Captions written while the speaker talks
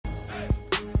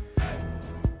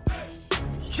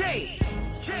Big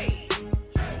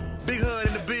hood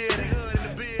in the building.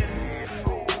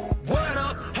 What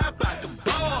up? How about the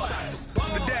boys?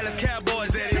 The Dallas Cowboys,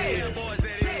 that is.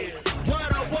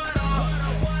 What up?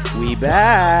 We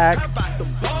back. How about the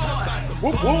boys?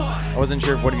 Whoop, whoop. I wasn't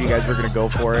sure if one of you guys were going to go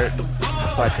for it,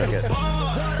 so I took it.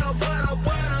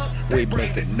 We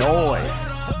making noise.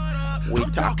 We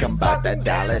talking about the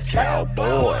Dallas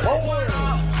Cowboys.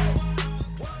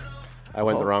 I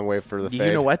went the wrong way for the fade.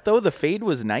 You know what, though? The fade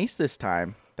was nice this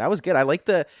time. That was good. I like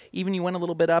even you went a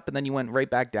little bit up and then you went right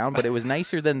back down, but it was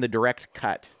nicer than the direct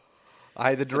cut.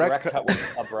 The direct cut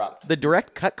was abrupt. The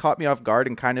direct cut caught me off guard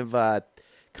and kind of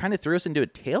threw us into a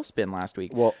tailspin last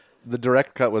week. Well, the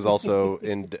direct cut was also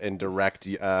in direct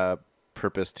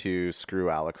purpose to screw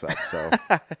Alex up.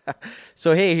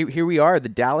 So hey, here we are.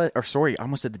 I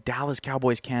almost said the Dallas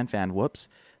Cowboys Can Fan. Whoops.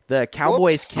 The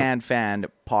Cowboys Can Fan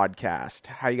podcast.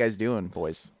 How you guys doing,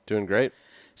 boys? Doing great.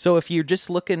 So if you're just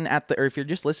looking at if you're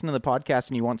just listening to the podcast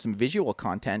and you want some visual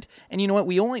content, and you know what,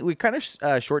 we kind of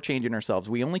shortchanging ourselves.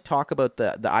 We only talk about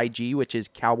the IG, which is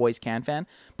Cowboys Can Fan,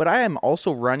 but I am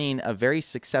also running a very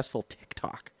successful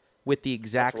TikTok with the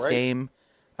exact same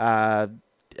at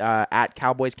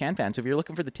Cowboys Can Fan. So if you're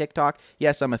looking for the TikTok,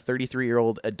 yes, I'm a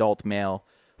 33-year-old adult male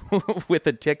with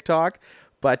a TikTok.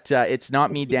 But it's not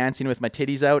me dancing with my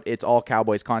titties out. It's all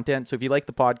Cowboys content. So if you like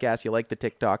the podcast, you like the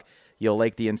TikTok, you'll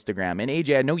like the Instagram. And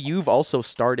AJ, I know you've also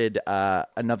started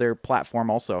another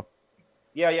platform also.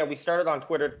 Yeah, we started on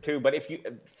Twitter too. But if you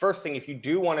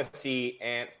do want to see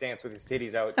Ant dance with his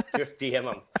titties out, just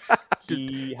DM him.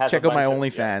 Check out my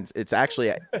OnlyFans. It's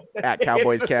actually at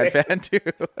Cowboys Can Fan too.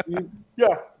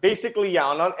 Yeah, basically,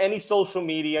 on any social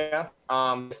media,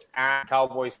 just at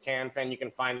Cowboys Can Fan, you can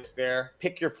find us there.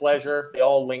 Pick your pleasure. They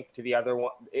all link to the other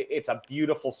one. It's a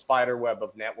beautiful spider web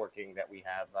of networking that we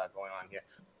have going on here.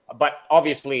 But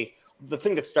obviously, the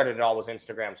thing that started it all was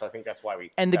Instagram, so I think that's why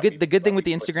we. And the good thing with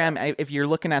the Instagram, if you're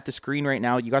looking at the screen right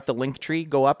now, you got the link tree.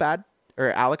 Go up,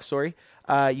 Alex. Sorry,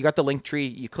 you got the link tree.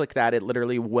 You click that; it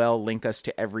literally will link us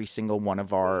to every single one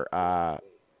of our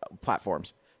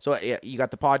platforms. So you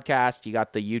got the podcast, you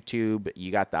got the YouTube,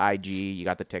 you got the IG, you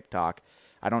got the TikTok.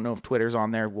 I don't know if Twitter's on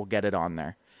there. We'll get it on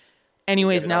there.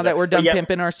 Anyways, now that we're done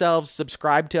pimping ourselves,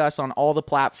 subscribe to us on all the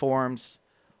platforms.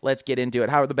 Let's get into it.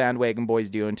 How are the Bandwagon Boys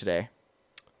doing today?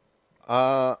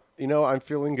 I'm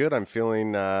feeling good. I'm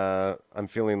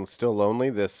feeling still lonely.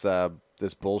 This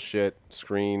bullshit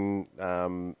screen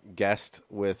guest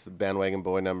with Bandwagon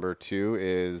Boy number 2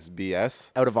 is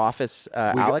BS. Out of office,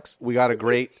 Alex. We got a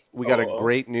great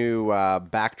new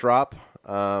backdrop.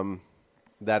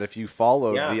 That if you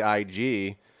followed the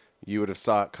IG, you would have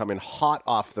saw it coming hot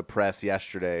off the press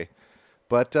yesterday.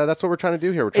 But that's what we're trying to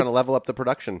do here. We're trying to level up the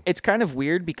production. It's kind of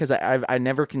weird because I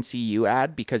never can see you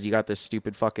because you got this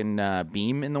stupid fucking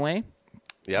beam in the way.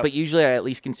 Yep. But usually I at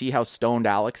least can see how stoned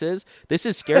Alex is. This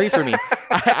is scary for me.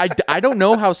 I don't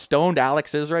know how stoned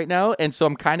Alex is right now, and so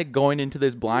I'm kind of going into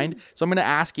this blind. So I'm going to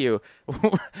ask you,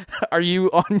 are you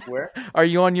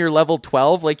on your level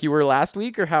 12 like you were last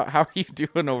week, or how are you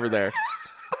doing over there?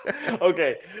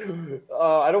 Okay.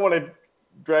 I don't want to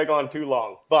drag on too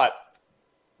long, but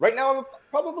right now I'm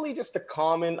probably just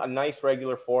a nice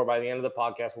regular 4. By the end of the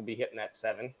podcast, we'll be hitting that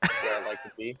 7 where I like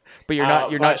to be. But you're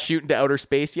not shooting to outer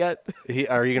space yet?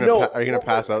 Are you gonna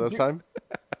pass out this time?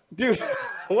 Dude,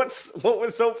 what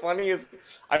was so funny is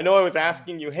I know I was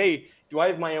asking you, hey, do I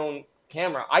have my own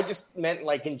camera? I just meant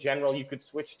like in general you could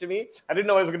switch to me. I didn't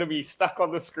know I was gonna be stuck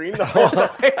on the screen the whole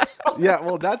time. Yeah,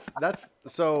 well that's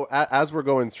so as we're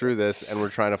going through this and we're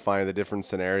trying to find the different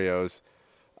scenarios.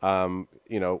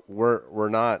 We're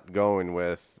not going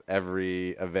with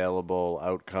every available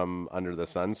outcome under the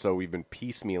sun. So we've been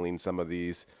piecemealing some of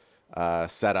these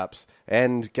setups.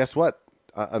 And guess what?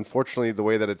 Unfortunately, the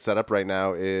way that it's set up right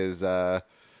now is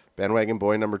Bandwagon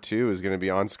Boy number 2 is going to be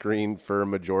on screen for a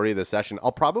majority of the session.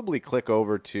 I'll probably click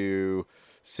over to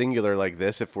singular like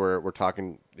this if we're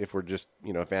just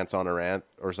if Ant's on a rant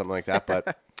or something like that.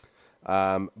 But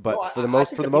for the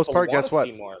most part, guess what?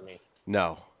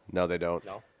 No, they don't.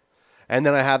 No. And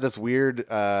then I have this weird,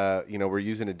 we're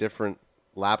using a different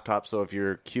laptop. So if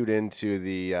you're cued into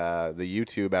the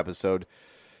YouTube episode,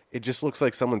 it just looks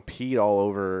like someone peed all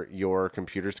over your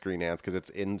computer screen, Anth, because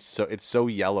it's so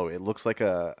yellow. It looks like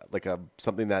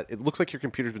something that it looks like your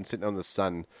computer's been sitting on the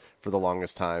sun for the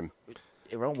longest time.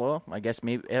 Well, I guess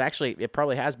maybe it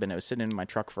probably has been. It was sitting in my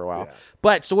truck for a while. Yeah.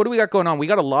 But so what do we got going on? We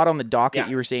got a lot on the docket. Yeah.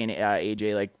 You were saying,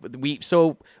 AJ, like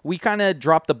we kind of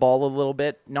dropped the ball a little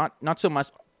bit. Not so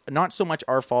much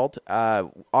our fault.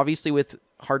 Obviously, with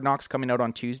Hard Knocks coming out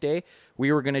on Tuesday.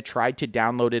 We were going to try to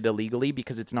download it illegally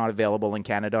because it's not available in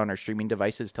Canada on our streaming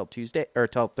devices till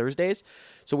Thursdays.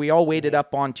 So we all waited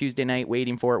up on Tuesday night,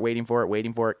 waiting for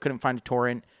it. Couldn't find a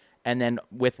torrent. And then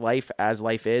with life, as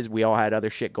life is, we all had other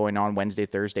shit going on Wednesday,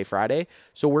 Thursday, Friday.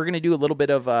 So we're going to do a little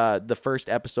bit of the first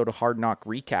episode of Hard Knock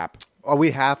recap. Oh, we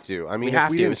have to. I mean, We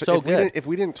have to. It's so good. If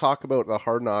we didn't talk about the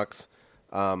Hard Knocks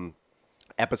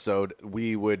episode,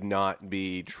 we would not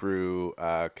be true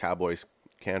Cowboys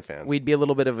can fans. We'd be a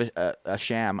little bit of a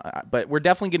sham, but we're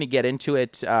definitely going to get into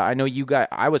it. I know you guys.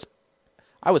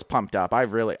 I was pumped up. I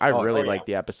really liked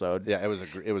the episode. Yeah, it was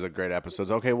a great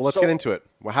episode. Okay, well, let's get into it.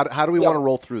 Well, how do we want to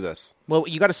roll through this? Well,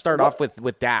 you got to start off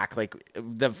with Dak. Like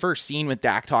the first scene with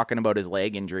Dak talking about his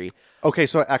leg injury. Okay,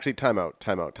 so actually, time out.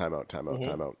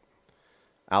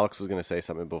 Alex was going to say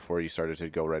something before you started to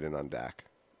go right in on Dak.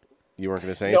 You weren't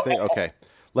going to say anything? Okay.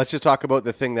 Let's just talk about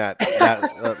the thing that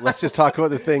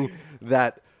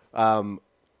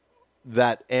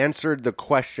that answered the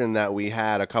question that we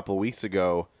had a couple weeks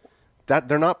ago. That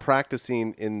they're not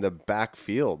practicing in the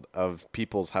backfield of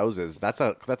people's houses. That's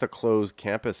a closed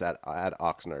campus at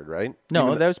Oxnard, right?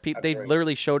 No, those people. They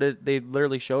literally showed it.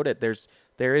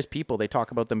 There is people. They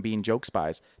talk about them being joke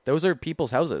spies. Those are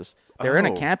people's houses. They're in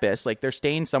a campus. Like they're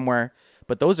staying somewhere.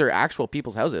 But those are actual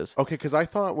people's houses. Okay, because I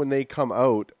thought when they come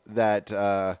out that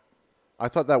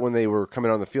when they were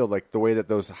coming on the field, like the way that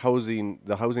the housing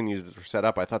units were set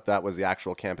up, I thought that was the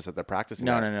actual campus that they're practicing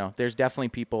at. No. There's definitely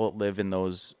people that live in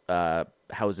those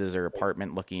houses or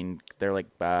apartment looking. They're like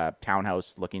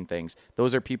townhouse looking things.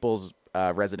 Those are people's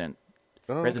residency.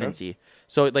 Okay.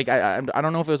 So like I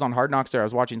don't know if it was on Hard Knocks or I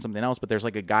was watching something else, but there's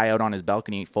like a guy out on his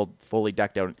balcony fully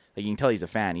decked out. Like you can tell he's a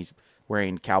fan. He's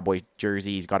wearing Cowboys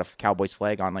jersey. He's got a Cowboys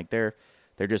flag on. Like they're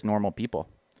just normal people.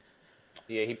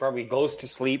 Yeah, he probably goes to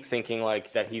sleep thinking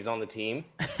like that he's on the team.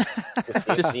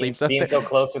 Just sleeps up being there. so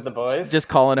close with the boys. Just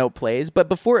calling out plays. But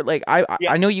before, like,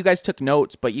 I know you guys took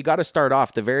notes, but you got to start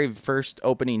off. The very first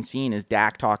opening scene is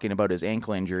Dak talking about his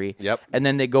ankle injury. Yep. And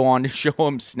then they go on to show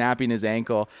him snapping his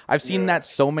ankle. I've seen that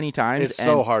so many times. It's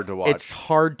so hard to watch. It's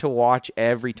hard to watch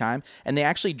every time. And they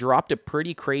actually dropped a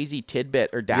pretty crazy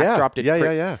tidbit, or Dak dropped it,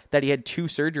 that he had 2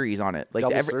 surgeries on it. Like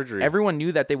surgery. Everyone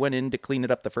knew that they went in to clean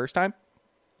it up the first time.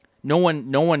 No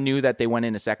one knew that they went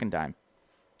in a second time.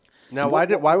 Now, why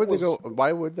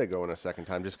would they go in a second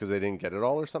time? Just because they didn't get it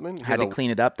all or something? Had to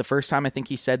clean it up. The first time, I think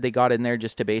he said they got in there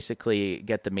just to basically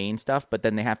get the main stuff, but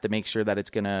then they have to make sure that it's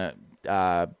going to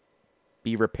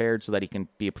be repaired so that he can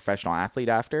be a professional athlete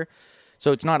after.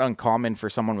 So it's not uncommon for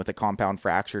someone with a compound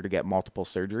fracture to get multiple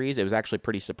surgeries. It was actually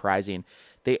pretty surprising.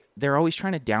 They're always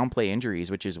trying to downplay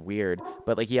injuries, which is weird.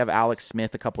 But like you have Alex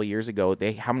Smith a couple of years ago.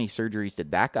 How many surgeries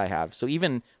did that guy have? So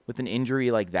even with an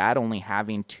injury like that, only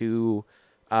having 2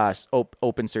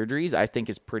 open surgeries, I think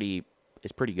is pretty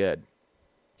good.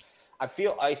 I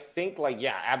think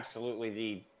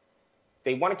absolutely.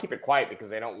 They want to keep it quiet because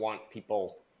they don't want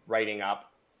people writing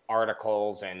up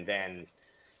articles and then,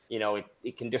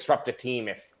 it can disrupt a team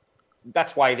if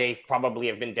that's why they probably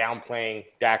have been downplaying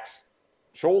Dak's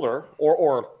shoulder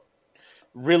or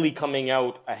really coming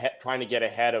out ahead, trying to get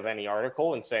ahead of any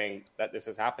article and saying that this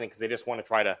is happening because they just want to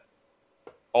try to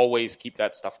always keep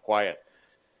that stuff quiet.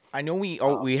 I know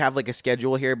we have like a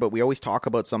schedule here, but we always talk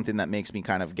about something that makes me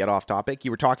kind of get off topic.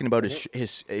 You were talking about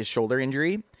his shoulder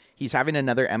injury. He's having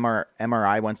another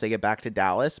MRI once they get back to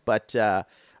Dallas, but I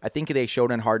think they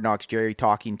showed in Hard Knocks Jerry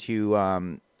talking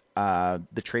to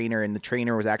the trainer, and the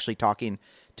trainer was actually talking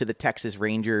to the Texas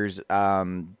Rangers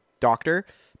doctor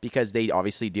because they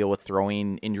obviously deal with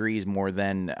throwing injuries more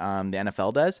than the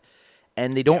NFL does.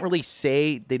 And they don't really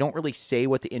say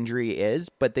what the injury is,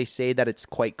 but they say that it's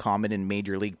quite common in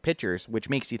major league pitchers, which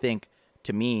makes you think,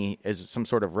 to me, is some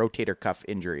sort of rotator cuff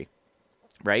injury,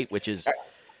 right? Which is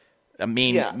a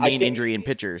main injury in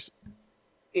pitchers.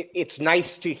 It's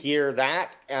nice to hear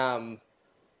that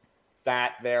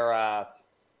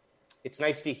it's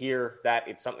nice to hear that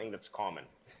it's something that's common.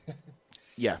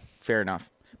 Yeah, fair enough.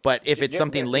 But if it's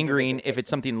something lingering,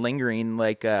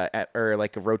 like or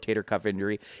like a rotator cuff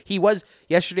injury, he was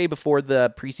yesterday before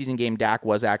the preseason game. Dak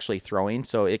was actually throwing,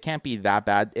 so it can't be that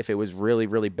bad. If it was really,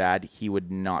 really bad, he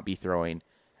would not be throwing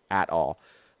at all.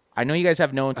 I know you guys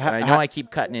have notes, and I know I keep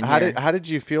cutting in here. How did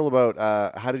you feel about?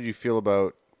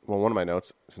 Well, one of my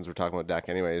notes, since we're talking about Dak,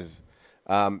 anyways.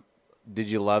 Did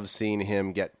you love seeing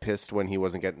him get pissed when he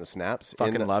wasn't getting the snaps?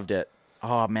 Fucking loved it.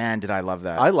 Oh man, did I love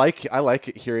that? I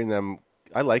like hearing them.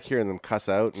 I like hearing them cuss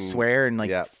out and swear and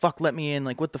fuck, let me in.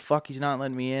 Like, what the fuck? He's not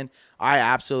letting me in. I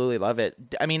absolutely love it.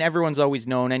 I mean, everyone's always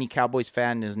known, any Cowboys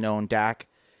fan has known Dak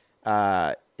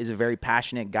is a very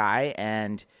passionate guy,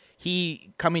 and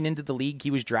he coming into the league,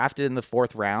 he was drafted in the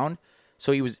 4th round.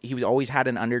 So he was always had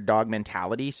an underdog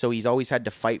mentality. So he's always had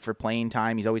to fight for playing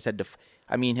time. He's always had to,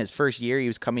 his first year he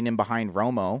was coming in behind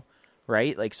Romo,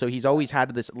 right? Like, so he's always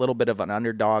had this little bit of an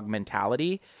underdog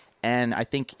mentality. And I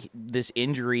think this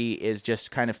injury is just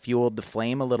kind of fueled the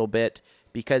flame a little bit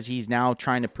because he's now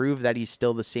trying to prove that he's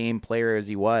still the same player as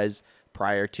he was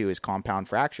prior to his compound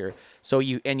fracture. So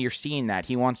you're seeing that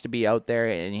he wants to be out there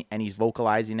and he's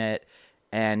vocalizing it.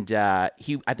 And I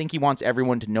think he wants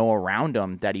everyone to know around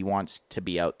him that he wants to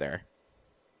be out there.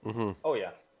 Mm-hmm. Oh yeah,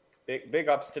 big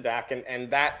ups to Dak, and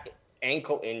that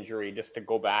ankle injury. Just to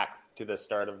go back to the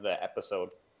start of the episode,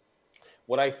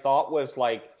 what I thought was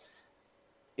like,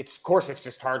 it's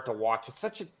just hard to watch. It's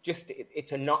such a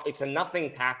it's a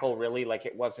nothing tackle really. Like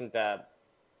it wasn't, but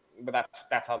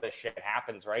that's how this shit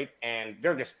happens, right? And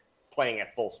they're just playing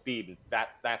at full speed.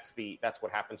 That's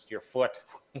what happens to your foot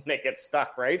when it gets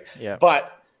stuck, right? Yeah.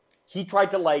 But he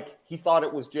tried to he thought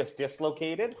it was just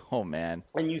dislocated. Oh man.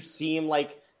 And you see him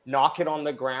knock it on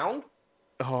the ground.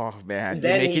 Oh man. And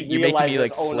then you're making me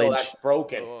oh flinch. no, that's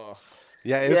broken. Oh.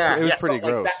 Yeah, it was pretty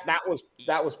gross.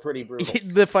 That was pretty brutal.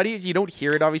 The funny is you don't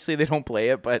hear it. Obviously, they don't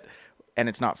play it, and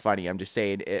it's not funny. I'm just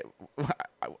saying it.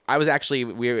 I was actually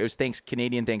it was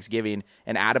Canadian Thanksgiving,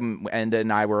 and Adam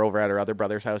and I were over at our other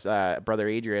brother's house, brother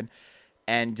Adrian,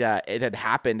 and it had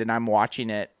happened, and I'm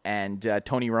watching it, and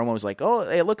Tony Romo was like, "Oh,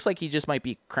 it looks like he just might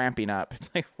be cramping up."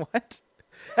 It's like, what?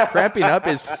 Cramping up?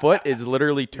 His foot is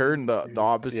literally turned the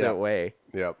opposite way.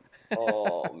 Yep.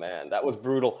 Oh man, that was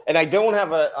brutal. And I don't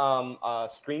have a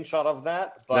screenshot of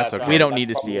that, but that's okay. We don't need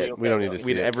to see it. We don't need to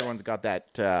see it. Everyone's got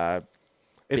that.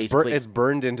 It's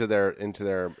burned into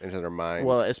their minds.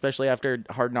 Well, especially after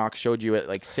Hard Knocks showed you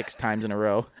it 6 times in a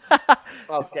row.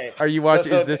 Okay. Are you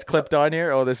watching? Is this clipped on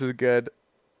here? Oh, this is good.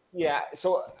 Yeah.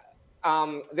 So,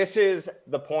 this is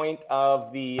the point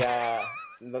of the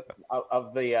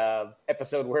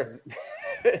episode where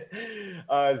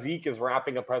Zeke is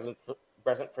wrapping a present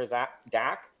for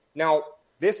Dak. Now,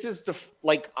 this is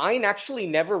I actually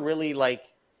never really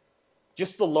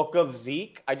just the look of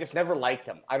Zeke. I just never liked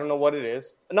him. I don't know what it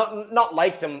is. Not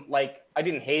liked him. I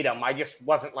didn't hate him. I just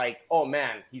wasn't oh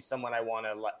man, he's someone I want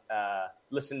to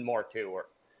listen more to.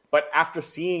 But after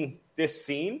seeing this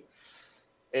scene,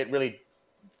 it really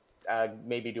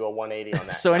maybe do a 180 on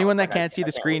that. So anyone that can't see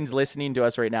the screens listening to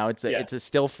us right now, it's a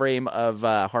still frame of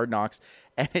Hard Knocks,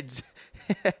 and it's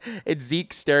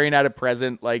Zeke staring at a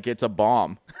present like it's a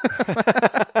bomb.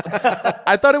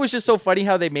 I thought it was just so funny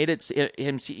how they made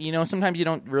him see. Sometimes you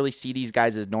don't really see these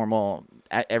guys as normal,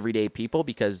 everyday people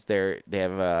because they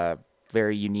have a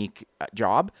very unique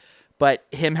job. But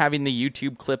him having the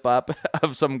YouTube clip up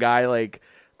of some guy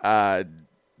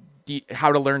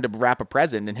how to learn to wrap a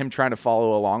present and him trying to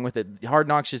follow along with it. Hard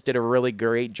Knocks just did a really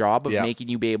great job of making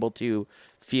you be able to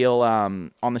feel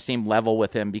on the same level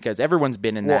with him because everyone's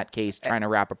been in that case trying to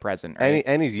wrap a present. Right?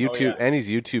 And he's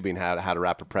YouTubing how to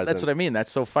wrap a present. That's what I mean.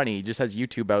 That's so funny. He just has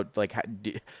YouTube out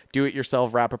do it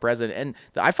yourself, wrap a present. And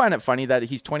I find it funny that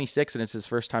he's 26 and it's his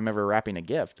first time ever wrapping a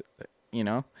gift.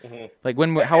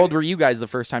 Mm-hmm. How old were you guys the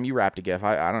first time you wrapped a gift?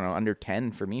 I don't know, under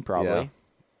 10 for me probably. Yeah.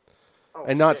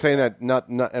 And not saying that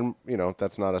and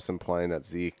that's not us implying that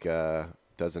Zeke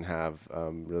doesn't have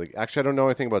really. Actually, I don't know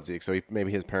anything about Zeke, so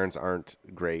maybe his parents aren't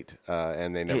great,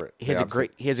 and they never. He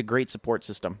has a great support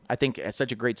system. I think it's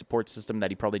such a great support system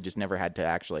that he probably just never had to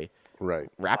actually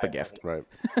wrap a gift. Right.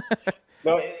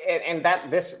 No, and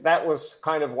that was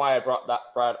kind of why I brought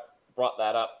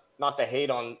that up. Not to hate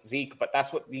on Zeke, but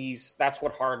that's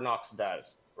what Hard Knocks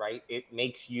does, right? It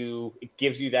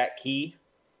gives you that key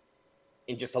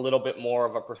in just a little bit more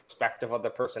of a perspective of the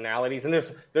personalities. And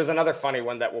there's another funny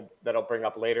one that I'll bring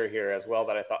up later here as well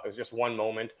that I thought was just one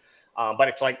moment. But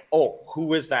it's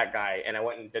who is that guy? And I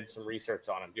went and did some research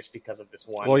on him just because of this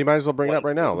one. Well, you might as well bring it up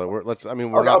right now. We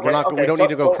don't need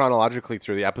to go chronologically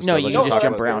through the episode. No, you can just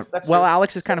jump around. Well,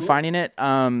 Alex is kind of finding it.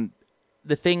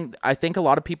 The thing, I think a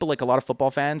lot of people, a lot of football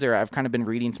fans, or I've kind of been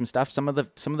reading some stuff. Some of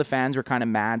the fans were kind of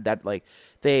mad that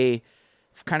they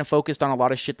kind of focused on a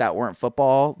lot of shit that weren't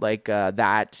football,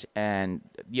 that, and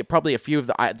probably a few of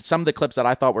some of the clips that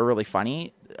I thought were really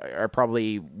funny are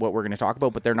probably what we're going to talk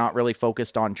about, but they're not really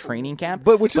focused on training camp.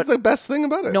 But which is the best thing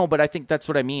about it? No, but I think that's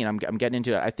what I mean. I'm getting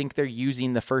into it. I think they're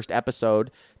using the first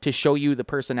episode to show you the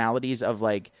personalities of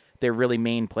their really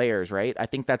main players, right? I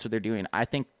think that's what they're doing. I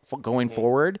think going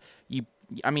forward, you're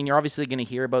obviously going to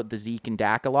hear about the Zeke and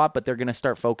Dak a lot, but they're going to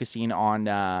start focusing on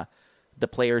the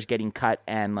players getting cut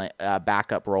and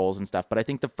backup roles and stuff. But I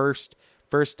think the first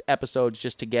first episodes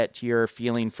just to get your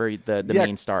feeling for the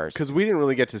main stars. Because we didn't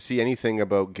really get to see anything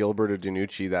about Gilbert or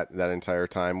DiNucci that entire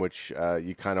time, which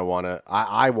you kind of want to.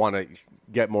 I want to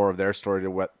get more of their story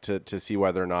to see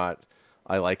whether or not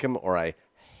I like him or I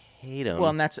hate him. Well,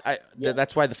 and that's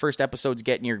why the first episode's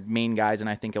getting your main guys, and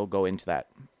I think it'll go into that.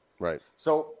 Right.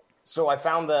 So I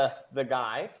found the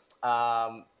guy,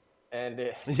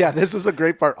 yeah, this is a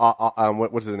great part.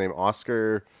 What's his name?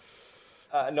 Oscar.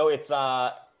 No, it's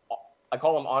I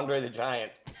call him Andre the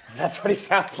Giant. That's what he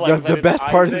sounds like. The best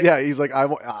part is, Isaac. he's like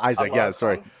Isaac. Yeah,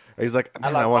 sorry. Him. He's like,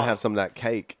 man, I want to have some of that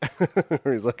cake.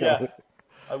 He's like, yeah,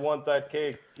 I want that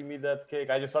cake. Give me that cake.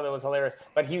 I just thought that was hilarious.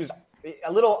 But he was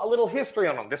a little history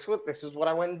on him. This is what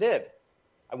I went and did.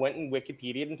 I went and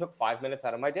Wikipedia'd and took 5 minutes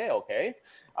out of my day. Okay,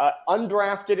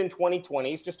 undrafted in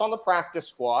 2020. He's just on the practice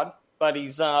squad, but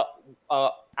he's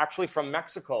actually from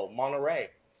Mexico, Monterrey.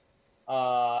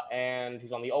 And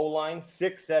he's on the O-line,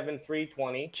 6'7",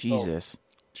 320. Jesus. So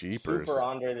Jeepers. super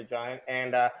Andre the Giant.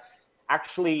 And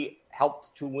actually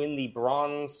helped to win the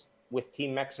bronze with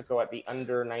Team Mexico at the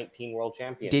Under-19 World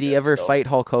Championship. Did he ever fight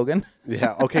Hulk Hogan?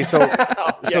 Yeah. Okay. So,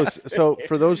 Yes. so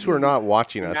for those who are not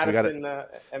watching us, Madison, we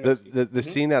got the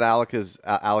scene that Alex is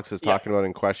talking about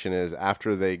in question is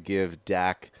after they give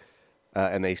Dak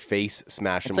and they face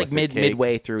smash him. It's like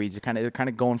midway through. He's kind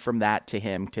of going from that to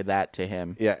him to that to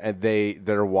him. Yeah, and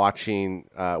they're watching.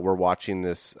 We're watching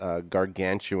this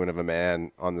gargantuan of a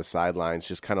man on the sidelines,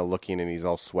 just kind of looking, and he's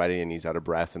all sweaty and he's out of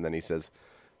breath, and then he says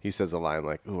a line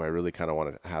like, "Ooh, I really kind of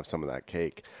want to have some of that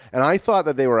cake." And I thought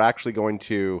that they were actually going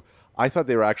to.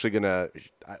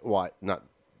 What? Not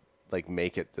like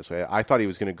make it this way. I thought he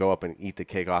was going to go up and eat the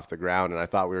cake off the ground, and I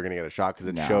thought we were going to get a shot because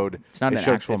it showed. It's not an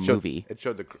actual movie. It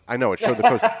showed the. I know it showed the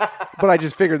coach, but I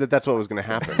just figured that's what was going to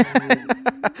happen.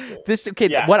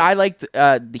 What I liked,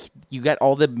 you got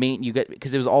all the main,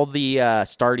 because it was all the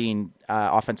starting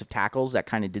offensive tackles that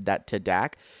kind of did that to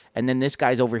Dak, and then this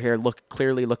guy's over here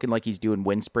clearly looking like he's doing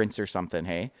wind sprints or something.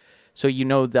 Hey. So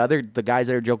the guys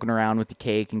that are joking around with the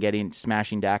cake and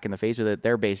smashing Dak in the face with it,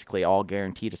 they're basically all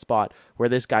guaranteed a spot. Where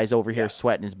this guy's over here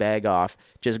sweating his bag off,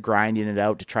 just grinding it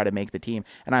out to try to make the team.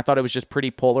 And I thought it was just pretty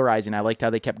polarizing. I liked how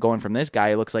they kept going from this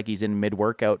guy. It looks like he's in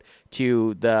mid-workout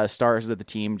to the stars of the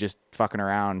team just fucking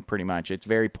around pretty much. It's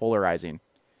very polarizing.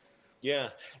 Yeah,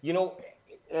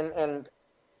 and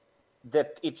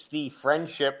that it's the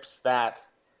friendships that,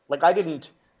 like, I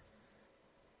didn't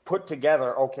put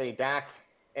together. Okay, Dak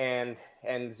and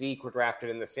Zeke were drafted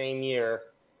in the same year.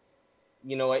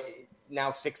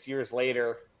 Now 6 years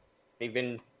later,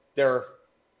 they're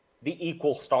the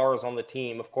equal stars on the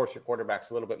team. Of course, your quarterback's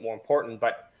a little bit more important,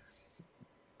 but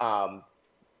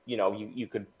you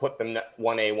could put them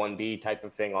 1A, 1B type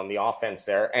of thing on the offense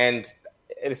there. And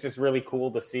it's just really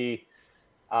cool to see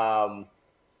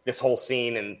this whole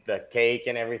scene and the cake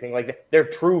and everything. Like, they're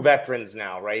true veterans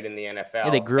now, right, in the NFL.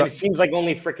 Yeah, they grew up. It seems like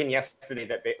only freaking yesterday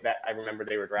that I remember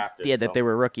they were drafted. Yeah, that they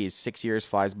were rookies. 6 years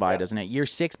flies by, doesn't it? Year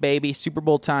 6, baby. Super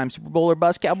Bowl time. Super Bowl or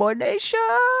bust, Cowboy Nation.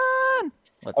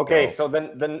 Let's go. So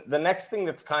then the next thing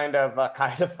that's kind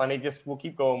of funny, just we'll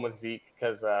keep going with Zeke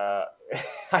because I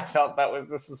thought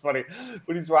this was funny.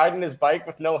 But he's riding his bike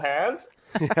with no hands,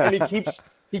 and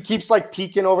he keeps like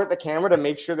peeking over at the camera to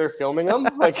make sure they're filming him,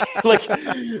 like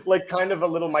kind of a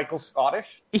little Michael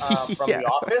Scottish from The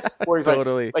Office, where he's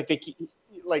totally.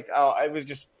 It was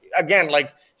just, again,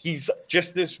 like, he's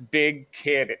just this big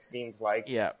kid, it seems like.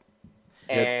 Yeah.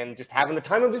 And just having the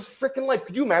time of his freaking life.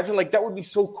 Could you imagine? Like, that would be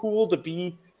so cool to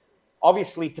be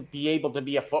able to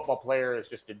be a football player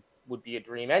would be a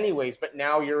dream anyways. But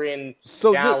now you're in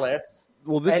Dallas.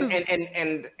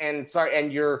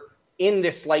 And you're in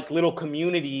this like little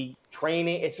community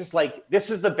training. It's just like, this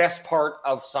is the best part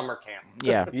of summer camp.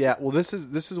 Yeah. Yeah. Well, this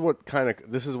is what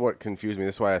confused me.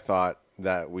 This is why I thought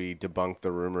that we debunked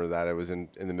the rumor that it was in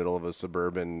the middle of a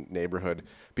suburban neighborhood,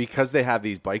 because they have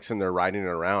these bikes and they're riding it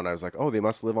around. I was like, oh, they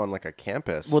must live on like a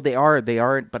campus. Well, they are,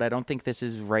 but I don't think this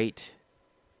is right.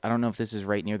 I don't know if this is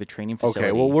right near the training facility.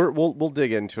 Okay. Well, we'll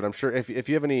dig into it. I'm sure if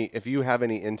you have any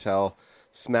intel,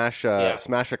 smash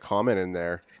a comment in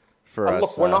there. For us,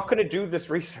 look, we're not going to do this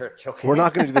research. Okay? We're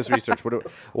not going to do this research.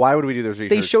 Why would we do this research?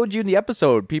 They showed you in the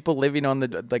episode people living on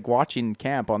watching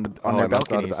camp on their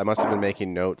balconies. I must have been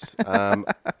making notes.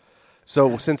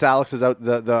 So since Alex is out,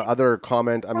 the other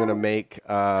comment I'm going to make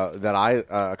that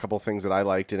a couple of things that I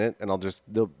liked in it, and I'll just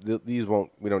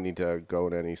we don't need to go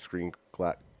to any screen.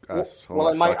 I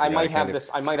might have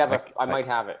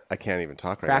it. I can't even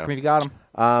talk right now. Crack me if you got him.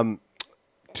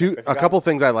 A couple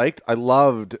things I liked. I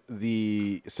loved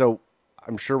so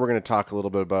I'm sure we're going to talk a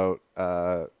little bit about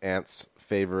Ant's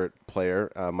favorite player,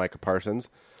 Micah Parsons.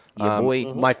 Your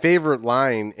boy. My favorite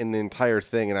line in the entire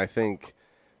thing, and I think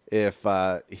if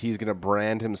he's going to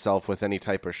brand himself with any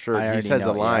type of I shirt, he already says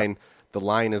know, the line. The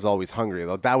line is always hungry.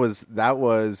 That was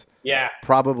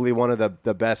probably one of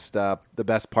the best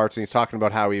parts. And he's talking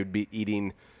about how he would be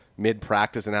eating mid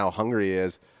practice and how hungry he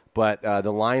is. But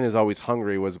the line is always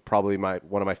hungry was probably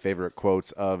one of my favorite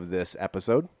quotes of this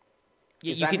episode.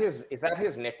 Is that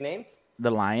his nickname? The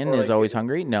Lion is always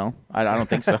hungry? No, I don't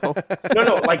think so.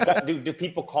 No. Like, do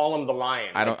people call him the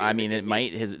Lion? I don't. Like, I mean, it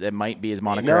might be his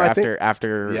moniker No, I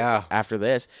after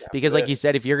this. Because, like you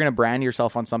said, if you're gonna brand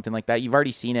yourself on something like that, you've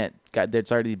already seen it.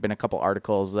 There's already been a couple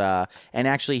articles, and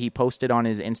actually, he posted on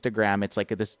his Instagram. It's like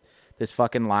this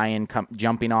fucking lion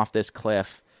jumping off this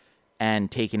cliff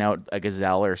and taking out a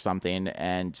gazelle or something,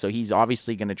 and so he's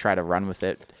obviously gonna try to run with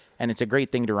it. And it's a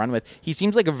great thing to run with. He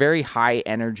seems like a very high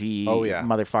energy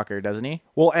motherfucker, doesn't he?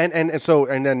 Well, and so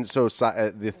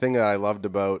the thing that I loved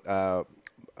about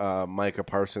Micah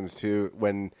Parsons too,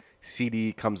 when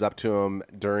CD comes up to him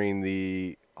during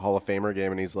the Hall of Famer game,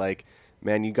 and he's like,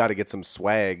 "Man, you got to get some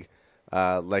swag."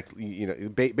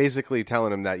 Basically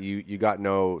telling him that you got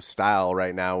no style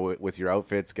right now with your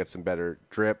outfits. Get some better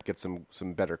drip, get some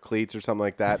better cleats or something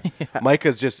like that. Yeah.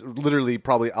 Micah's just literally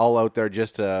probably all out there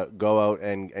just to go out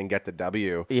and get the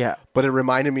W. Yeah. But it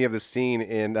reminded me of the scene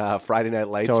in Friday Night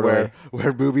Lights Totally.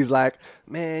 where Booby's like,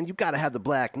 "Man, you got to have the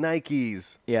black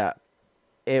Nikes." Yeah.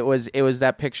 It was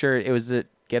that picture. It was the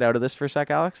get out of this for a sec,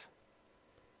 Alex.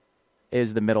 It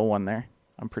was the middle one there.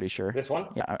 I'm pretty sure. This one?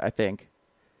 Yeah, I think.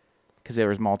 Because there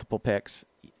was multiple picks.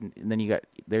 And then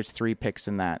there's 3 picks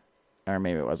in that. Or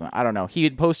maybe it wasn't. I don't know. He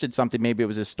had posted something. Maybe it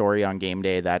was a story on game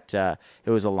day that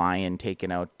it was a lion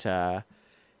taking out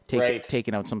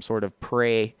some sort of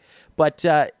prey. But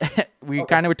we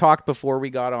kind of talked before we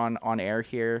got on air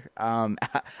here.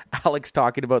 Alex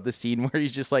talking about the scene where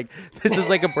he's just like, this is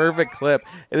like a perfect clip.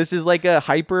 This is like a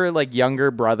hyper like younger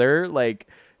brother like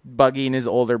bugging his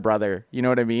older brother. You know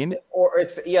what I mean? Or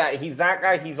he's that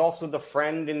guy. He's also the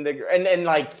friend in the and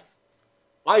like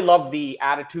I love the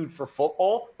attitude for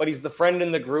football, but he's the friend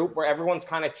in the group where everyone's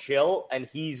kind of chill and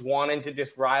he's wanting to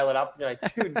just rile it up. You're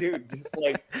like, dude, just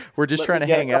like we're just trying to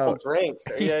hang out. Drinks.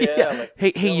 Yeah.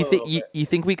 Like, hey, you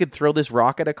think we could throw this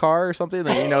rock at a car or something?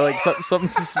 Like, like something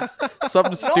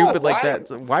stupid like that.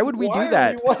 Why would we do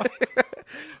that?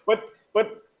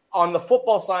 But on the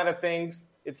football side of things,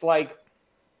 it's like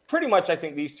pretty much. I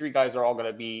think these 3 guys are all going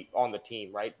to be on the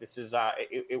team, right? This is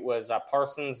it was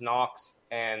Parsons, Knox,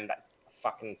 and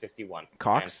fucking 51.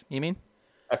 Cox, you mean?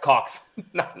 Cox,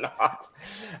 not Knox.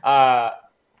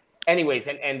 Anyways,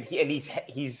 and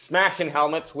he's smashing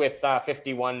helmets with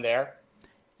 51 there.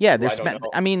 Yeah, they're.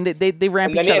 I mean, they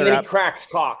ramp each other up. And then he cracks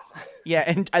Cox. Yeah,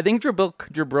 and I think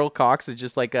Jabril Cox is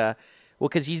just like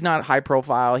because he's not high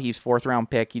profile. He's 4th round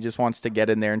pick. He just wants to get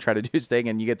in there and try to do his thing.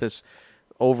 And you get this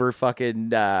over fucking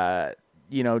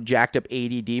jacked up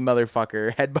ADD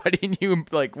motherfucker headbutting you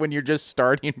like when you're just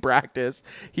starting practice.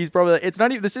 He's probably like, it's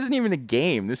not even. This isn't even a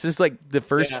game. This is like the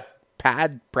first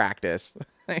pad practice.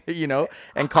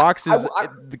 And Cox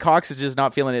is just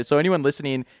not feeling it. So anyone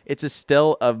listening, it's a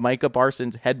still of Micah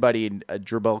Parsons headbutting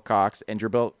Jabril Cox, and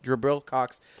Jabril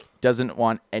Cox doesn't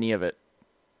want any of it.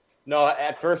 No,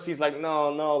 at first he's like,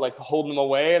 no, like holding him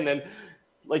away, and then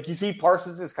like you see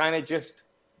Parsons is kind of just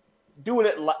doing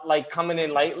it like coming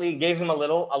in lightly, gave him a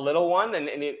little one,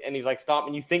 and he's like stop,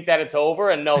 and you think that it's over,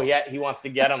 and no, he wants to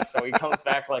get him, so he comes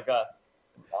back like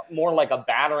more like a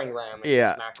battering ram.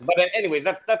 Yeah. But anyways,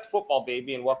 that's football,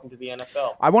 baby, and welcome to the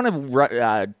NFL. I want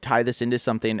to tie this into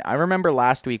something. I remember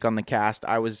last week on the cast,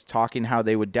 I was talking how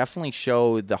they would definitely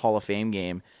show the Hall of Fame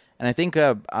game. And I think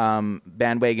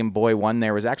Bandwagon Boy 1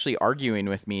 there was actually arguing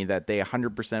with me that they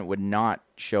 100% would not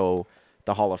show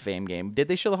the Hall of Fame game. Did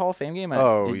they show the Hall of Fame game?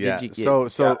 So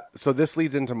this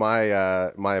leads into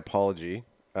my my apology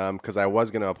because I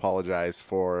was going to apologize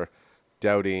for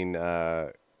doubting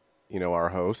our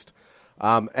host.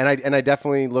 And I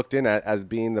definitely looked in as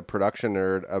being the production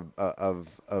nerd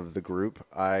of the group.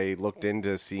 I looked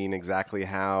into seeing exactly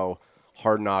how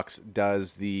Hard Knocks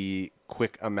does the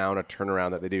quick amount of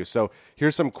turnaround that they do. So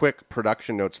here's some quick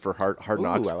production notes for Hard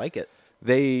Knocks. I like it.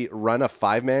 They run a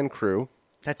 5-man crew.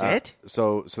 That's it?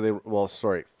 So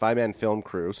 5-man film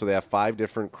crew. So they have 5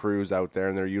 different crews out there,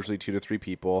 and they're usually 2 to 3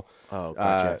 people. Oh,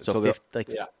 gotcha.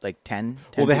 Like 10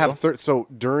 Well, they people? have so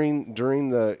during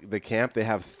the camp, they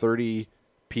have 30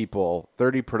 people,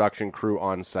 30 production crew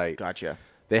on site. Gotcha.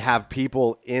 They have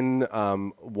people in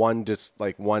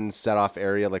one set off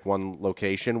area, like one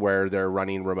location where they're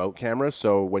running remote cameras.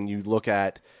 So when you look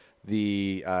at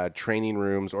the training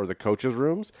rooms or the coaches'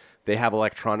 rooms, they have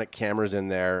electronic cameras in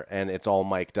there, and it's all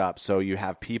mic'd up. So you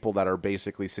have people that are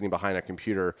basically sitting behind a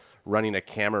computer running a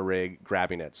camera rig,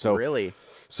 grabbing it. So Really?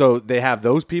 So they have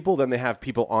those people. Then they have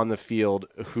people on the field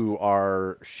who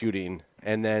are shooting,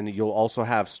 and then you'll also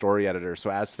have story editors.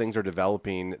 So as things are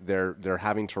developing, they're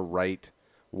having to write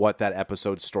what that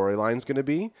episode storyline is going to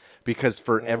be, because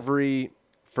for every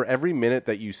minute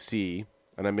that you see,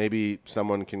 and then maybe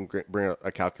someone can bring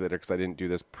a calculator because I didn't do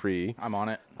this pre. I'm on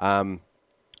it.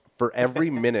 For every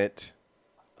minute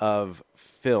of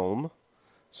film,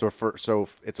 so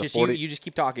it's a 40. You just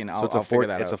keep talking. I'll It's a figure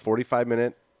that It's out. a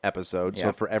 45-minute episode. So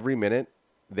Yep. for every minute,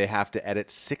 they have to edit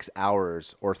 6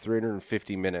 hours or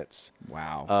 350 minutes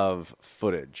Wow. of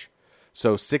footage.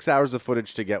 So 6 hours of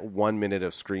footage to get 1 minute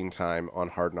of screen time on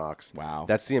Hard Knocks. Wow.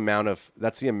 That's the amount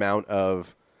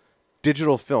of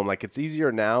digital film. Like, it's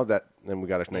easier now that, and we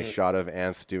got a nice shot of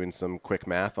Anth doing some quick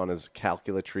math on his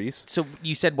calculatrice So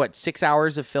you said what? 6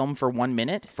 hours of film for 1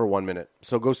 minute? for 1 minute.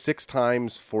 So go 6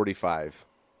 times 45.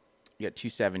 You got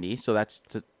 270. So that's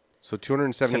So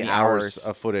 270 70 hours hours.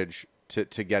 of footage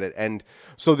to get it. And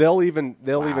so they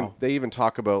even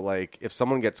talk about, like, if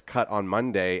someone gets cut on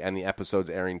Monday and the episode's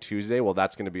airing Tuesday, well,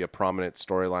 that's going to be a prominent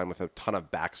storyline with a ton of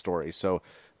backstory. So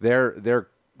they're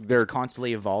it's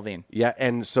constantly evolving. yeah,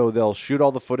 and so they'll shoot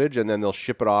all the footage and then they'll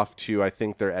ship it off to, I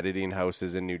think, their editing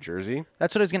houses in New Jersey.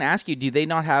 That's what I was going to ask you. Do they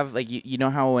not have, like, you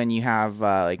know how when you have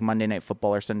like Monday Night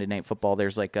Football or Sunday Night Football,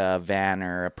 there's like a van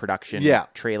or a production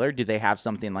trailer? Do they have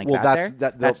something like Well, that that's-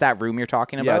 there? That's that room you're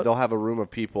talking Yeah, about? they'll have a room of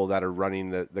people that are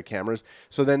running the cameras.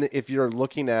 So then if you're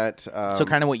looking at so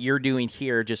kind of what you're doing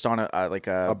here, just on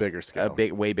a bigger scale.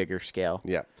 way bigger scale.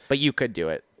 Yeah. But you could do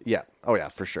it. Yeah. Oh yeah,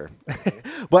 for sure.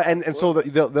 But and so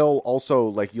they'll also,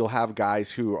 like, you'll have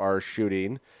guys who are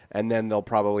shooting, and then they'll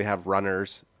probably have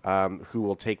runners who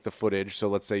will take the footage. So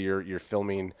let's say you're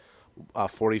filming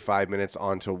 45 minutes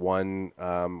onto one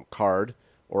card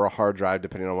or a hard drive,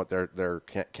 depending on what their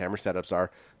camera setups are.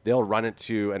 They'll run it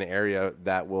to an area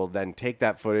that will then take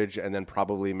that footage and then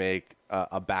probably make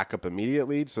a backup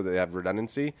immediately, so they have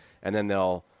redundancy, and then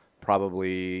they'll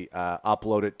probably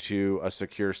upload it to a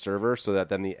secure server so that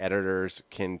then the editors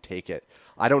can take it.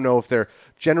 I don't know if they're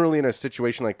generally in a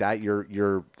situation like that.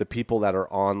 You're the people that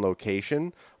are on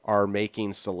location are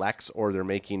making selects or they're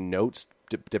making notes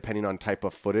depending on type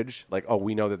of footage. Like, oh,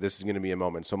 we know that this is going to be a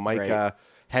moment. So Micah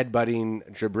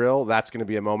headbutting Jabril, that's going to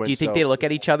be a moment. Do you think they look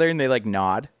at each other and they like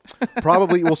nod?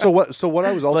 Probably. Well, so what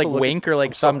I was also Like looking, wink or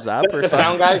like thumbs up or The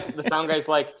something? sound guy's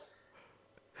like,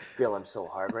 Bill, I'm so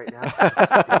hard right now.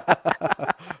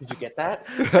 Did you get that?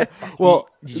 well,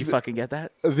 Did you fucking get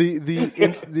that?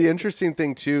 the interesting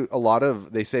thing too, a lot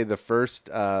of, they say the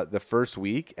first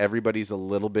week everybody's a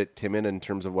little bit timid in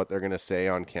terms of what they're going to say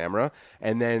on camera,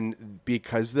 and then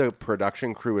because the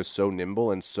production crew is so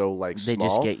nimble and so like They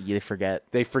small, they forget.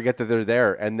 they forget that they're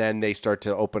there, and then they start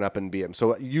to open up and be them.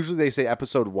 So usually they say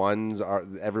episode ones are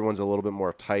everyone's a little bit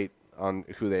more tight on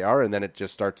who they are, and then it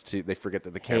just starts to, they forget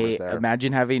that the camera's Hey, there.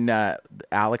 imagine having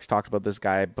Alex talked about this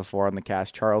guy before on the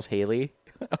cast, Charles Haley,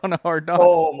 on a Hard Knocks.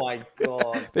 Oh my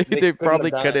god! They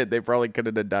probably couldn't have done couldn't. it. They probably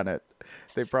couldn't have done it.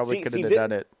 They probably See- couldn't see, have thi-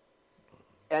 done it.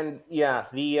 And yeah,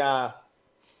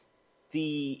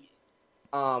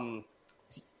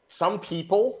 some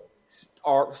people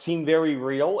seem very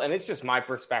real, and it's just my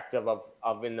perspective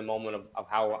of in the moment of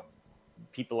how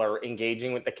people are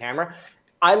engaging with the camera.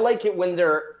 I like it when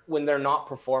they're not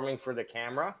performing for the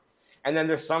camera, and then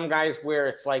there's some guys where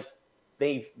it's like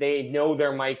they know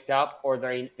they're mic'd up or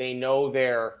they know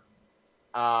they're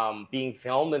being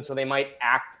filmed, and so they might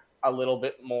act a little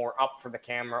bit more up for the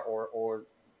camera or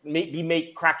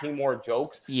maybe cracking more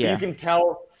jokes. But Yeah. you can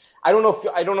tell. I don't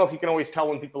know if you can always tell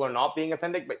when people are not being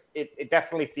authentic, but it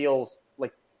definitely feels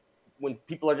like when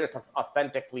people are just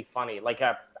authentically funny. Like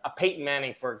a Peyton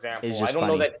Manning, for example. Is just I don't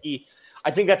know funny. that I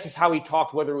think that's just how he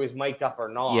talked, whether it was mic'd up or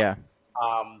not. Yeah.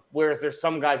 Whereas there's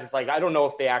some guys, it's like, I don't know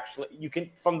if they actually, you can,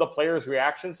 from the players'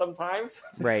 reaction sometimes,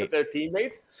 Right. their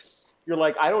teammates, you're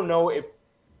like, I don't know if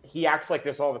he acts like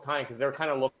this all the time, because they're kind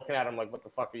of looking at him like, what the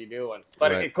fuck are you doing?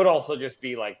 But Right. it could also just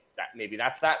be like that. Maybe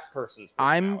that's that person's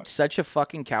I'm personality. such a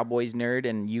fucking Cowboys nerd,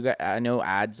 and you got, I know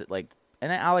ads that like,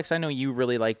 and Alex, I know you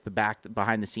really like the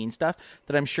behind the scenes stuff.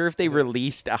 That I'm sure if they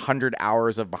released 100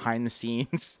 hours of behind the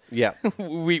scenes, Yeah.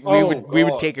 we Oh, would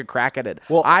God. take a crack at it.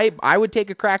 Well- I would take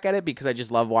a crack at it because I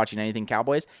just love watching anything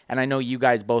Cowboys, and I know you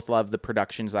guys both love the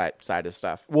production side of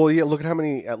stuff. Well, yeah. Look at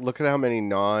how many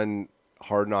non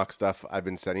Hard Knock stuff I've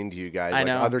been sending to you guys. I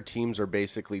know. Other teams are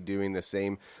basically doing the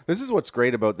same. This is what's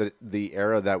great about the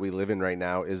era that we live in right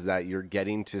now, is that you're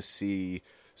getting to see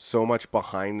so much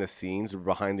behind the scenes,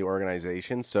 behind the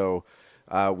organization. So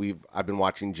I've been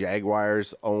watching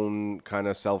Jaguars' own kind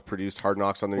of self-produced Hard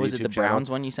Knocks on their YouTube Was it the channel. Browns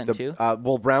one you sent too?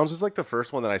 Well, Browns was like the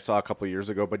first one that I saw a couple of years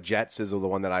ago, but Jets is the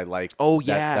one that I like. Oh,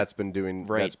 yeah. that's been doing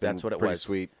Right, That's, been that's what it pretty was.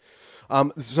 Sweet.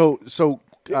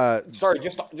 Sorry,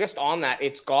 just on that,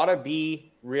 it's gotta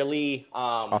be really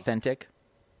Authentic,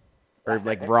 or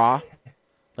like raw,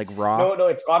 No,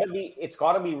 it's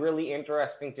gotta be really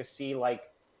interesting to see like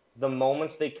the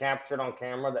moments they captured on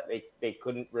camera that they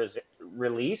couldn't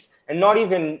release, and not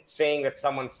even saying that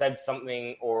someone said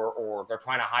something or they're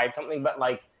trying to hide something, but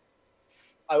like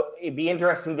it'd be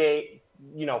interesting to,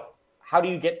 how do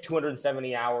you get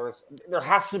 270 hours? There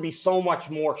has to be so much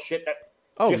more shit that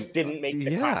just didn't make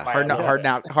the cut.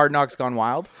 Hard Knocks Gone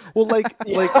Wild. Well,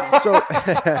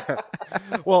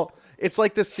 well, it's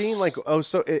like the scene, like,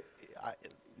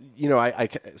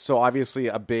 so obviously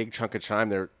a big chunk of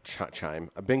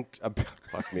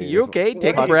fuck me. You okay?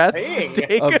 Take a breath.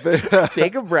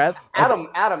 Take a breath.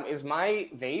 Adam, is my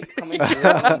vape coming through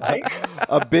on the mic?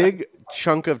 A big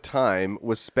chunk of time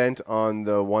was spent on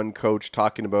the one coach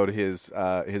talking about his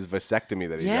vasectomy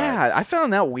that he got. Yeah, I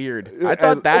found that weird. I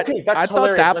thought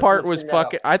that part was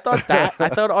fucking. I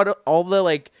thought all the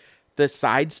like the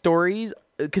side stories,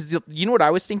 because you know what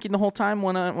I was thinking the whole time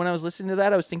when I was listening to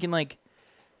that, I was thinking like,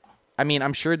 I mean,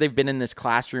 I'm sure they've been in this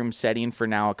classroom setting for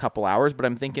now a couple hours, but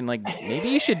I'm thinking like maybe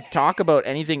you should talk about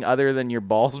anything other than your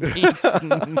balls being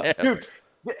snipped. Dude,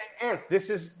 and this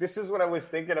is what I was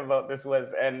thinking about.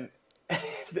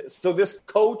 So this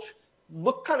coach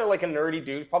looked kind of like a nerdy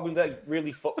dude, probably like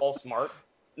really football smart.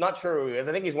 Not sure who he is.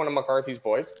 I think he's one of McCarthy's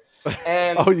boys.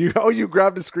 And you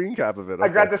grabbed a screen cap of it. Okay. I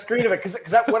grabbed the screen of it because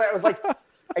what I was like.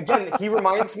 Again, he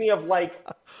reminds me of like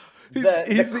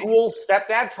the cool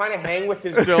stepdad trying to hang with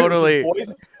his, totally. With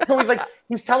his boys. So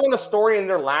he's telling a story and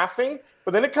they're laughing,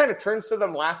 but then it kind of turns to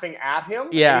them laughing at him.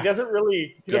 Yeah, he doesn't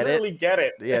really get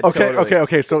it. Yeah. Okay. Totally.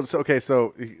 Okay.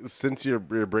 So since you're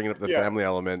bringing up the family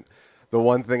element, the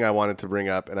one thing I wanted to bring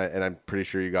up, and I'm pretty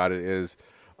sure you got it, is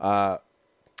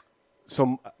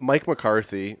so Mike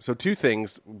McCarthy. So two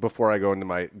things before I go into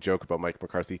my joke about Mike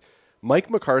McCarthy.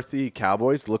 Mike McCarthy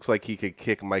Cowboys looks like he could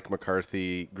kick Mike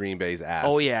McCarthy Green Bay's ass.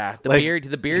 Oh yeah,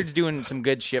 the beard's doing some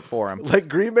good shit for him. Like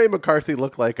Green Bay McCarthy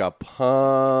looked like a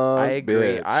punk. I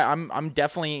agree. Bitch. I'm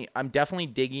definitely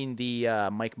digging the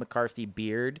Mike McCarthy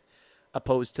beard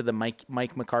opposed to the Mike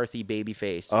McCarthy baby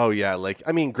face. Oh yeah,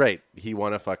 great. He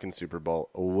won a fucking Super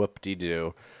Bowl.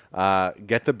 Whoop-de-doo.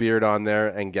 Get the beard on there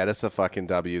and get us a fucking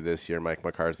W this year, Mike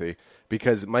McCarthy,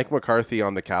 because Mike McCarthy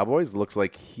on the Cowboys looks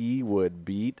like he would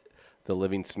beat the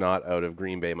living snot out of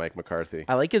Green Bay Mike McCarthy.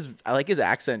 I like his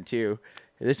accent too.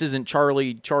 This isn't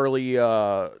Charlie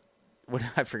what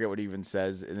I forget what he even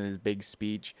says in his big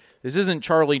speech. This isn't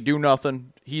Charlie do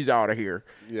nothing. He's out of here.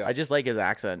 Yeah. I just like his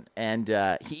accent. And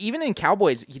he even in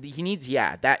Cowboys he needs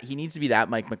to be that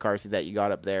Mike McCarthy that you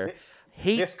got up there.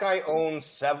 This guy owns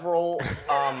several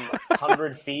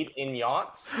 100 feet in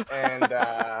yachts, and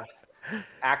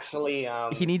actually,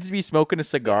 he needs to be smoking a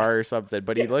cigar or something.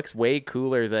 But he looks way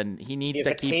cooler than he needs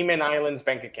to keep. Cayman Islands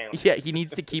bank account. Yeah, he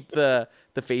needs to keep the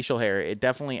facial hair. It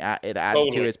definitely adds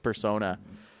to his persona.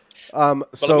 So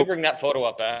let me bring that photo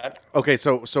up. Okay,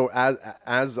 so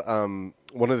as one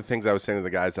of the things I was saying to the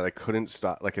guys that I couldn't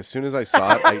stop. Like as soon as I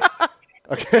saw it,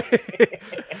 okay.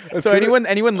 So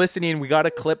anyone listening, we got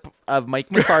a clip of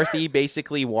Mike McCarthy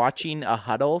basically watching a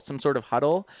huddle, some sort of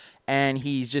huddle, and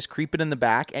he's just creeping in the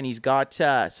back, and he's got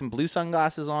some blue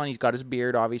sunglasses on. He's got his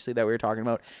beard, obviously, that we were talking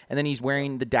about, and then he's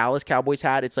wearing the Dallas Cowboys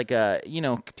hat. It's like a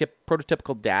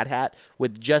prototypical dad hat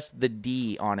with just the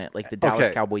D on it, like the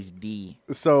Dallas Cowboys D.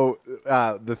 So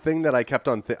the thing that I kept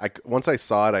on once I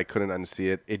saw it, I couldn't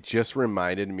unsee it. It just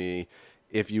reminded me.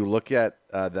 If you look at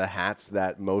the hats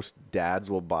that most dads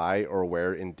will buy or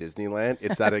wear in Disneyland,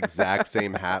 it's that exact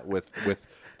same hat with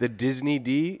the Disney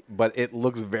D, but it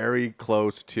looks very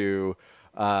close to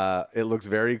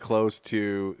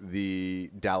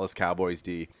the Dallas Cowboys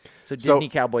D. So Disney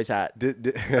Cowboys hat.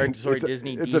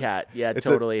 Disney D hat. Yeah,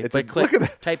 totally.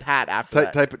 But type hat after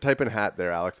that. Type in hat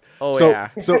there, Alex.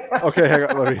 Yeah. So okay, hang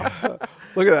on. Let me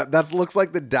look at that. That looks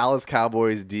like the Dallas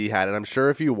Cowboys D hat, and I'm sure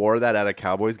if you wore that at a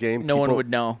Cowboys game, no one would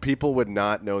know. People would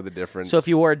not know the difference. So if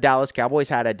you wore a Dallas Cowboys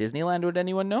hat at Disneyland, would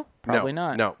anyone know? Probably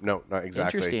not. No, not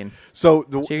exactly. Interesting. So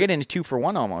you're getting a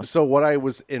 2-for-1 almost. So what I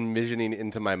was envisioning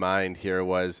into my mind here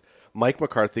was Mike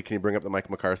McCarthy. Can you bring up the Mike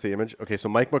McCarthy image? Okay, so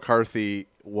Mike McCarthy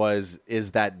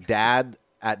is that dad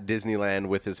at Disneyland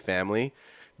with his family.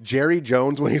 Jerry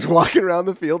Jones, when he's walking around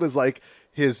the field, is like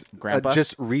his grandpa,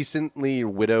 just recently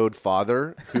widowed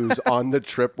father who's on the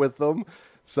trip with them.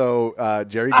 So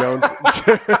Jerry Jones,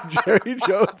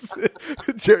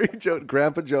 Jerry Jones,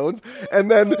 Grandpa Jones, and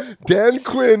then Dan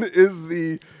Quinn is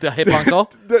the hip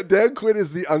uncle. Dan Quinn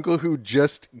is the uncle who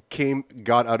just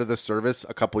got out of the service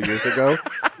a couple years ago.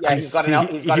 Yeah, he's got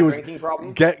a drinking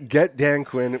problem. Get Dan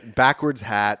Quinn backwards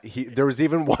hat. There was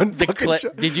even one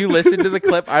clip. Did you listen to the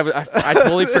clip? I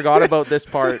totally forgot about this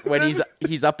part when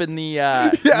he's up in the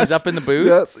he's up in the booth.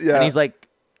 Yes, yeah. And he's like,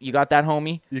 "You got that,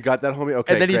 homie? You got that, homie?"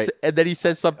 Okay, and then he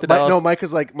says something else. No, Mike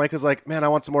is like, "Man, I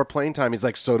want some more playing time." He's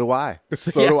like, "So do I."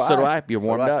 So do I. Be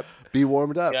warmed up. Be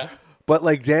warmed up. Yeah. But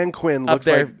like Dan Quinn Up looks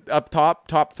there, like up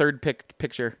top third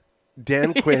picture.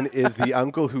 Dan Quinn is the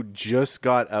uncle who just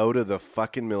got out of the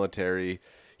fucking military.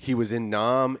 He was in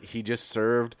Nam. He just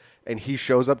served, and he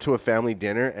shows up to a family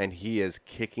dinner, and he is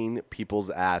kicking people's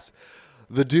ass.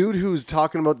 The dude who's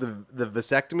talking about the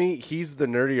vasectomy, he's the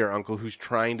nerdier uncle who's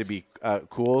trying to be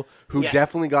cool, who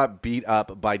definitely got beat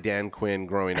up by Dan Quinn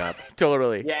growing up.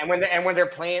 Totally. Yeah, and when they're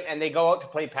playing and they go out to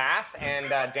play pass, and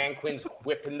Dan Quinn's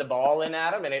whipping the ball in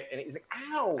at him, and he's like,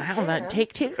 "Ow, that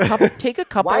take a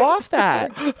couple off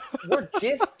that."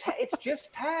 It's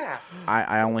just pass.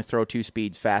 I only throw 2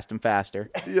 speeds, fast and faster.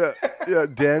 Yeah,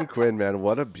 Dan Quinn, man,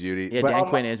 what a beauty. Yeah, Dan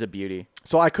Quinn is a beauty.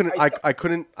 So I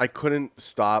couldn't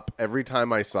stop every time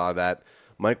I saw that.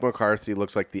 Mike McCarthy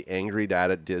looks like the angry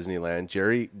dad at Disneyland.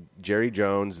 Jerry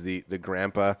Jones, the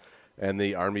grandpa, and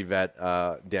the Army vet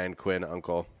Dan Quinn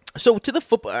uncle. So to the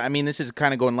football, I mean, this is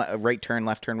kind of going right turn,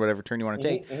 left turn, whatever turn you want to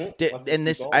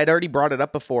take. I'd already brought it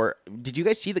up before. Did you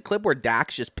guys see the clip where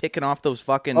Dak's just picking off those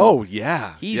fucking? Oh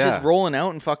yeah, he's just rolling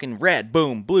out and fucking red,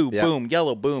 boom, blue, boom,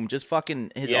 yellow, boom, just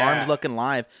fucking his arms looking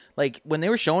live. Like when they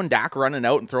were showing Dak running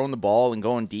out and throwing the ball and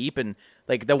going deep, and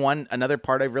like another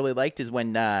part I really liked is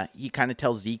when he kind of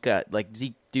tells Zeke, like,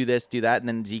 Zeke, do this, do that, and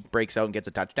then Zeke breaks out and gets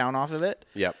a touchdown off of it.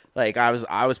 Yep. Like I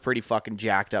was pretty fucking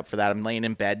jacked up for that. I'm laying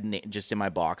in bed just in my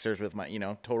boxers with my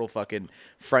total fucking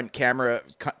front camera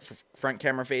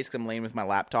face. 'Cause I'm laying with my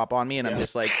laptop on me, and I'm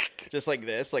just like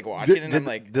this, like watching. And I'm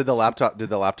like, did the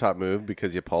laptop move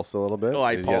because you pulsed a little bit? Oh,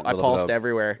 I pulsed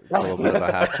everywhere. A little bit of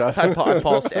a half shot. I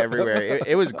pulsed everywhere.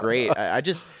 It was great.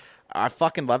 I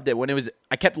fucking loved it. When it was,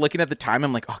 I kept looking at the time.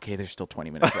 I'm like, okay, there's still 20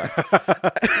 minutes left.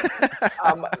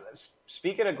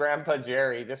 Speaking of Grandpa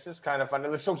Jerry, this is kind of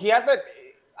funny. So he had that.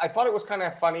 I thought it was kind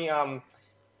of funny.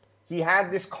 He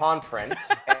had this conference,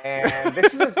 and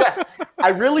this is his best. I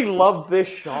really love this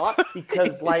shot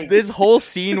because, like, this whole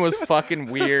scene was fucking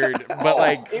weird,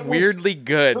 but weirdly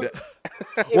good.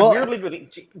 Weirdly good.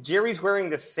 Jerry's wearing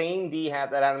the same D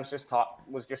hat that Adams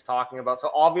was just talking about. So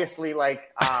obviously,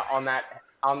 like on that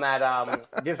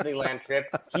Disneyland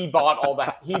trip, he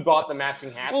bought the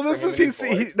matching hats. Well, this is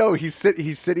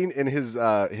he's sitting in his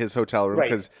hotel room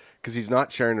because he's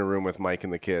not sharing a room with Mike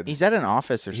and the kids. He's at an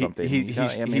office or something. He's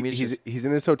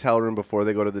in his hotel room before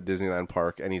they go to the Disneyland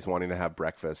park, and he's wanting to have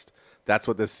breakfast. That's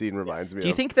what this scene reminds me of. Do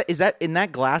you think that is that in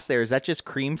that glass there? Is that just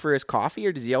cream for his coffee,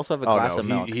 or does he also have a glass of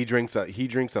milk? He drinks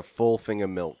a full thing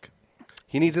of milk.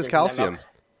 He needs his calcium.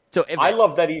 So I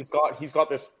love that he's got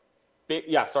this.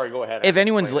 Yeah, sorry, go ahead.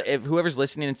 If whoever's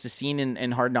listening, it's the scene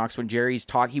in Hard Knocks when Jerry's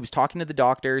he was talking to the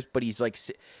doctors, but he's like,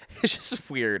 it's just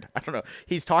weird. I don't know.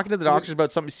 He's talking to the doctors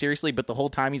about something seriously, but the whole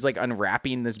time he's like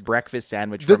unwrapping this breakfast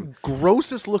sandwich. The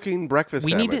grossest looking breakfast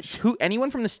sandwich. We need to,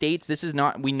 anyone from the States, this is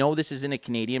not, we know this isn't a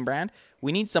Canadian brand.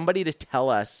 We need somebody to tell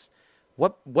us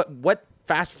what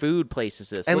fast food place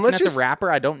is this? And looking at the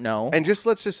wrapper, I don't know. And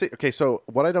let's just say, okay, so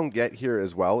what I don't get here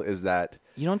as well is that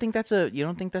you don't think that's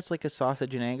like a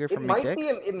sausage and egg from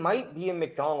McDick's? It might be a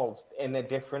McDonald's in a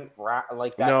different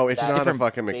like that. No, it's not a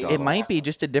fucking McDonald's. It might be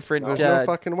just a different. There's no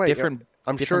fucking way. Different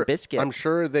biscuit.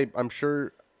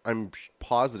 I'm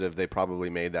positive they probably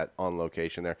made that on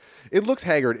location there. It looks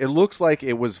haggard. It looks like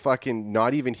it was fucking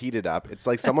not even heated up. It's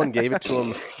like someone gave it to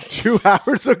him 2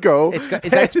 hours ago. Is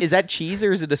that cheese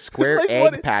or is it a square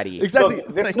egg patty? Exactly.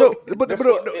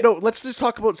 No. Let's just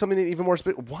talk about something even more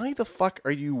specific. Why the fuck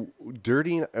are you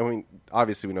dirtying? I mean,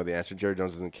 obviously we know the answer. Jerry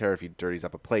Jones doesn't care if he dirties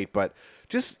up a plate, but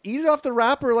just eat it off the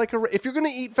wrapper. If you're gonna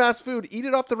eat fast food, eat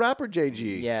it off the wrapper,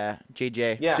 JG. Yeah,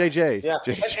 JJ. Yeah, JJ. Yeah.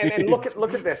 JJ. And look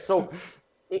at this. So.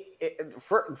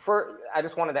 I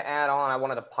just wanted to add on. I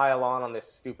wanted to pile on this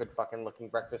stupid fucking looking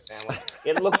breakfast sandwich.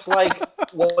 It looks like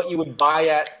what you would buy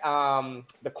at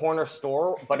the corner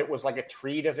store, but it was like a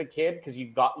treat as a kid because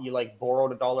you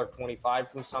borrowed $1.25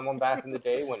 from someone back in the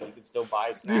day when you could still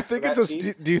buy snacks. Do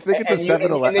you think it's a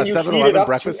 7-Eleven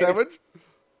breakfast sandwich?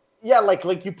 Yeah, like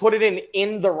you put it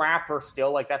in the wrapper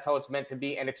still, like that's how it's meant to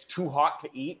be, and it's too hot to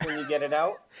eat when you get it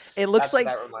out. It looks That's what like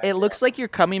that reminds it me looks of. like you're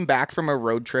coming back from a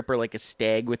road trip or like a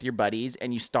stag with your buddies,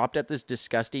 and you stopped at this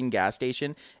disgusting gas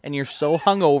station, and you're so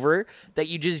hungover that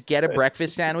you just get a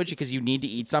breakfast sandwich because you need to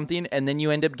eat something, and then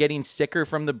you end up getting sicker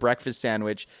from the breakfast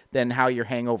sandwich than how your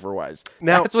hangover was.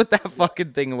 Now- That's what that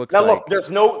fucking thing looks Now like. look,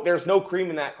 there's no cream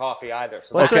in that coffee either.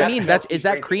 So Well, that's what I that's mean. milk That's he's is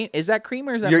that drinking. cream? Is that cream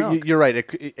or is that You're, milk? you're right.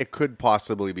 It could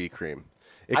possibly be cream.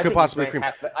 It I could think possibly he's be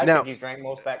drank cream. I Now, think he's drank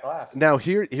most of that glass. now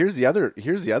here's the other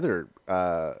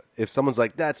if someone's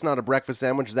like, that's not a breakfast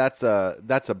sandwich, that's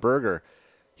a burger.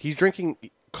 He's drinking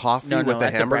coffee No, with a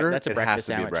that's a hamburger. that's a it breakfast has to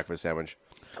be a sandwich. breakfast sandwich.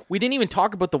 We didn't even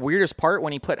talk about the weirdest part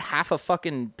when he put half a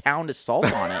fucking pound of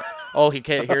salt on it. Oh, here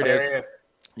it is. Hilarious.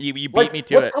 You beat Like, me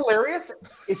to what's it. hilarious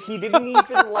is he didn't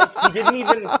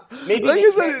even maybe Like they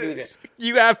you said, can't do this.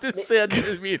 You have to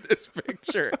send me this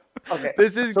picture. Okay.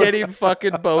 This is getting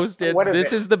fucking posted. What is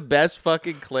This it? is the best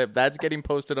fucking clip. That's getting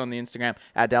posted on the Instagram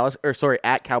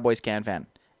at Cowboys Can Fan.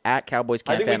 At Cowboys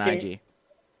I Can think Fan we can- IG.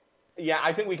 Yeah,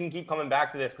 I think we can keep coming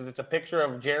back to this because it's a picture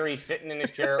of Jerry sitting in his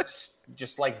chair,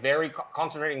 just like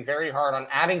concentrating very hard on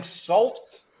adding salt.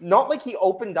 Not like he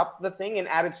opened up the thing and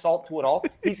added salt to it all.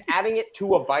 He's adding it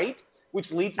to a bite,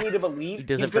 which leads me to believe He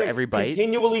does he's it for gonna every bite?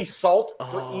 Continually salt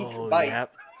for each bite.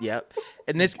 Yep.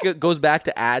 And this goes back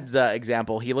to Ad's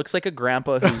example. He looks like a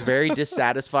grandpa who's very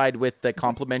dissatisfied with the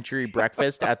complimentary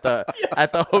breakfast at the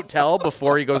hotel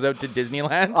before he goes out to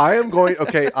Disneyland. I am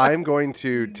going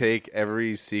to take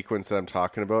every sequence that I'm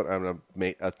talking about. I'm going to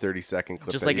make a 30-second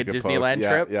clip. Just that like you a can post. Disneyland Yeah,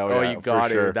 trip. Yeah, Oh, yeah, you got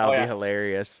for it. sure. That would Oh, be yeah.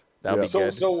 hilarious. That would Yeah.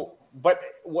 be good. But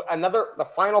the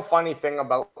final funny thing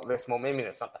about this moment, maybe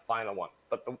it's not the final one,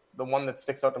 but the one that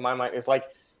sticks out to my mind is like,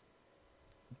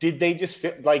 did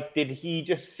he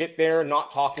just sit there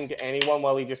not talking to anyone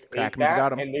while he just Crack ate 'em if you got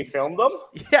that 'em. and they filmed them?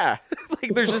 Yeah,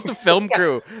 like there's just a film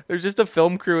crew. There's just a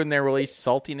film crew in there really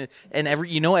salting it, and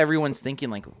everyone's thinking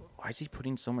like, why is he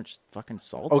putting so much fucking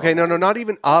salt? Okay, on no, not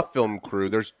even a film crew.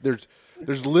 There's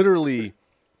literally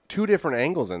two different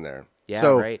angles in there. Yeah,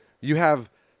 so right. You have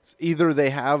either they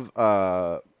have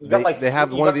You got they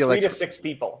have you one of got the 3 to electric. 6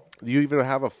 people. You even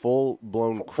have a full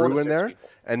blown 4 to crew in 6 there, people.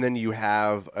 and then you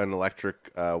have an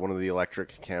electric one of the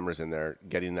electric cameras in there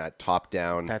getting that top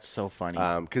down. That's so funny.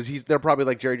 Because they're probably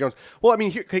like Jerry Jones. Well, I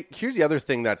mean, here's the other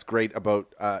thing that's great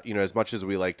about as much as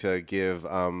we like to give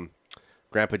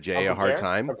Grandpa Jay a Uncle hard Jerry?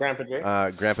 time, Or Grandpa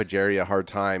Jay? Grandpa Jerry a hard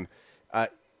time.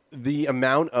 The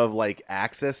amount of like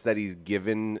access that he's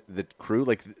given the crew,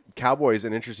 like Cowboys,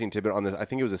 an interesting tidbit on this. I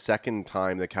think it was the second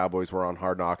time the Cowboys were on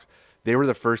Hard Knocks. They were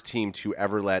the first team to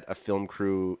ever let a film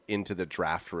crew into the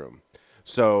draft room.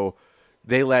 So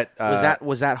they let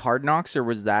was that Hard Knocks or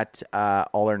was that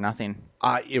All or Nothing?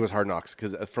 it was Hard Knocks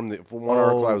because from one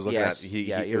article I was looking yes. at,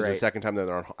 Yeah, it you're was the right. second time that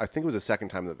they're on. I think it was the second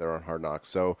time that they're on Hard Knocks.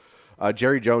 So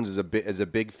Jerry Jones is a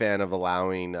big fan of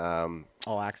allowing.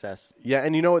 All Access. Yeah,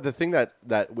 and you know what? The thing that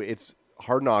it's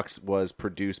Hard Knocks was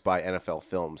produced by NFL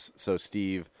Films. So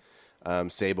Steve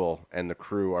Sable and the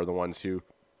crew are the ones who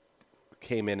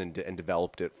came in and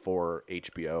developed it for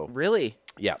HBO. Really?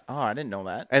 Yeah. Oh, I didn't know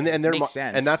that. And they're Makes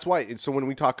sense. and that's why. So when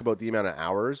we talk about the amount of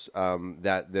hours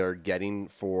that they're getting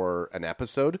for an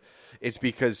episode, it's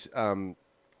because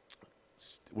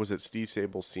was it Steve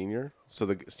Sable Senior? So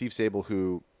the Steve Sable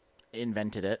who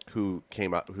Invented it.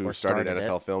 came up who Or started started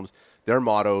NFL it. Films. Their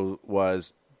motto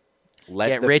was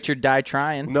Get rich or die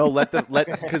trying. No,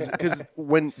 because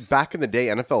when back in the day,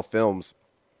 NFL Films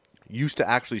used to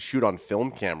actually shoot on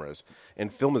film cameras,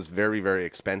 and film is very, very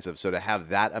expensive. So to have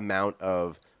that amount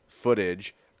of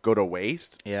footage go to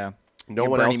waste, Yeah. no You're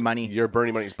one burning else. money. You're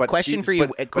burning money. But Question Steve, for you-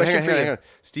 but- a but question hang on, for hang on, you. hang on.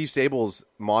 Steve Sable's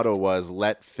motto was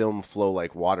 "Let film flow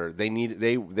like water."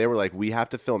 They were like, we have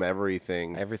to film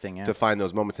everything, Yeah. to find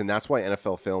those moments, and that's why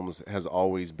NFL Films has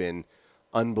always been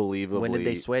unbelievably. When did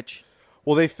they switch?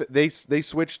 Well, they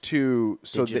switched to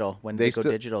Digital. When did they go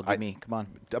digital? Give me. Come on.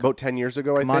 about 10 years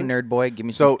ago. Come I on, think. nerd boy. Give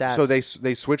me some stats. So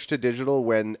they switched to digital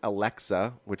when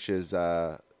Alexa, which is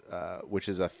a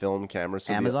film camera.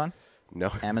 So Amazon?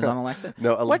 No, Amazon Alexa?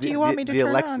 No. What do you want me to the turn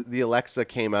Alexa, on? The Alexa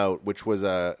came out, which was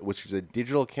a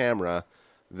digital camera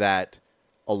that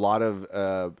a lot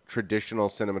of traditional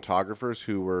cinematographers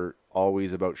who were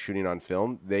always about shooting on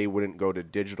film, they wouldn't go to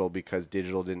digital because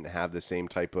digital didn't have the same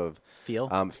type of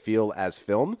feel as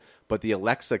film. But the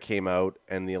Alexa came out,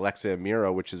 and the Alexa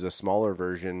Mira, which is a smaller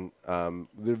version,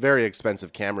 they're very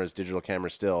expensive cameras, digital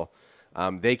cameras still.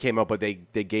 They came out, but they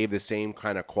gave the same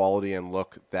kind of quality and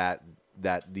look that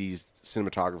these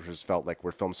cinematographers felt like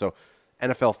were filmed. So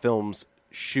NFL Films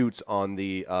shoots on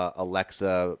the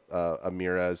Alexa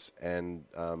Amiras and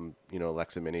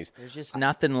Alexa Minis. There's just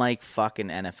nothing like fucking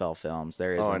NFL films.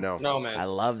 There isn't. Oh, I know. No, man. I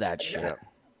love that shit. Yeah.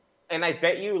 And I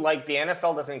bet you, like, the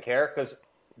NFL doesn't care because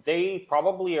they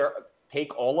probably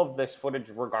take all of this footage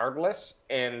regardless.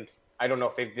 And I don't know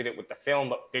if they did it with the film,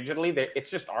 but digitally, it's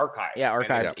just archived. Yeah,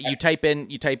 archives. You type in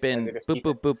they just boop keep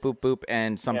boop boop boop boop,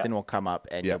 and something will come up,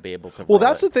 and Yeah. you'll be able to. Well, roll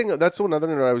that's it. the thing. That's one other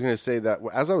note I was going to say, that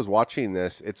as I was watching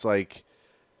this, it's like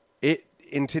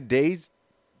in today's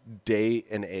day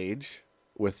and age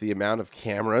with the amount of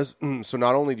cameras. So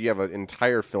not only do you have an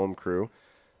entire film crew,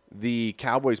 the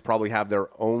Cowboys probably have their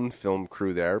own film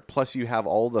crew there. Plus, you have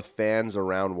all the fans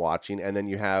around watching, and then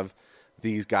you have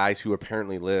these guys who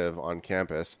apparently live on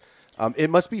campus.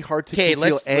 It must be hard to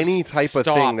conceal any type of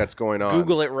thing that's going on.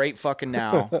 Google it right fucking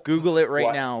now. Google it right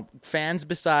What? now. Fans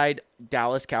beside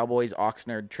Dallas Cowboys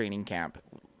Oxnard training camp.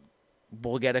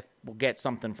 We'll get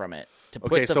something from it to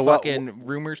put Okay, the so fucking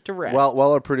rumors to rest. While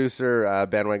our producer,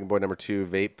 Bandwagon Boy number 2,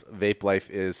 Vape Life,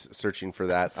 is searching for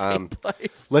that,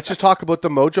 let's just talk about the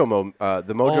Mojo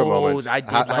moments. I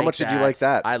did How much did you like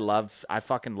that? I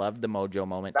fucking loved the Mojo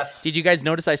moment. Did you guys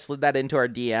notice I slid that into our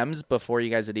DMs before you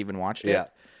guys had even watched it?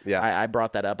 Yeah. I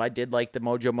brought that up. I did like the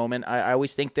Mojo moment. I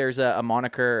always think there's a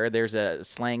moniker or there's a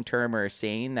slang term or a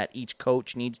saying that each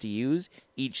coach needs to use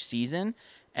each season.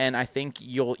 And I think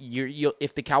you'll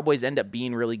if the Cowboys end up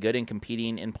being really good and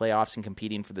competing in playoffs and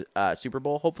competing for the Super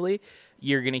Bowl, hopefully,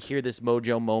 you're going to hear this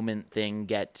Mojo moment thing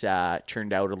get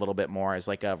churned out a little bit more as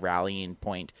like a rallying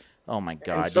point. Oh my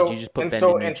God! so- did you just put and Ben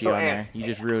so- DiNucci and so, on there? and- You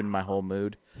just ruined my whole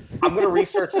mood. I'm going to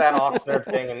research that Oxnard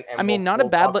thing. And I mean, we'll not a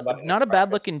talk about it not a next bad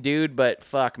practice. looking dude, but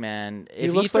fuck, man. He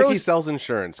looks like he sells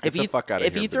insurance. Get the fuck out of here.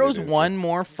 If he with the throws DiNucci. one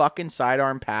more fucking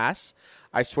sidearm pass,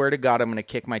 I swear to God, I'm going to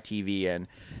kick my TV in.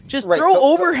 Just Right, throw so-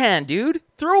 overhand, dude.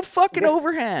 Throw fucking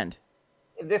overhand.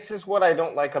 This is what I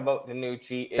don't like about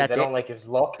DiNucci. Is That's I don't it? like his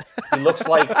look. He looks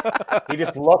like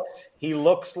he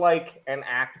looks like an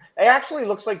actor. He actually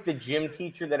looks like the gym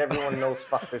teacher that everyone knows.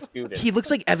 Fuck this dude. He looks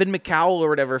like Evan McCowell or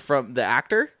whatever from the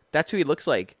actor. That's who he looks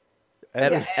like.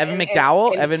 Evan and-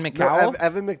 McDowell. and- Evan No, McDowell.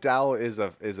 Evan McDowell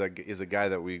is a guy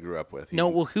that we grew up with. No,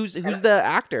 well, who's the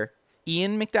actor?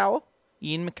 Ian McDowell.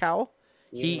 Ian McCowell.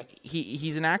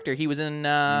 He's an actor. He was in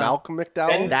Malcolm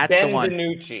McDowell. That's Ben the one.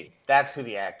 DiNucci. That's who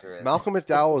the actor is. Malcolm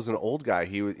McDowell is an old guy.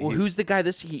 Well, who's the guy?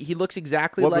 He looks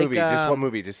exactly what like. movie? Just what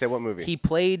movie? Just say what movie. He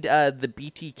played the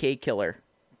BTK killer.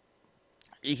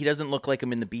 He doesn't look like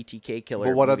him in the BTK killer.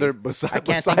 But what movie. other besides? I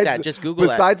can't think that. Just Google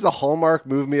besides the Hallmark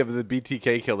movie of the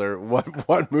BTK killer,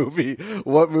 what movie?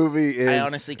 What movie is? I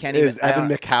honestly can't is even- Evan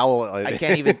McCowell. I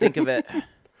can't even think of it.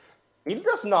 He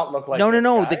does not look like. No.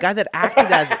 this The guy that acted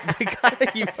as the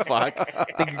guy. You fuck.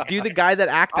 The guy that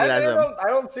acted as him. I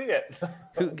don't see it.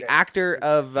 Okay. Actor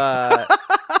of.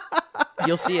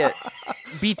 You'll see it.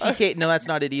 BTK. No, that's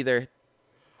not it either.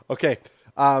 Okay.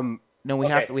 No, we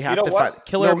have to. We you have know to what? find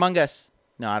Killer No. Among Us.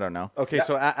 No, I don't know. Okay.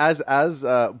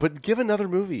 So but give another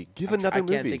movie. Give another I can't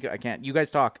movie. think. I can't. You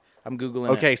guys talk. I'm googling.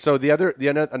 Okay. It. So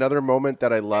another moment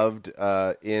that I loved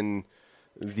in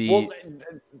the. Well,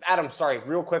 Adam, sorry,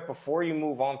 real quick before you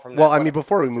move on from that. Well, I mean,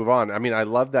 before we move on, I mean, I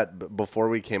love that before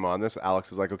we came on this,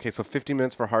 Alex is like, okay, so 50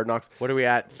 minutes for Hard Knocks, What are we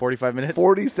at? 45 minutes.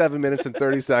 47 minutes and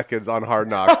 30 seconds on Hard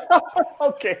Knocks.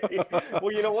 Okay.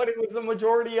 Well, you know what? It was the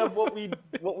majority of what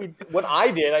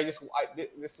I did.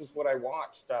 This is what I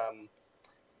watched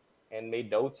and made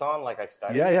notes on, like I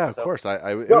studied. Yeah, of So- course. It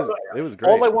No, was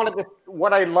great.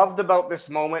 What I loved about this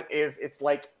moment is it's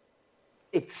like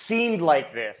it seemed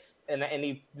like this, and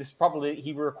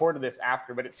he recorded this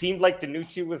after, but it seemed like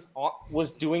DiNucci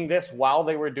was doing this while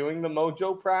they were doing the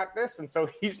Mojo practice, and so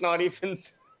he's not even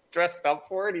dressed up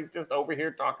for it. He's just over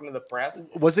here talking to the press.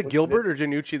 Was it Gilbert or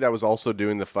DiNucci that was also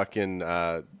doing the fucking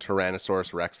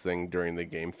Tyrannosaurus Rex thing during the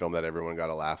game film that everyone got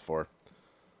a laugh for?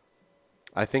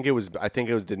 I think it was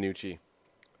DiNucci.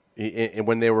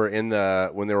 When they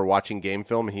were watching game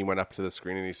film, he went up to the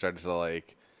screen and he started to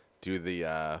like do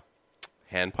the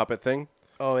hand puppet thing.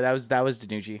 Oh, that was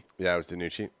DiNucci. Yeah, it was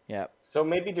DiNucci. Yeah. So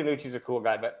maybe DiNucci's a cool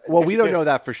guy, but Well, we don't know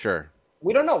that for sure.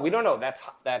 We don't know.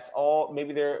 That's all.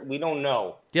 Maybe we don't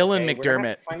know. Dylan Okay, we're gonna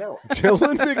have McDermott. to find out.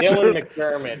 Dylan Dylan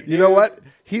McDermott. You know what?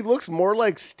 He looks more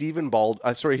like Stephen Bald.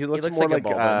 He looks looks more like a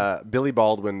like Baldwin. Billy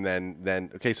Baldwin than.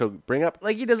 Okay, so bring up.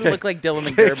 Like he doesn't Okay. look like Dylan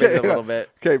McDermott a little bit.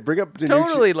 Okay, bring up DiNucci.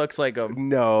 Totally looks like him.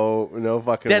 No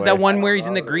fucking way. That one where he's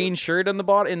in the green shirt on the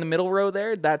bottom in the middle row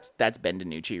there. That's Ben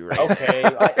DiNucci, right? Okay,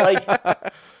 like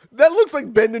That looks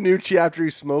like Ben DiNucci after he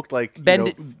smoked like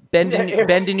Ben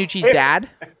DiNucci's dad.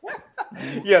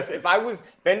 yes, if I was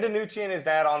Ben DiNucci and his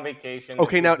dad on vacation.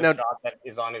 Okay, this is now the shot that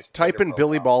is on his type Twitter in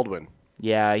Billy profile. Baldwin.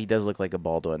 Yeah, he does look like a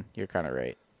Baldwin. You're kind of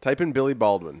right. Type in Billy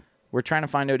Baldwin. We're trying to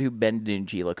find out who Ben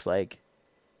DiNucci looks like.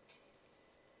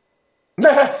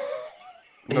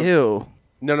 Ew.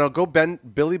 No, go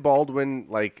Billy Baldwin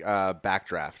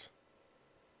backdraft.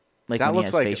 Like That when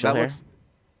looks he has like facial that hair? looks.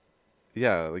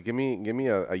 Yeah, like give me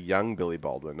a young Billy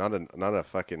Baldwin, not a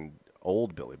fucking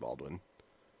old Billy Baldwin.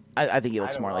 I think he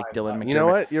looks don't more know, like Dylan McDermott. You know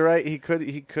what? You're right. He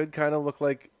could kind of look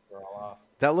like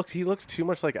he looks too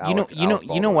much like Alec. You know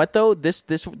Baldwin. what though? This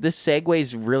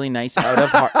segues really nice out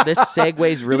of this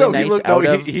segues really nice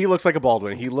he looks like a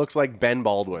Baldwin. He looks like Ben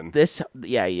Baldwin. this.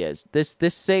 Yeah, he is. This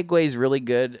segues really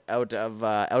good out of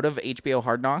HBO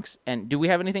Hard Knocks. And do we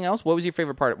have anything else? What was your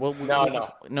favorite part?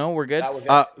 No, we're good. That was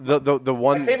it. The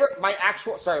one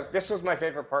this was my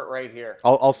favorite part right here.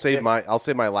 I'll save my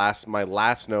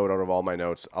last note out of all my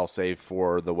notes. I'll save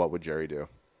for the what would Jerry do.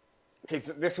 Okay,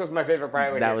 so this was my favorite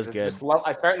part. Right That here. was good.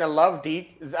 I'm starting to love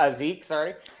Zeke.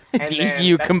 Sorry, And Deke, then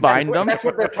you combined them? That's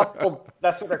what their couple.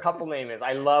 That's what their couple name is.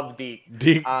 I love Deke.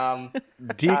 Deke.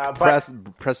 Deke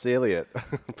Press Elliott.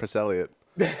 Press Elliott.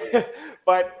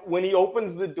 But when he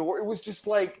opens the door, it was just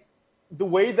like the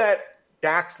way that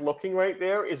Dak's looking right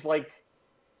there is like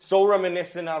so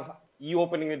reminiscent of you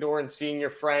opening the door and seeing your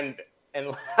friend,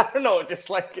 and I don't know, just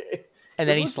like. And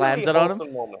then he slams it on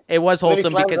him. Moment. It was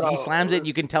wholesome Then because he slams it.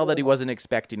 You can tell that he wasn't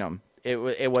expecting him. It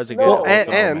was a good. Well,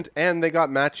 wholesome moment. and they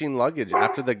got matching luggage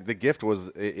after the gift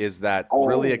is that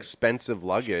really expensive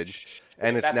luggage,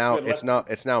 and it's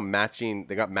now matching.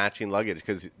 They got matching luggage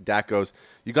because Dak goes,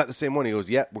 "You got the same one." He goes,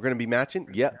 "Yeah, we're gonna be matching."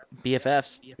 Yeah,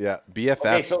 BFFs. Yeah,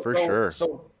 BFFs for sure.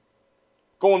 So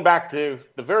going back to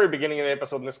the very beginning of the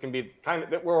episode, and this can be kind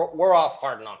of we're off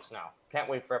Hard Knocks now. Can't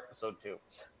wait for episode 2.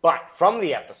 But from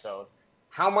the episode,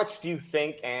 how much do you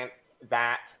think and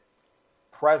that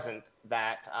present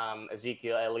that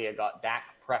Ezekiel Elliott got Dak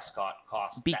Prescott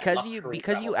cost? Because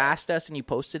you asked us and you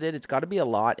posted it, it's got to be a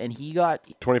lot, and he got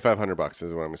 $2,500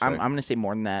 is what I'm saying. I'm going to say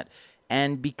more than that,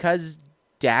 and because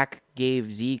Dak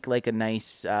gave Zeke like a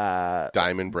nice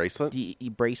diamond bracelet,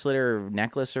 bracelet or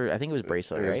necklace, or I think it was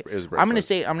bracelet, right? It was bracelet. I'm going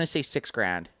to say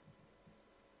 $6,000.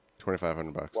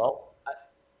 $2,500. Well,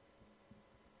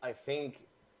 I think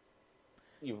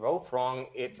you're both wrong.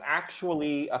 It's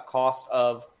actually a cost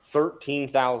of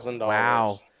 $13,000.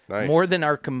 Wow, nice. More than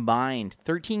our combined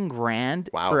 $13,000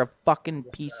 for a fucking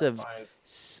piece of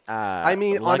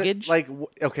luggage.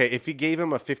 Okay, if you gave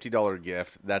him a $50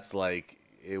 gift, that's like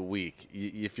a week.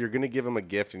 If you're gonna give him a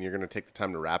gift and you're gonna take the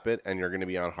time to wrap it, and you're gonna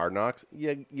be on Hard Knocks,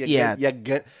 you're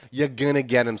gonna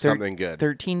get him something good.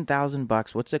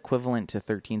 $13,000. What's equivalent to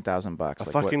 $13,000? A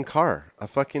fucking car, a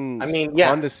fucking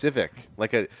Honda Civic,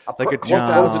 like a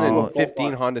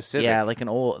 2015 Honda Civic. Yeah, like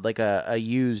a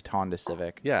used Honda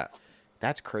Civic. Yeah,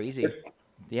 that's crazy.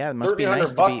 Yeah, it must be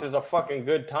nice. $1,300 is a fucking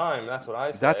good time. That's what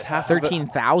I say. That's half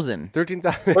 13,000.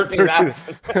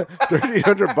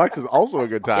 $1,300 is also a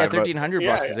good time. Yeah,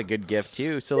 $1,300 is a good gift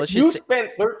too. So let's just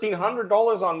spent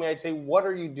 $1,300 on me. I'd say, what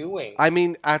are you doing? I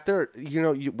mean, what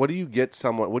do you get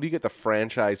someone? What do you get the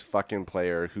franchise fucking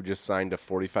player who just signed a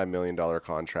 $45 million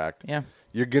contract? Yeah.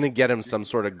 You're going to get him some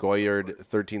sort of Goyard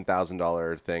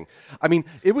 $13,000 thing. I mean,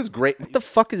 it was great. What the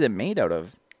fuck is it made out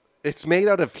of? It's made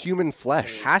out of human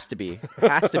flesh. Has to be.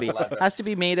 Has to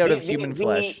be made out of human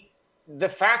flesh. The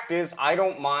fact is, I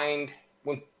don't mind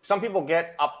when some people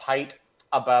get uptight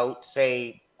about,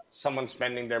 say, someone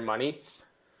spending their money,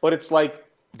 but it's like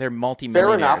they're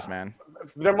multimillionaires, man.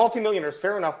 They're multimillionaires,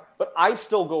 fair enough. But I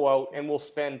still go out and will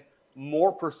spend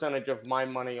more percentage of my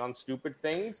money on stupid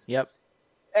things. Yep.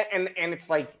 And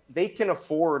it's like they can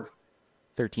afford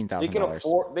 $13,000.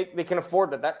 They can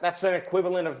afford that. That's an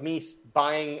equivalent of me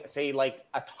buying, say, like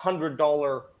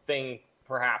 $100 thing,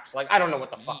 perhaps. Like I don't know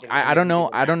what the fuck. I don't know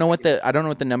what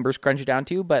the numbers crunch down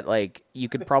to, but like you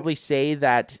could probably say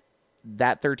that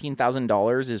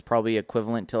 $13,000 is probably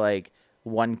equivalent to like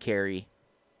one carry.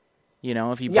 You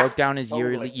know, if you broke down his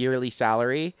yearly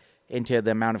salary into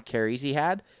the amount of carries he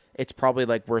had, it's probably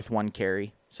like worth one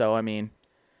carry. So I mean,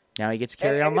 now he gets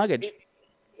carry on luggage.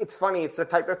 It's funny. It's the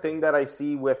type of thing that I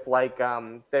see with like,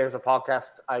 there's a podcast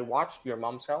I watched, Your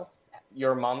Mom's House. I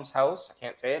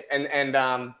can't say it. And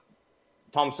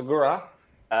Tom Segura,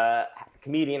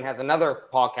 comedian, has another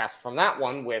podcast from that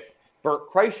one with Bert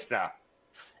Kreischer.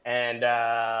 And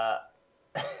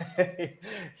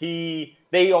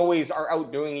they always are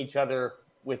outdoing each other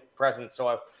with presents.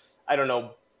 So I don't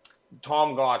know.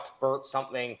 Tom got Bert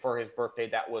something for his birthday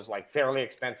that was like fairly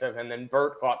expensive. And then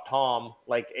Bert got Tom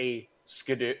like a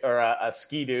skidoo or a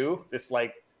skidoo, this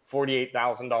like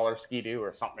 $48,000 skidoo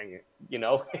or something,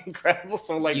 incredible.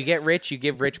 So like you get rich, you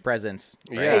give rich presents.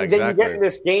 Right? Yeah, exactly.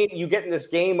 Then you get in this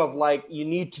game of like you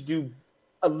need to do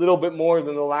a little bit more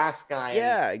than the last guy.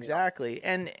 Yeah, exactly.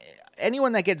 And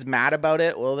anyone that gets mad about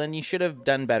it, well, then you should have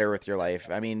done better with your life.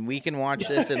 I mean, we can watch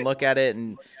this and look at it,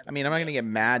 and I mean, I'm not going to get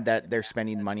mad that they're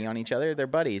spending money on each other. They're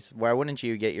buddies. Why wouldn't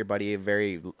you get your buddy a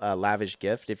very lavish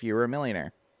gift if you were a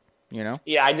millionaire? You know?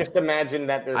 Yeah, I just imagine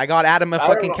that there's. I got Adam a I don't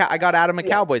fucking. know. I got Adam a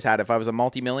Cowboys hat. If I was a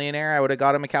multimillionaire, I would have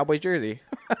got him a Cowboys jersey.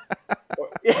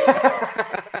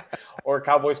 Or a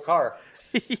Cowboys car.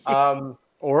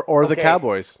 Or the Okay.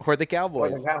 Cowboys. Or the Or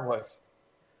Cowboys. the Cowboys.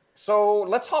 So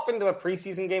let's hop into the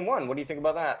preseason game 1. What do you think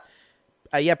about that?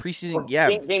 Yeah, Or preseason. Yeah.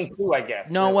 Game 2, I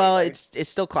guess. No, really, well, right? it's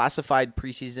still classified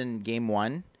preseason game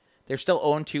 1. They're still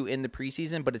 0-2 in the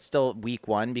preseason, but it's still week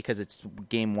 1 because it's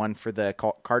game 1 for the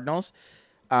Cardinals.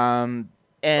 And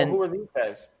who are these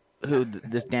guys?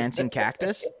 this dancing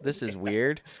cactus? This is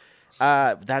weird.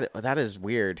 That is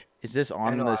weird. Is this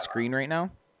on know, the I- screen right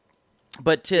now?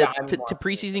 But to Yeah, I'm to watching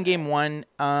preseason game 1,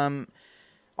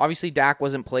 obviously Dak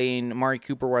wasn't playing, Amari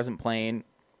Cooper wasn't playing,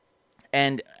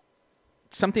 and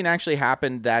something actually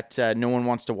happened that no one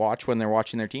wants to watch when they're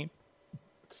watching their team.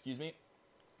 Excuse me.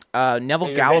 Neville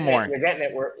You're getting it, Gallimore. You're getting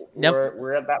it. Nev-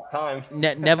 We're at that time.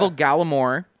 Neville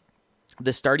Gallimore,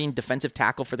 the starting defensive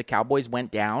tackle for the Cowboys,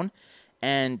 went down,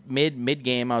 and mid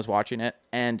game I was watching it,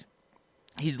 and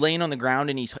he's laying on the ground,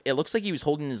 and it looks like he was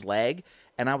holding his leg,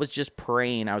 and I was just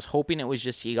praying. I was hoping it was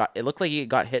just it looked like he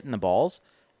got hit in the balls.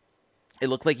 It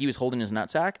looked like he was holding his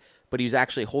nutsack, but he was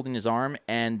actually holding his arm,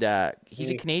 and he's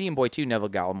a Canadian boy too, Neville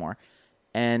Gallimore.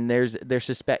 And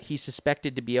he's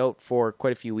suspected to be out for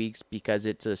quite a few weeks because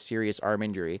it's a serious arm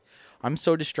injury. I'm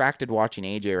so distracted watching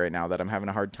AJ right now that I'm having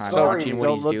a hard time Sorry, watching what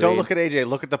he's doing. Don't look at AJ.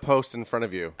 Look at the post in front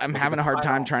of you. I'm having a hard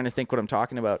time trying to think what I'm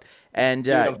talking about. And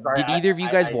I'm sorry, did either of you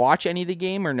guys I- watch any of the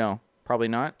game or no? Probably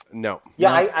not. No. Yeah,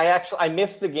 No. I actually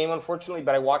missed the game, unfortunately,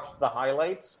 but I watched the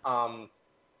highlights. And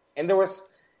there was,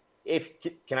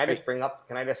 can I just Just bring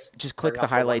click the up one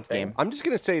highlights thing? game. I'm just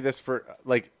gonna say this for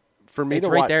me It's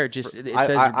to right watch. there. Just it I-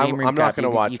 says I- game I'm not recap. gonna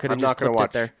watch. You could have I'm just not gonna clicked watch.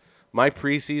 it there. My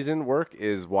preseason work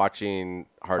is watching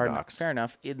Hard Knocks. Fair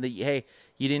enough. Hey,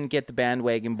 you didn't get the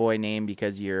bandwagon boy name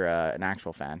because you're an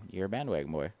actual fan. You're a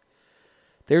bandwagon boy.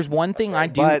 There's one thing I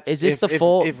do. But Is this if- the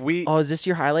full? if we- is this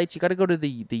your highlights? You got to go to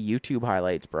the YouTube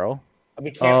highlights, bro.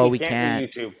 We can't. Oh, we we can't.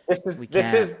 can't. Do YouTube. We This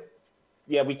can't. is.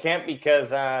 Yeah, we can't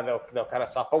because they'll cut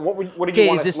us off. But what do you Okay,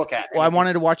 want is us this? to look at? Well, I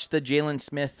wanted to watch the Jalen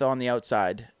Smith on the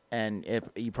outside, and if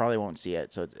you probably won't see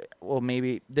it, so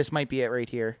maybe this might be it right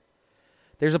here.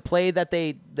 There's a play that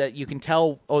you can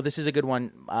tell. Oh, this is a good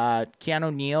one.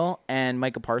 Keanu Neal and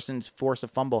Micah Parsons force a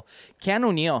fumble.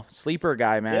 Keanu Neal, sleeper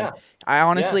guy, man. Yeah. I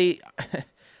honestly,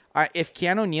 if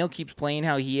Keanu Neal keeps playing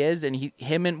how he is, and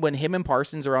when him and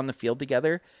Parsons are on the field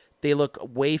together, they look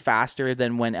way faster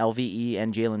than when LVE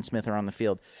and Jalen Smith are on the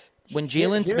field. When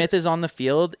Jalen Smith is on the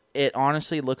field, it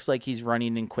honestly looks like he's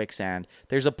running in quicksand.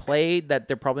 There's a play that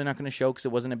they're probably not going to show because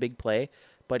it wasn't a big play,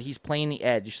 but he's playing the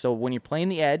edge. So when you're playing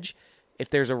the edge, if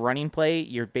there's a running play,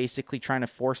 you're basically trying to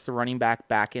force the running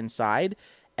back inside.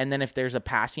 And then if there's a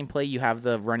passing play, you have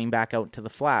the running back out to the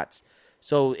flats.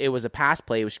 So it was a pass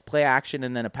play. It was play action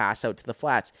and then a pass out to the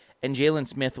flats. And Jalen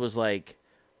Smith was like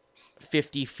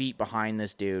 50 feet behind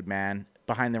this dude, man,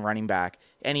 behind the running back.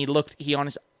 And he looked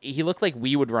like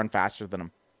we would run faster than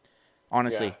him.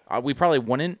 Honestly, we probably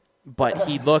wouldn't, but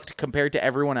he looked, compared to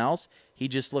everyone else, he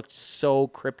just looked so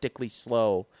cryptically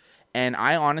slow. And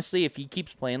I honestly, if he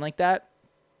keeps playing like that,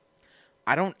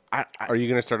 Are you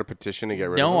gonna start a petition to get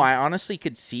rid of him? no, I honestly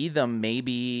could see them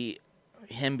maybe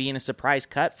him being a surprise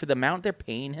cut for the amount they're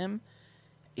paying him.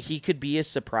 He could be a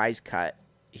surprise cut.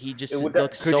 He just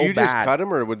looks Could so you just bad. cut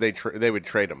him, or would they would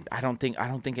trade him? I don't think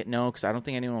it because I don't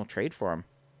think anyone will trade for him.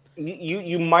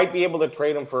 You might be able to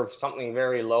trade him for something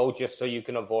very low just so you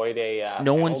can avoid a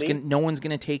No one's penalty.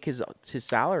 gonna take his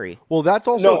salary. Well, that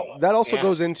also Yeah,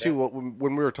 goes into yeah. what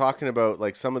when we were talking about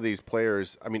like some of these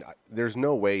players. I mean, there's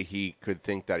no way he could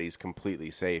think that he's completely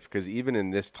safe because even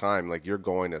in this time, like you're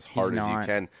going as hard as you not.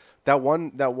 can. That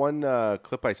one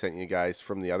clip I sent you guys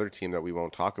from the other team that we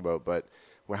won't talk about, but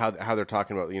how they're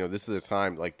talking about, this is the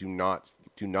time. Like, do not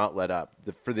let up.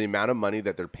 For the amount of money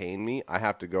that they're paying me, I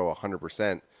have to go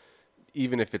 100%,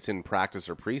 even if it's in practice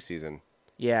or preseason.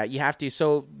 Yeah, you have to.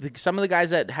 So some of the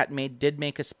guys that did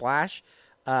make a splash.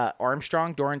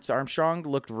 Dorrance Armstrong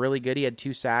looked really good. He had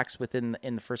 2 sacks in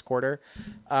the first quarter.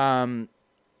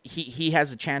 He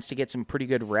has a chance to get some pretty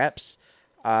good reps.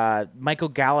 Michael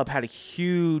Gallup had a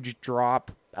huge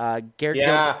drop. Garrett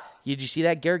Gilbert, did you see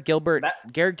that? Garrett Gilbert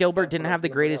didn't have the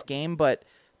greatest game, but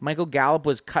Michael Gallup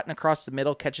was cutting across the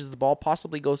middle, catches the ball,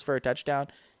 possibly goes for a touchdown.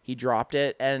 He dropped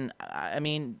it, and I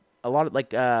mean, a lot of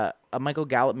a Michael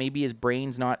Gallup, maybe his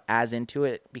brain's not as into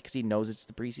it because he knows it's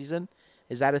the preseason,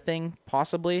 Is that a thing?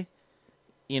 Possibly.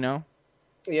 You know.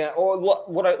 Yeah. Or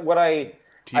what I like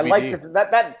TBD. is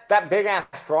that big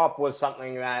ass drop was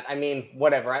something that, I mean,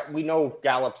 whatever. We know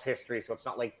Gallup's history, so it's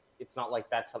not like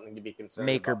that's something to be concerned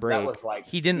Make or about. break. That was like,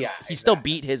 he didn't. Yeah, he still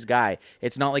exactly. beat his guy.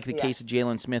 It's not like the Yeah. case of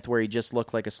Jalen Smith where he just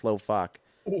looked like a slow fuck.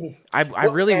 I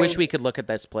Well, really wish and- we could look at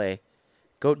this play.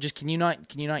 Can you not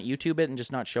YouTube it and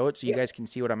just not show it so you guys can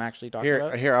see what I'm actually talking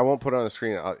about? Here, I won't put it on the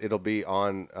screen. It'll be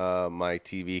on my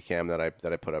TV cam that I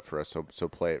put up for us. So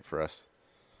play it for us.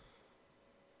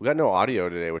 We got no audio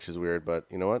today, which is weird, but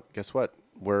you know what? Guess what?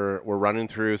 We're running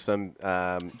through some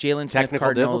Jalen Smith, technical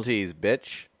Cardinals. difficulties,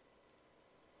 bitch.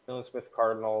 Jalen Smith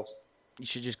Cardinals. You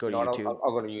should just go to No, YouTube.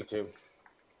 I'll go to YouTube.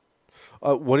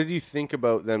 What did you think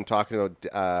about them talking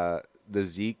about the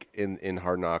Zeke in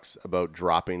Hard Knocks about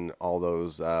dropping all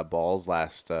those balls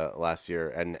last year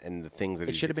and the things that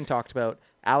It should have been talked about.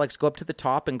 Alex, go up to the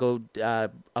top and go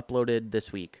uploaded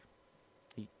this week.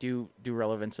 Do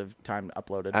relevance of time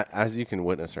uploaded. As you can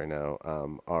witness right now,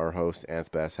 our host Anth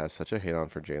Best has such a hate on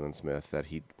for Jalen Smith that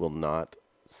he will not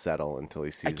settle until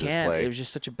he sees I this can't. play. It was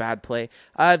just such a bad play.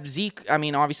 Zeke, I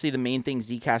mean, obviously the main thing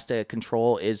Zeke has to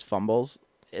control is fumbles.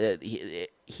 He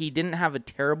didn't have a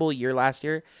terrible year last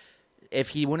year. If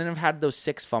he wouldn't have had those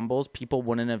 6 fumbles, people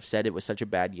wouldn't have said it was such a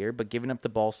bad year. But giving up the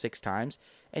ball 6 times,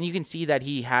 and you can see that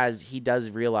he does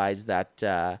realize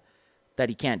that that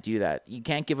he can't do that. You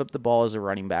can't give up the ball as a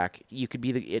running back. You could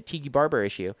be the Tiki Barber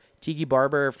issue. Tiki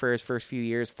Barber for his first few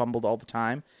years fumbled all the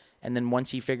time, and then once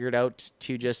he figured out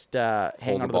to just hang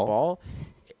onto the ball,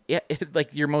 yeah,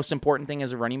 like your most important thing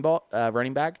as a running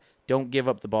back. Don't give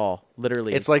up the ball.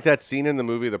 Literally, It's like that scene in the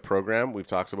movie The Program. We've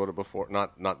talked about it before.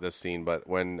 Not this scene, but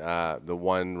when the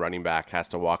one running back has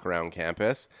to walk around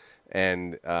campus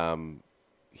and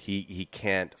he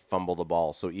can't fumble the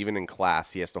ball. So even in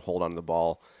class, he has to hold on to the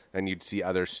ball. And you'd see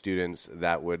other students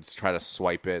that would try to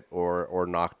swipe it or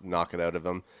knock it out of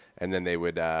them. And then they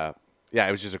would, it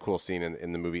was just a cool scene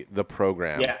in the movie The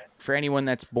Program. Yeah. for anyone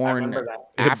that's born remember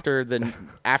that. after the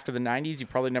 90s, you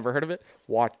probably never heard of it.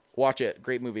 Watch it.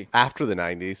 Great movie. After the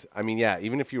 90s. I mean, yeah,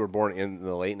 even if you were born in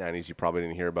the late 90s, you probably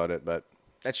didn't hear about it. But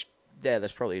That's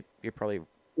probably you're probably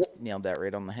nailed that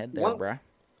right on the head there, One- bruh.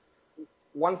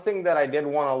 One thing that I did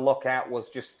want to look at was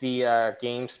just the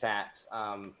game stats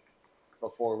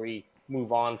before we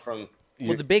move on from.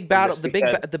 Well, the big battle, just the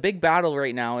because- big battle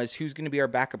right now is who's going to be our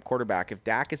backup quarterback. If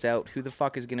Dak is out, who the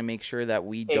fuck is going to make sure that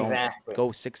we don't Exactly. go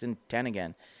 6-10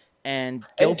 again? And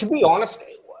And to be honest,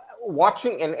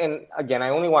 watching and again, I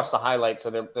only watched the highlights, so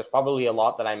there's probably a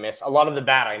lot that I missed. A lot of the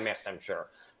bad I missed, I'm sure.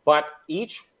 But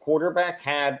each quarterback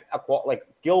had like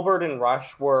Gilbert and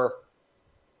Rush were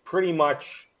pretty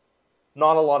much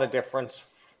not a lot of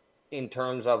difference in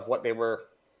terms of what they were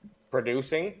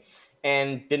producing.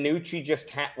 And DiNucci just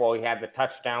he had the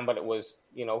touchdown, but it was,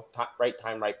 right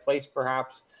time, right place,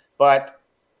 perhaps. But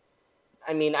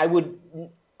I mean,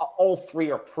 all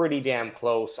 3 are pretty damn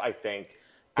close, I think.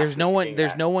 there's after no one. seeing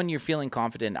There's that. no one you're feeling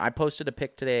confident. I posted a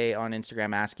pic today on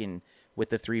Instagram asking with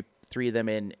the three of them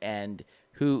in and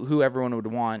who everyone would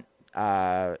want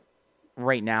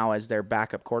right now as their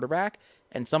backup quarterback.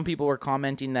 And some people were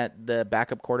commenting that the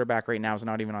backup quarterback right now is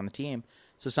not even on the team.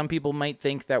 So some people might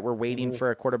think that we're waiting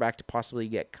for a quarterback to possibly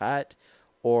get cut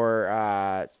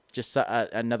or just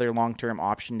another long-term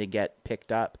option to get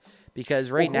picked up. Because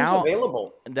right Who's now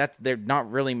available? that they're not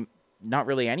really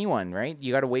anyone, right?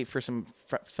 You got to wait for some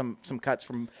cuts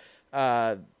from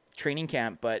training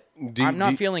camp, but I'm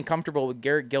not feeling comfortable with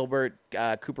Garrett Gilbert,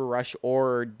 Cooper Rush,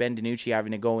 or Ben DiNucci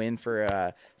having to go in for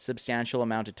a substantial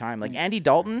amount of time. Like Andy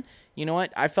Dalton, you know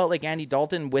what? I felt like Andy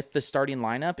Dalton with the starting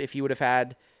lineup, if he would have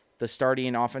had the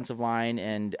starting offensive line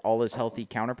and all his healthy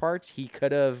counterparts, he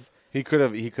could have banged. He could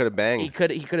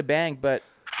have banged, but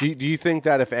Do you think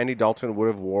that if Andy Dalton would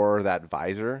have wore that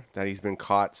visor that he's been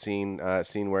caught seen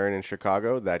wearing in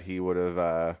Chicago, that he would have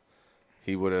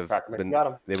Proclamation been got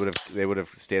him. they would have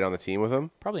stayed on the team with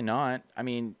him? probably not. I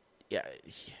mean, yeah,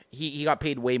 he got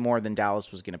paid way more than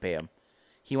Dallas was going to pay him.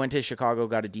 He went to Chicago,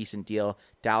 got a decent deal.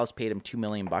 Dallas paid him $2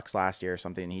 million last year or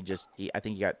something. I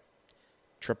think he got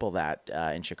triple that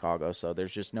in Chicago. So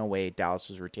there's just no way Dallas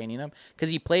was retaining him because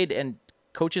he played. And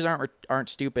coaches aren't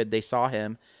stupid. They saw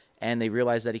him and they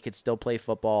realized that he could still play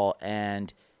football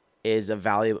and is a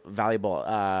valuable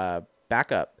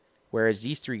backup. Whereas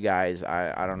these 3 guys,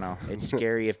 I don't know. It's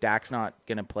scary if Dak's not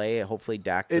gonna play. Hopefully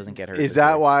Dak doesn't get hurt. Is this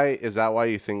that year. why? Is that why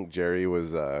you think Jerry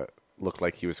was looked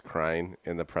like he was crying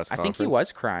in the press I conference? think he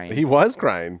was crying. He was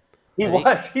crying. He I think-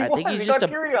 was. He I think was. he's He just got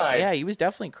teary-eyed. yeah, he was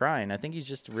definitely crying. I think he's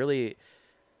just really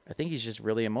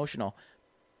emotional.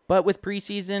 But with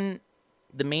preseason,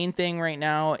 the main thing right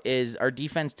now is our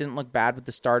defense didn't look bad with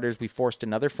the starters. We forced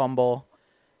another fumble.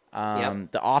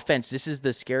 The offense, this is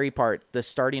the scary part. The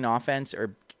starting offense,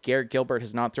 or Garrett Gilbert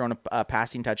has not thrown a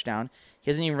passing touchdown. He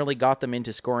hasn't even really got them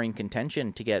into scoring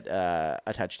contention to get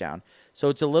a touchdown. So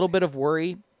it's a little bit of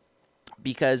worry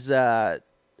because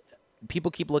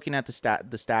people keep looking at the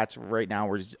stats right now.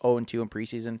 We're 0-2 in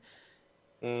preseason.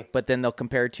 But then they'll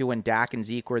compare to when Dak and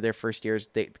Zeke were their first years.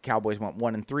 The Cowboys went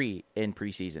 1-3 in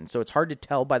preseason. So it's hard to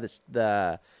tell by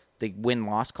the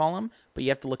win-loss column, but you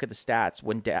have to look at the stats.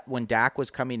 When Dak was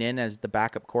coming in as the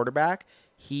backup quarterback,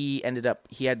 he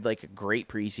had like a great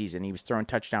preseason. He was throwing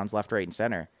touchdowns left, right, and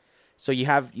center. So you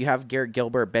have Garrett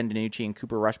Gilbert, Ben DiNucci, and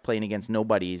Cooper Rush playing against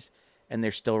nobodies, and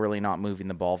they're still really not moving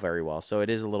the ball very well. So it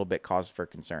is a little bit cause for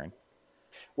concern.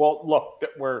 Well, look,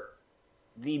 we're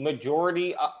the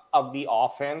majority of the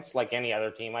offense, like any other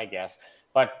team, I guess,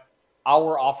 but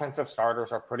our offensive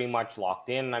starters are pretty much locked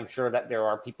in. I'm sure that there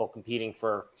are people competing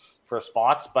for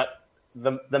spots, but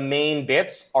the main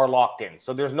bits are locked in.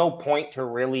 So there's no point to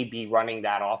really be running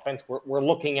that offense. We're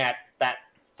looking at that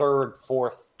third,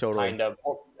 fourth kind of,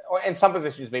 or in some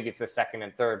positions, maybe it's the second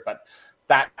and third, but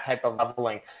that type of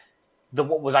leveling.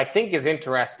 What I think is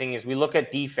interesting is we look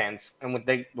at defense, and with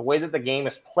the way that the game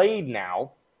is played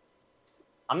now,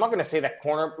 I'm not going to say that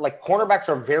cornerbacks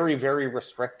are very, very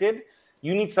restricted.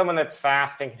 You need someone that's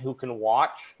fast and who can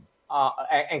watch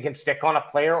and can stick on a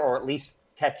player, or at least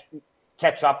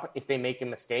catch up if they make a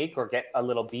mistake or get a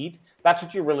little beat. That's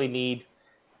what you really need.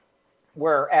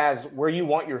 Whereas where you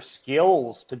want your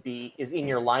skills to be is in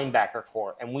your linebacker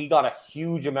core, and we got a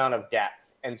huge amount of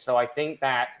depth. And so I think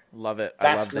that love it.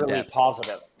 That's I love the really depth.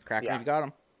 positive. Crack me if you got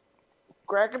him.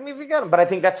 Crack me if you got him. But I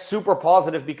think that's super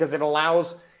positive because it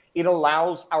allows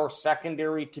our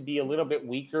secondary to be a little bit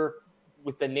weaker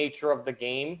with the nature of the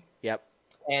game. Yep.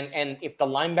 And if the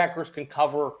linebackers can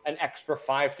cover an extra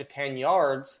 5 to 10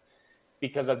 yards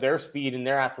because of their speed and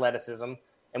their athleticism,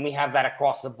 and we have that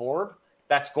across the board,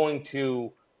 that's going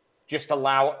to just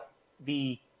allow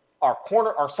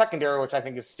our secondary, which I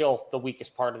think is still the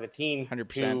weakest part of the team,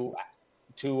 100%.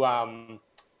 to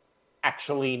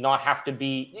actually not have to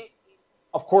be.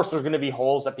 Of course, there's going to be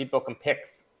holes that people can pick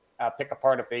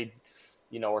apart if they,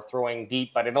 are throwing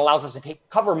deep, but it allows us to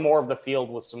cover more of the field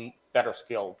with some better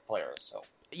skilled players. So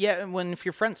yeah, if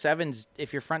your front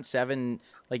seven,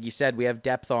 like you said, we have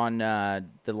depth on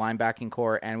the linebacking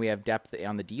core and we have depth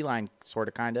on the D line, sort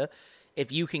of, kind of.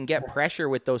 If you can get pressure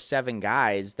with those 7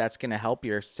 guys, that's going to help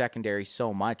your secondary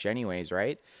so much, anyways,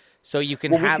 right? So you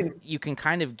can you can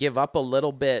kind of give up a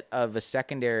little bit of a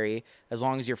secondary as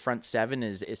long as your front 7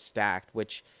 is stacked,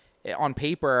 which on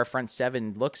paper our front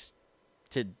 7 looks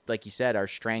to, like you said, our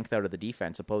strength out of the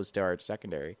defense opposed to our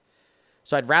secondary.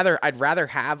 So I'd rather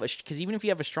have because even if you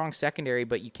have a strong secondary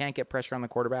but you can't get pressure on the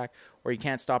quarterback or you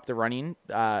can't stop the running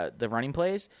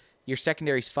plays, your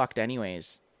secondary's fucked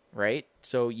anyways, right?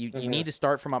 So you need to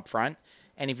start from up front.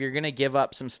 And if you're going to give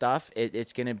up some stuff,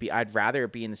 it's going to be, I'd rather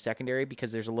it be in the secondary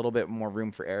because there's a little bit more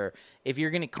room for error. If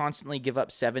you're going to constantly give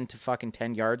up 7 to fucking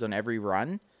 10 yards on every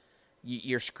run,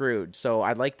 you're screwed. So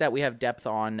I'd like that we have depth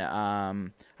on,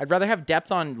 I'd rather have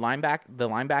depth on the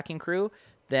linebacking crew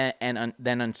than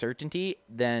uncertainty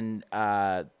than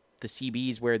the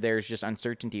CBs where there's just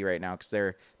uncertainty right now because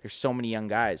there's so many young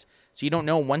guys. So you don't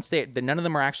know none of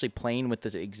them are actually playing with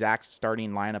the exact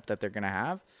starting lineup that they're going to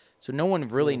have. So no one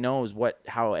really knows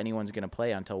how anyone's going to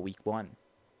play until week 1.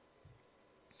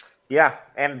 Yeah,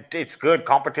 and it's good.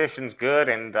 Competition's good,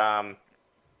 and a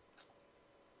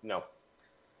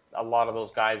lot of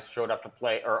those guys showed up to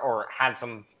play or had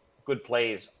some good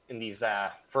plays in these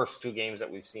first 2 games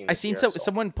that we've seen. I seen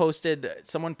someone posted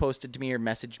to me or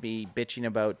messaged me bitching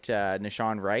about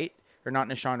Nahshon Wright, or not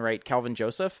Nahshon Wright, Calvin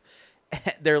Joseph.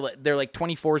 They're like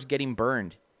 24's getting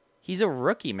burned. He's a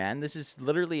rookie, man. This is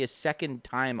literally his second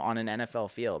time on an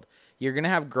NFL field. You're going to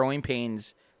have growing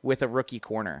pains with a rookie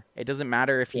corner. It doesn't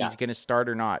matter if he's going to start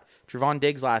or not. Trevon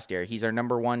Diggs last year, he's our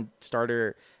number 1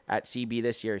 starter at CB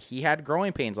this year. He had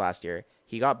growing pains last year.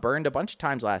 He got burned a bunch of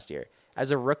times last year. As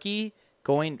a rookie,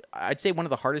 I'd say one of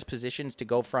the hardest positions to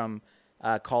go from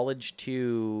college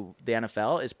to the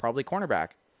NFL is probably cornerback.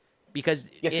 Because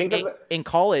in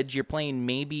college, you're playing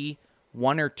maybe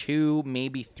 1 or 2,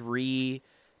 maybe 3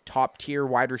 top-tier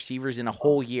wide receivers in a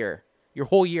whole year. Your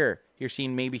whole year, you're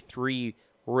seeing maybe 3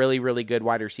 really, really good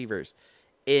wide receivers.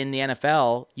 In the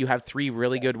NFL, you have 3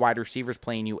 really good wide receivers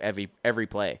playing you every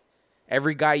play.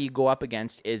 Every guy you go up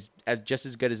against is just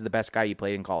as good as the best guy you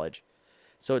played in college.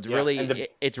 So it's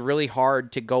it's really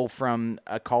hard to go from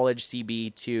a college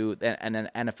CB to an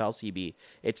NFL CB.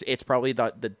 It's probably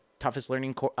the toughest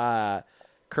learning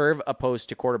curve opposed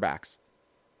to quarterbacks.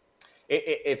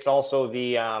 It's also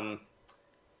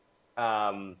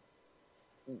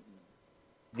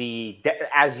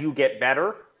as you get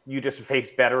better, you just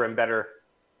face better and better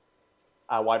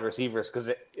wide receivers, because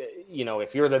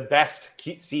if you're the best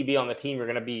CB on the team, you're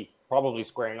going to be probably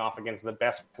squaring off against the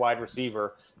best wide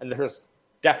receiver, and there's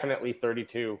definitely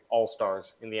 32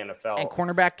 all-stars in the NFL. And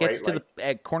cornerback gets to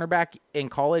cornerback in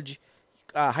college,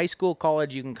 high school,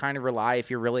 college. You can kind of rely, if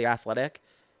you're really athletic,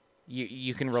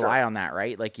 you can rely on that,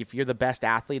 right? Like if you're the best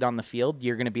athlete on the field,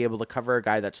 you're going to be able to cover a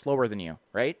guy that's slower than you,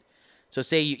 right? So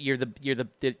say you're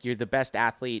the best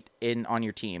athlete on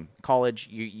your team. College,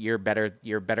 you're a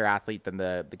better athlete than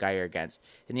the guy you're against.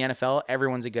 In the NFL,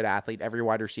 everyone's a good athlete. Every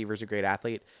wide receiver is a great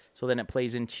athlete. So then it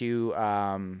plays into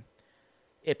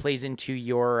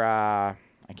your I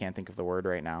can't think of the word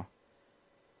right now.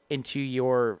 Into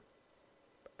your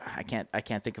I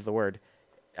can't think of the word.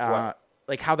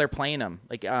 Like how they're playing them.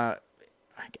 Like I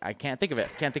can't think of it.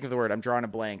 Can't think of the word. I'm drawing a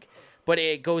blank. But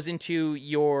it goes into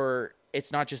your. It's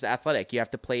not just athletic. You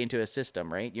have to play into a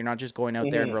system, right? You're not just going out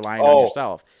there and relying on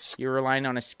yourself. You're relying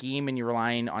on a scheme and you're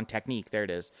relying on technique. There it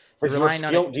is. You're relying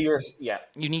on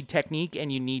you need technique and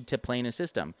you need to play in a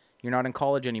system. You're not in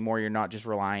college anymore. You're not just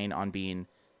relying on being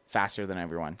faster than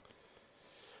everyone.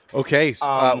 Okay,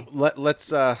 so,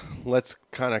 let's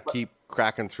kind of keep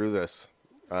cracking through this.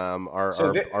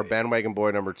 Our bandwagon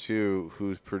boy number 2,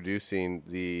 who's producing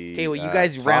the. Okay, well, you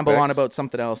guys ramble on about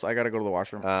something else. I got to go to the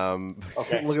washroom.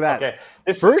 Okay, look at that. Okay.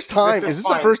 Is this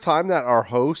the first time that our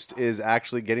host is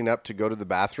actually getting up to go to the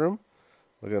bathroom?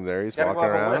 Look at him there. He's walking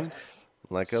around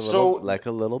like a little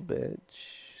bitch.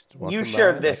 You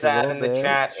shared this ad in the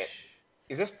chat.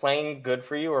 Is this playing good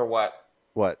for you or what?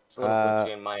 What? It's a little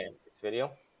glitchy in my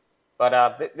video.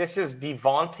 But this is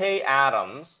Devontae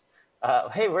Adams.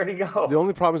 Hey, where'd he go? The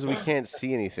only problem is we can't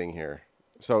see anything here.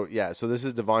 So this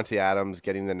is Devontae Adams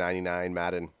getting the 99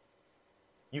 Madden.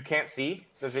 You can't see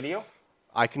the video?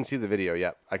 I can see the video,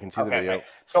 yep. I can see the video. Okay.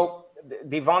 So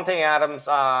Devontae Adams,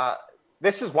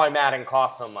 this is why Madden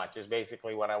costs so much, is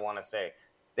basically what I want to say.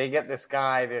 They get this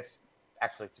guy,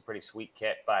 actually it's a pretty sweet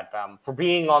kit, but for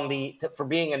being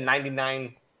a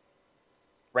 99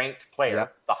 ranked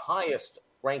player, the highest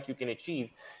rank you can achieve,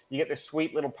 you get this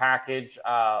sweet little package,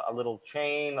 a little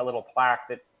chain, a little plaque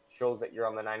that shows that you're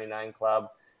on the 99 club,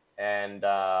 and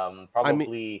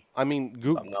probably.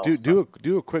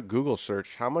 Do a quick Google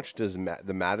search. How much does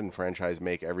the Madden franchise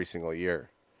make every single year?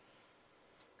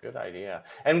 Good idea.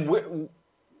 And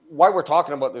why we're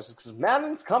talking about this is because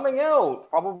Madden's coming out.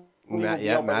 Probably.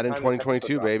 Madden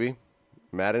 2022, baby.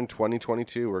 Madden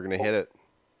 2022. We're gonna hit it.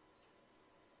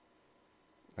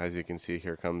 As you can see,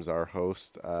 here comes our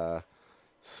host,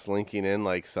 slinking in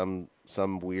like some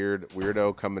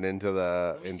weirdo coming into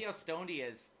the. Let me see how stoned he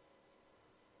is.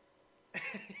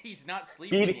 He's not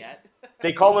sleeping yet.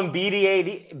 They call him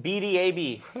BDAB.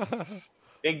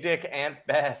 Big Dick Aunt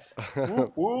Bess.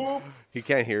 Whoop, whoop. He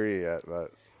can't hear you yet,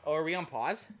 but. Oh, are we on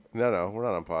pause? No, we're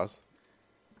not on pause.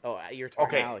 Oh, you're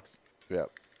talking to Alex. Yep.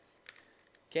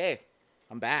 Okay,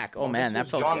 I'm back. Oh man, that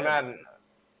felt good. Madden.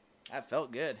 That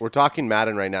felt good. We're talking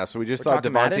Madden right now, so we just saw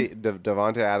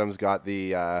Devontae Adams got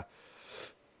the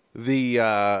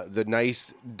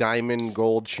nice diamond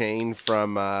gold chain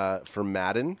from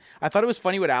Madden. I thought it was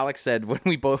funny what Alex said when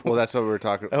we both. Well, that's what we were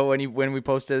talking. Oh, when we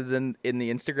posted in the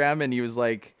Instagram, and he was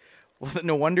like, "Well,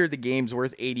 no wonder the game's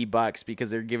worth $80 because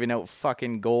they're giving out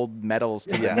fucking gold medals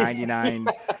to the 99."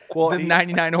 Well, the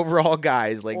 99 overall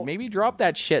guys, like, maybe drop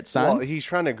that shit, son. Well, he's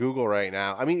trying to Google right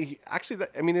now. I mean,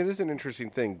 it is an interesting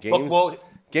thing.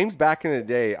 Games back in the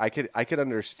day, I could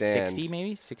understand 60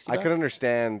 maybe $60. I could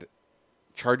understand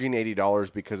charging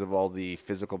 $80 because of all the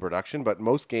physical production, but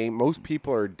most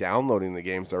people are downloading the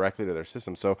games directly to their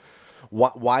system. So,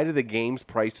 why do the games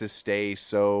prices stay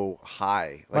so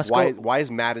high? Like, why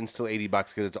is Madden still $80?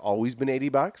 Because it's always been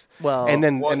 $80. Well,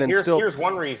 here's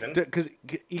one reason. Because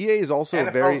EA is also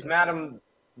NFL's Madden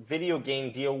video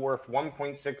game deal worth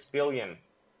 $1.6 billion.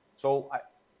 So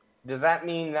does that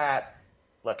mean that?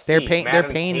 They're paying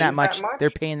that much. They're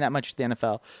paying that much to the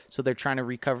NFL, so they're trying to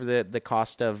recover the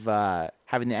cost of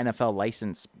having the NFL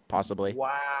license, possibly.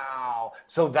 Wow!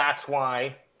 So that's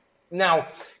why. Now,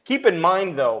 keep in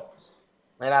mind though.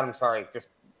 And Adam, sorry,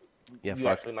 you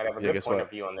actually might have a good point of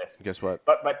view on this. Guess what?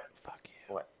 But fuck you.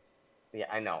 What? Yeah,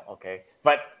 I know. Okay,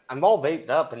 but I'm all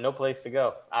vaped up and no place to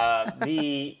go.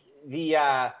 The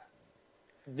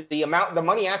amount, the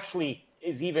money actually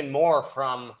is even more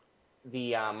from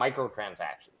the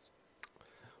microtransactions.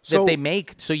 So- they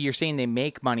make. So you're saying they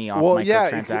make money off Well, yeah,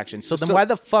 microtransactions. So then so- why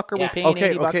the fuck are we Yeah. paying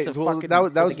Okay, $80 okay. to Well, fucking that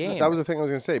was for the game? that was the thing I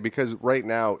was going to say, because right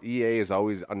now EA is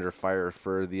always under fire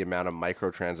for the amount of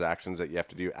microtransactions that you have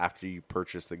to do after you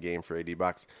purchase the game for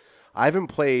 $80. I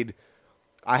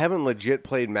haven't legit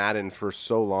played Madden for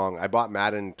so long. I bought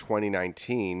Madden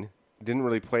 2019. Didn't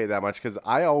really play it that much because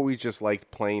I always just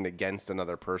liked playing against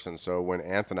another person. So when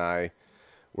Anth and I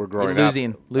were growing up,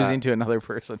 losing to another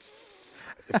person.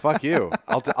 fuck you.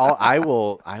 I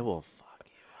will.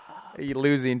 You're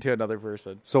losing to another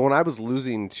person. So when I was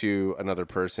losing to another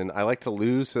person, I like to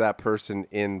lose to that person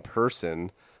in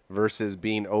person versus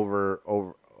being over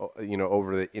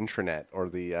the intranet or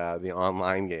the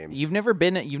online games. You've never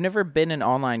been an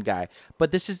online guy,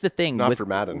 but this is the thing. Not with, for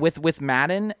Madden. With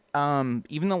Madden,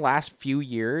 even the last few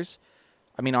years,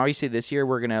 I mean, obviously this year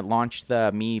we're gonna launch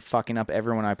the me fucking up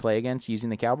everyone I play against using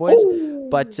the Cowboys,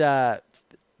 but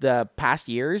the past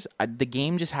years, the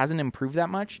game just hasn't improved that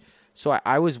much. So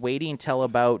I was waiting until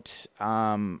about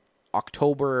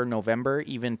October, November,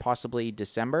 even possibly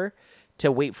December,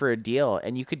 to wait for a deal,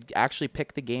 and you could actually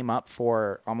pick the game up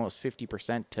for almost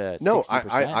 50% to 60%. No,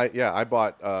 I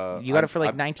bought. You got it for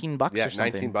like $19 Yeah, or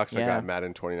something. $19. I got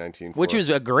Madden 2019, Which was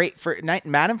a great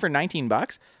Madden for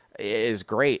 $19 is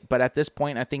great, but at this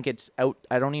point, I think it's out.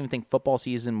 I don't even think football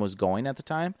season was going at the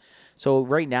time. So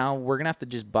right now, we're gonna have to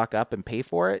just buck up and pay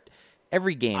for it.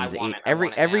 Every game is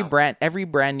every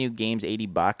brand new game's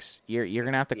 $80. You're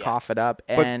gonna have to cough it up,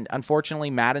 and unfortunately,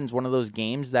 Madden's one of those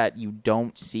games that you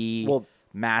don't see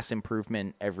mass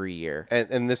improvement every year.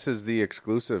 And this is the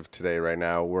exclusive today. Right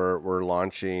now, we're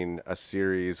launching a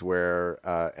series where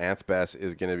Anthbess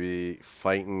is going to be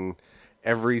fighting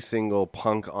every single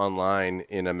punk online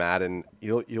in a Madden.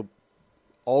 You'll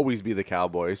always be the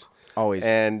Cowboys. Always.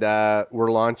 And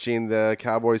we're launching the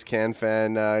Cowboys Can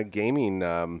Fan gaming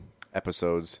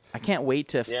episodes. I can't wait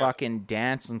to fucking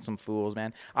dance on some fools,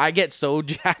 man. I get so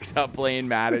jacked up playing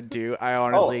Madden too. I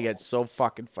honestly get so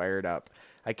fucking fired up.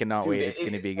 I cannot wait. It's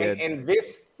going to be good. And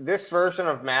this version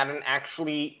of Madden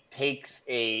actually takes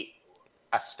a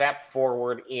step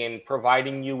forward in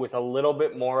providing you with a little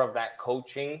bit more of that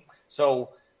coaching. So,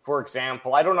 for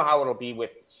example, I don't know how it'll be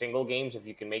with single games if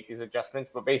you can make these adjustments,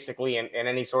 but basically in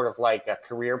any sort of like a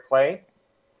career play,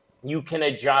 you can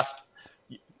adjust.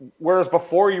 Whereas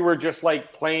before you were just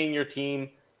like playing your team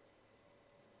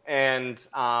and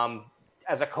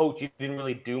as a coach, you didn't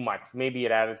really do much. Maybe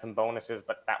it added some bonuses,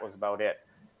 but that was about it.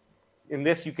 In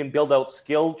this, you can build out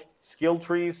skill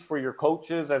trees for your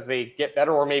coaches as they get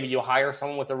better, or maybe you hire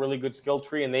someone with a really good skill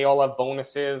tree and they all have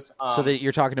bonuses. So that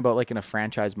you're talking about like in a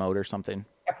franchise mode or something.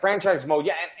 A franchise mode,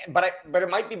 yeah, but it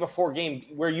might be before game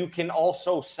where you can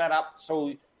also set up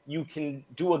so you can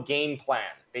do a game plan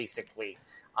basically,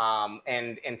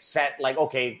 and set like,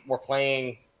 okay, we're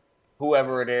playing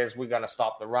whoever it is, we got to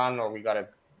stop the run, or we got to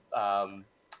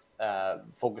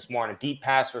focus more on a deep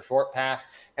pass or short pass.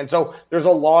 And so there's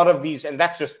a lot of these, and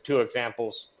that's just two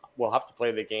examples. We'll have to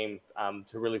play the game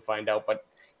to really find out, but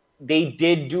they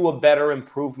did do a better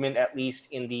improvement, at least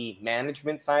in the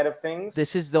management side of things.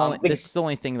 This is the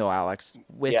only thing though, Alex,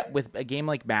 with a game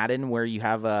like Madden where you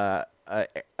have a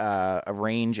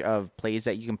range of plays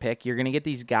that you can pick. You're going to get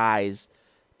these guys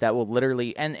that will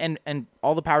literally, and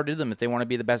all the power to them if they want to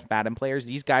be the best Madden players.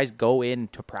 These guys go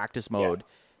into practice mode.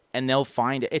 Yeah. And they'll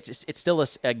find it's still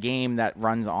a game that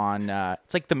runs on.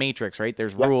 It's like the Matrix, right?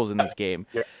 There's rules in this game,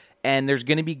 and there's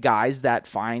going to be guys that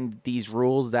find these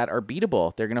rules that are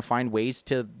beatable. They're going to find ways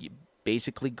to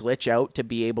basically glitch out to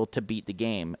be able to beat the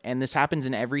game. And this happens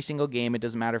in every single game. It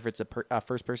doesn't matter if it's a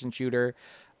first-person shooter,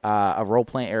 a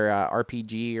role-playing, or a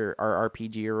RPG or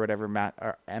RPG or whatever,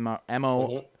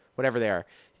 MO, whatever they are.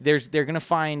 They're going to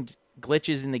find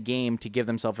glitches in the game to give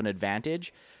themselves an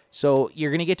advantage. So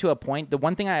you're going to get to a point. The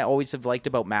one thing I always have liked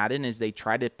about Madden is they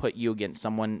try to put you against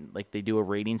someone, like they do a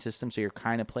rating system. So you're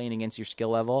kind of playing against your skill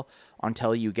level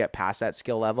until you get past that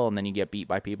skill level, and then you get beat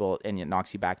by people and it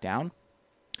knocks you back down.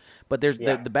 But there's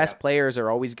the best players are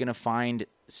always going to find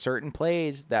certain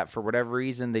plays that for whatever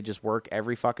reason, they just work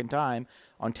every fucking time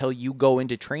until you go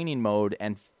into training mode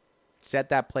and set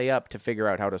that play up to figure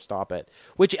out how to stop it.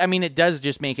 Which, I mean, it does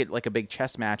just make it like a big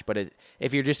chess match. But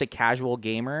if you're just a casual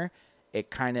gamer, it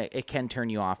can turn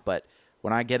you off. But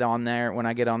when I get on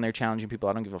there challenging people,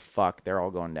 I don't give a fuck. They're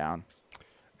all going down.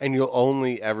 And you'll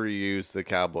only ever use the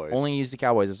Cowboys. Only use the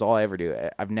Cowboys. That's all I ever do.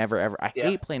 I've never ever. I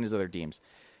hate playing as other teams.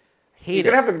 We're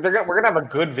gonna have a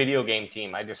good video game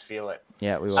team. I just feel it.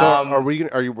 Yeah, we will. So are we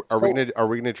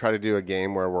gonna try to do a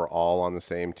game where we're all on the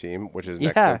same team, which is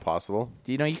next to impossible?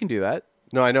 Do you know you can do that?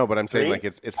 No, I know, but I'm saying Three? like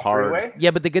it's hard. Three-way?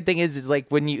 Yeah, but the good thing is like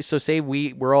when you say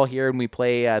we're all here and we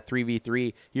play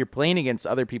 3v3, you're playing against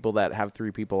other people that have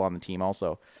 3 people on the team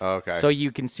also. Okay. So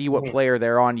you can see what player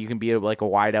they're on. You can be like a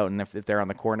wide out, and if they're on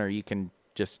the corner, you can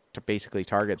just basically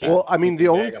target them. Well, I mean, the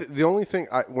only bag 'em. the only thing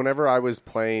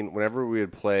whenever we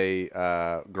would play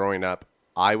growing up,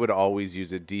 I would always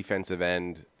use a defensive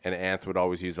end, and Anth would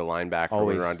always use a linebacker when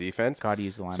we were on defense. Gotta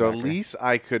use the So at linebacker. least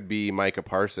I could be Micah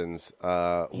Parsons He's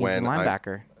when a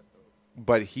linebacker.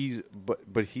 but he's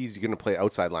going to play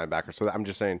outside linebacker. So I'm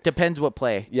just saying. Depends what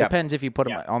play. Yeah. Depends if you put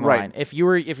him on the Right. line. If you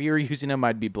were using him,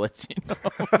 I'd be blitzing.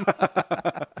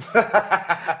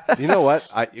 You know what?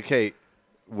 I'm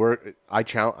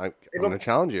going to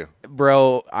challenge you.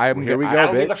 Bro, Here we go.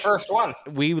 That'll be bitch. the first one.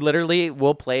 We literally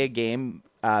will play a game,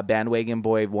 Bandwagon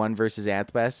Boy 1 versus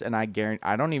Anthbest, and I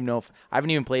don't even know if I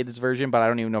haven't even played this version, but I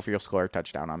don't even know if you'll score a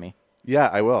touchdown on me. Yeah,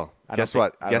 I will. I don't Guess think-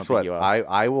 what? I don't Guess think what? you will.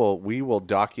 I will. We will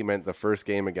document the first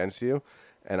game against you,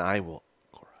 and I will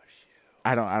crush you.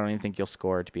 I don't even think you'll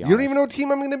score, to be honest. You don't even know what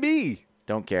team I'm going to be.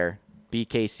 Don't care. B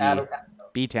KC, Adam-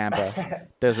 B Tampa.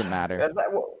 Doesn't matter.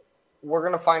 We're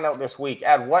gonna find out this week.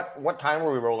 Ed, what time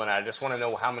are we rolling at? I just want to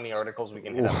know how many articles we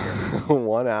can hit up here.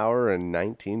 1 hour and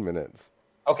 19 minutes.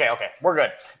 Okay, we're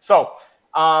good. So,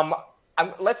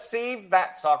 let's save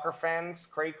that soccer fans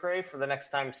cray for the next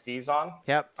time Steve's on.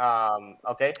 Yep.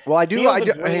 Okay. Well, I do. Field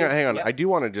of Hang Dreams- on. Yep. I do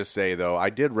want to just say though, I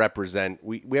did represent.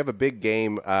 We have a big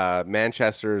game.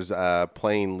 Manchester's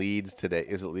playing Leeds today.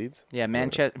 Is it Leeds? Yeah,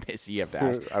 Manchester. You have to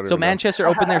ask. I don't So know. Manchester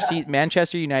opened their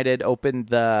Manchester United opened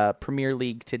the Premier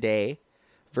League today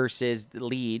versus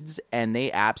Leeds, and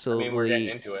they absolutely. we're getting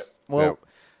into it. Well,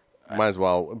 Might as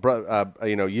well.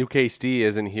 UKST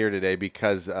isn't here today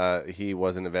because he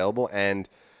wasn't available, and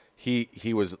he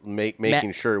was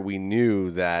making sure we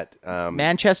knew that.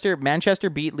 Manchester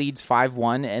beat Leeds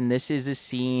 5-1, and this is a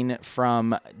scene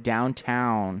from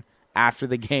downtown after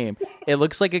the game. It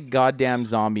looks like a goddamn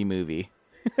zombie movie.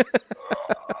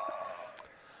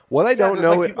 What I don't there's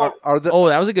know like people- are the. Oh,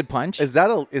 that was a good punch. Is that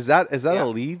a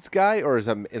Leeds guy or is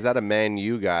that a Man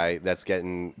U guy that's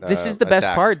getting? This is the best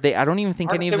attacked? part. I don't even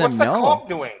think any of What's them the know. cop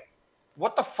doing?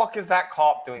 What the fuck is that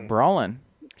cop doing? Brawling.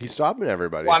 He's stopping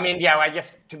everybody. Well, I mean, yeah, I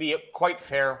guess to be quite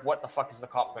fair, what the fuck is the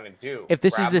cop going to do? If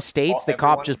this is Grab the States, the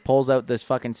cop everyone? just pulls out this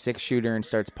fucking 6-shooter and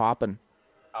starts popping.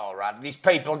 Oh, right. These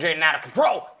people are getting out of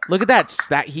control. Look at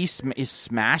that! He's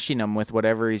smashing him with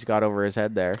whatever he's got over his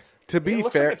head there. to It be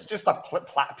looks fair, like it's just a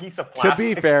piece of to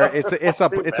plastic. be fair, That's it's so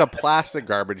a plastic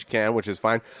garbage can, which is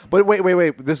fine. But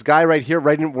wait! This guy right here,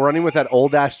 running with that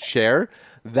old ass chair.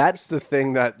 That's the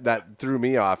thing that threw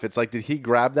me off. It's like, did he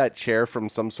grab that chair from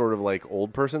some sort of like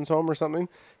old person's home or something?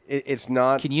 It's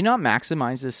not. Can you not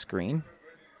maximize this screen?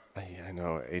 I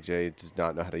know AJ does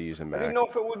not know how to use a Mac. I didn't know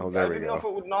if it would. Oh, there I we didn't know if go.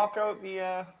 it would knock out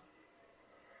the.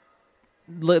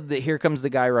 Look, here comes the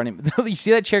guy running. You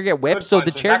see that chair get whipped? Good So the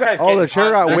punches. chair That guy's got getting the chair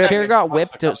punched. got That the whipped. guy's chair getting got punched a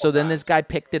whipped. couple So then times. this guy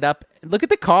picked it up. Look at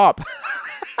the cop.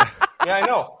 Yeah, I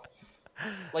know.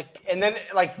 Like, and then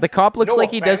like The cop looks no like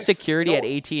he does offense, security no- at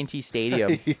AT&T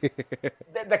Stadium.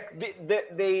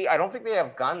 They I don't think they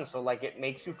have guns, so like it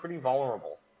makes you pretty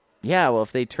vulnerable. Yeah, well,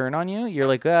 if they turn on you, you're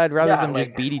like, I'd rather Yeah, them just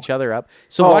like- beat each other up.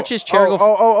 So Oh, watch his chair go.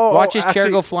 Watch his chair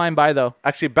actually- go flying by though.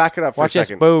 Actually, back it up for Watch a this.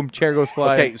 second. Boom, chair goes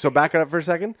flying. Okay, so back it up for a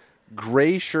second.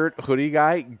 Gray shirt, hoodie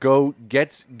guy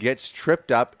gets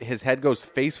tripped up. His head goes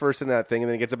face first into that thing, and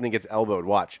then he gets up and he gets elbowed.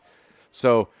 Watch.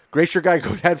 So gray shirt guy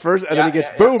goes head first, and then he gets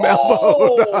boom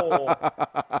elbowed.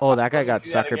 Oh, that guy got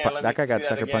see that sucker. again. Let That me guy got see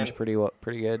that sucker punched again.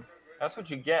 pretty good. That's what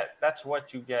you get. That's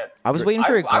what you get. I was waiting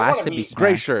for a I glass wanna to be be- smashed.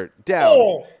 Gray shirt down,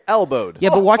 Oh. elbowed. Yeah,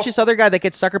 but watch this other guy that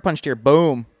gets sucker punched here.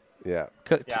 Boom. Yeah.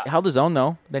 Yeah. Held his own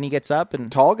though. Then he gets up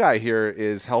and Tall guy here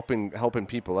is helping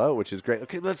people out, which is great.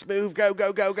 Okay, let's move. Go.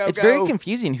 it's very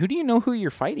confusing. Who do you know who you're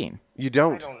fighting? You I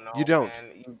don't. don't know. You don't.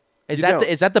 Man. Is You that don't.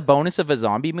 is that the bonus of a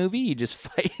zombie movie? You just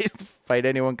fight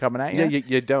anyone coming at you? Yeah,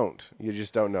 you don't. You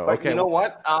just don't know. But Okay. you know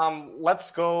what? Let's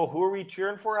go. Who are we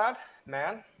cheering for, Ad?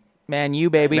 Man. Man, you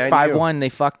baby, Man, 5-1. They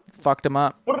fucked him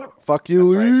up. Fuck you,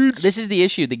 Leeds. This is the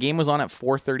issue. The game was on at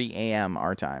 4:30 a.m.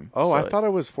 our time. Oh, So- I thought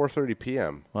it was 4:30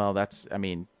 p.m. Well, that's. I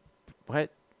mean, what?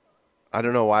 I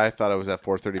don't know why I thought it was at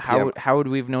 4:30 p.m. How would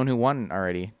we have known who won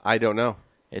already? I don't know.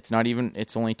 It's not even.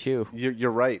 It's only 2. You're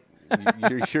right.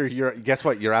 You're guess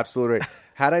what? You're absolutely right.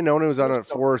 Had I known it was on at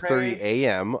 4:30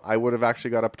 a.m., I would have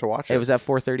actually got up to watch it. It was at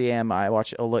 4:30 a.m. I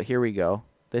watched. Oh look, here we go.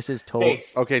 This is total. Okay,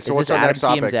 Okay, so is what's this our Adam next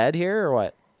topic? TMZ here or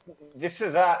what? This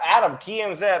is Adam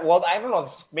TMZ. Well, I don't know.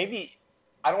 Maybe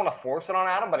I don't want to force it on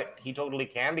Adam, but he totally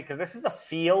can because this is a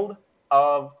field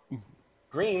of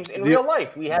Dreams in real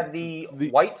life. We had the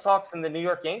White Sox and the New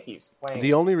York Yankees playing.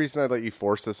 The only reason I'd let you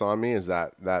force this on me is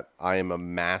that I am a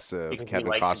massive because Kevin we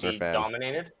like Costner to be fan,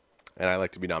 dominated. and I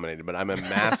like to be nominated. But I'm a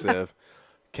massive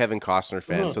Kevin Costner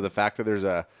fan. So the fact that there's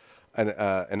an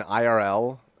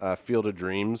IRL Field of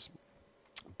Dreams,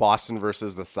 Boston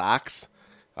versus the Sox.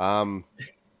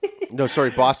 No,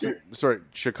 sorry, Boston. Sorry,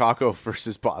 Chicago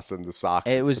versus Boston. The Sox.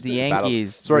 It was the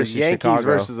Yankees. Sorry, versus Yankees Chicago.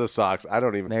 versus the Sox. I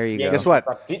don't even. There you go. Guess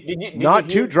what? Did Not you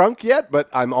too hear, drunk yet, but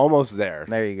I'm almost there.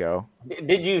 There you go.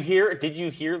 Did you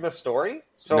hear the story?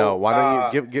 So No,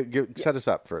 why don't you give set us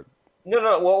up for it?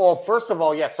 No. Well, first of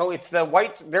all, yeah. So it's the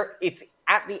Whites. There, it's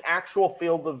at the actual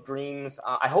Field of Dreams.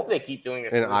 I hope they keep doing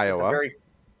this In This is Iowa.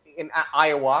 In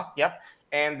Iowa. Yep.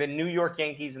 And the New York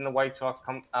Yankees and the White Sox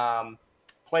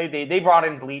play. They brought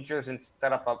in bleachers and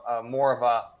set up a more of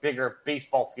a bigger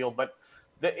baseball field, but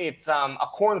it's a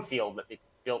cornfield that they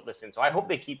built this in. So I hope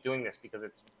they keep doing this because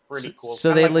it's pretty cool. So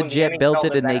Kinda they like when the legit built NHL it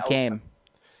did and they that came. outside.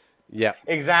 Yeah,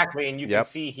 Exactly, and you Yep. can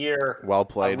see here well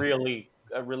played.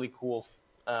 a really cool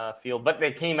field. But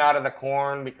they came out of the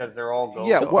corn because they're all ghosts.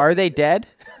 Yeah, So are they dead?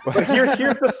 But here's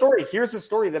the story. Here's the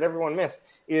story that everyone missed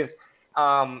is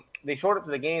they showed up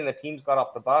to the game. The teams got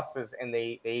off the buses and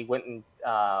they went and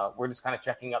we're just kind of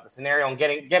checking out the scenario and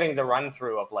getting the run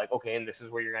through of like, okay, and this is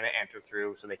where you're going to enter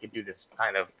through, so they could do this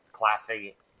kind of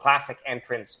classic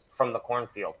entrance from the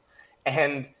cornfield.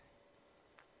 And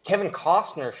Kevin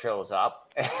Costner shows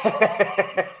up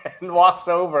and walks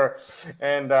over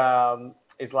and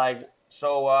is like,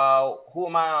 so who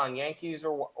am I on, Yankees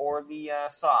or the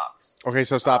Sox? Okay,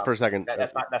 so stop for a second.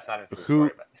 That's not a true Who?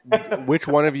 story, but Which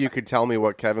one of you could tell me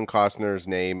what Kevin Costner's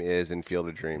name is in Field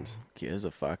of Dreams? Gives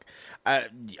a fuck.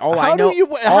 All How I know, do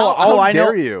you- all, how I know,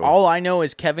 dare you? all I know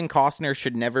is Kevin Costner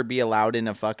should never be allowed in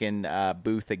a fucking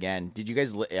booth again. Did you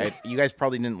guys? You guys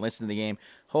probably didn't listen to the game.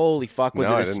 Holy fuck, was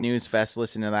No, I it a didn't. snooze fest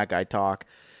listening to that guy talk?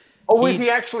 was he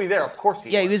actually there? Of course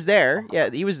he Yeah, was. he was there. Yeah,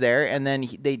 he was there, and then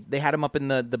they had him up in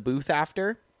the booth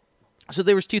after. So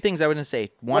there was two things I was going to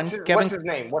say. One, What's his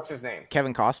name? What's his name?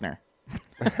 Kevin Costner.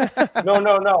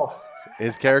 No.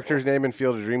 His character's name in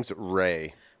Field of Dreams,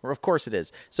 Ray. Well, of course it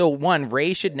is. So one,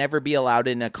 Ray should never be allowed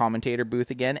in a commentator booth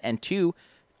again, and two,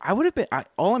 I would have been.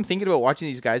 All I'm thinking about watching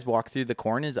these guys walk through the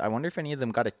corn is I wonder if any of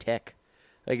them got a tick.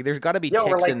 Like, there's got to be Yeah, or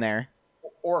ticks like- in there.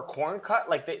 Or a corn cut?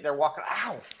 Like they're walking.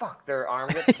 Ow! Fuck! Their arm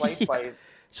gets sliced by.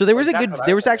 So there was Like, a that's good. what I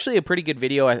There was thought. actually a pretty good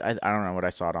video. I don't know what I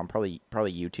saw it on. Probably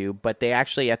YouTube. But they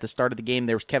actually at the start of the game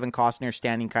there was Kevin Costner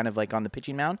standing kind of like on the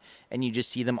pitching mound, and you just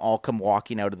see them all come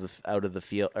walking out of the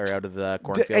field or out of the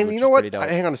cornfield. And which you know is what? pretty dope.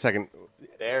 Hang on a second.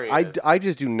 There he is. I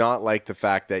just do not like the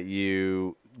fact that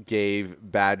you gave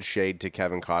bad shade to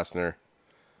Kevin Costner.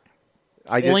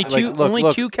 I just, Only like, two. look, only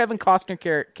look. two Kevin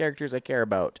Costner characters I care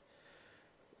about.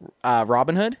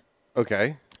 Robin Hood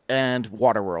Okay. and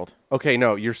Waterworld. Okay,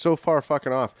 no, you're so far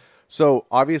fucking off. So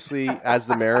obviously, as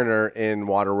the Mariner in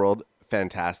Waterworld,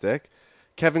 fantastic.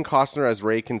 Kevin Costner as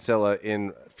Ray Kinsella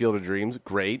in Field of Dreams,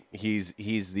 great. He's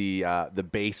the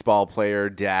baseball player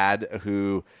dad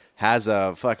who has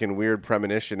a fucking weird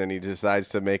premonition, and he decides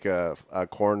to make a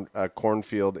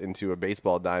cornfield into a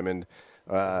baseball diamond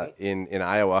in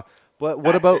Iowa. But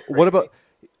what about?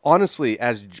 Honestly,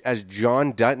 as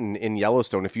John Dutton in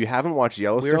Yellowstone, if you haven't watched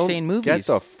Yellowstone, saying movies. Get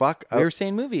the fuck up. We were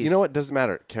saying movies. You know what? Doesn't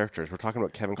matter. Characters. We're talking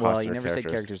about Kevin Costner. Well, you never said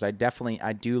characters. I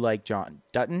do like John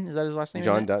Dutton. Is that his last name?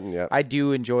 John isn't it? Dutton, yeah. I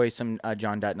do enjoy some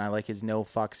John Dutton. I like his no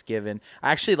fucks given.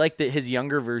 I actually like his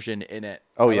younger version in it.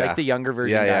 Oh I yeah, like the younger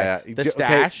version. Yeah. guy. The Okay,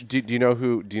 stash. do you know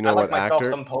who? Do you know I like what myself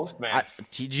actor? some Postman.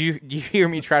 Did you hear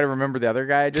me try to remember the other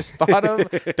guy I just thought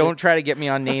of? Don't try to get me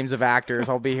on names of actors.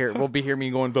 We'll be here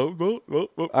me going.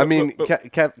 I mean,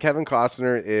 Kevin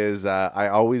Costner is. I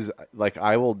always like.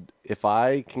 I will if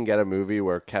I can get a movie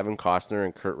where Kevin Costner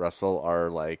and Kurt Russell are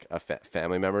like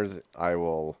family members. I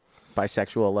will.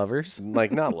 Bisexual lovers.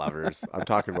 Like not lovers. I'm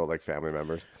talking about like family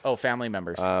members. Oh, family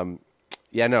members.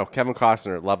 Yeah, no, Kevin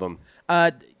Costner, love him.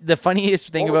 The funniest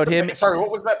thing What was about him. Sorry,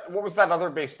 what was that? What was that other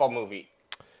baseball movie?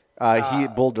 He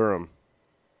Bull Durham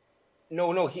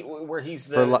No, where he's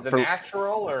For lo- the for-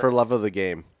 natural or for Love of the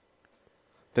Game.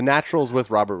 The Naturals with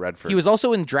Robert Redford. He was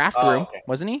also in Draft Room, okay.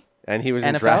 wasn't he? And he was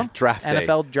in NFL? draft day.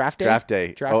 NFL draft day? Draft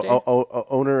day. Draft day?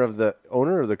 Owner of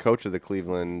the coach of the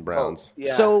Cleveland Browns.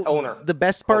 yeah, So owner. the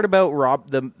best part about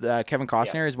the Kevin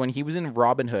Costner is when he was in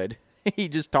Robin Hood, he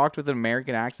just talked with an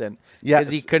American accent Yeah,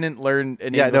 because he couldn't learn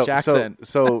an Yeah, English no. accent.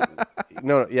 So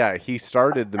no, yeah. He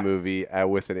started the movie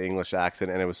with an English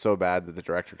accent, and it was so bad that the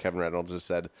director Kevin Reynolds just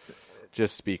said,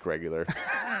 "Just speak regular."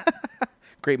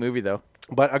 Great movie though.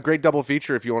 But a great double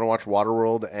feature if you want to watch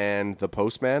Waterworld and The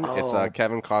Postman. It's Oh.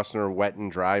 Kevin Costner Wet and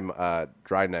Dry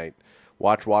Night,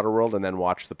 watch Waterworld, and then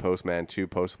watch the Postman 2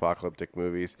 post-apocalyptic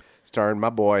movies starring my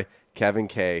boy Kevin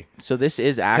K. So this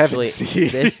is actually C.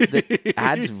 the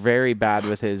ad's very bad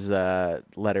with his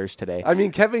letters today. I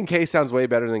mean, Kevin K sounds way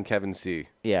better than Kevin C.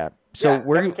 Yeah. So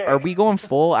Kevin K. are we going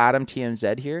full Adam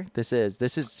TMZ here? This is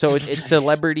so it's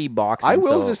celebrity boxing. I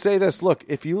will so- just say this. Look,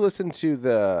 if you listen to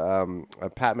the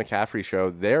Pat McCaffrey show,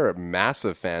 they're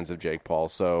massive fans of Jake Paul.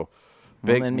 So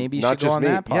big, then maybe you not should go just on me.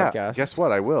 that Yeah, podcast. guess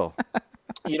what? I will.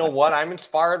 You know what I'm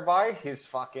inspired by? His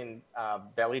fucking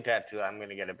belly tattoo. I'm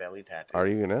gonna get a belly tattoo. Are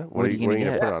you gonna? What are you gonna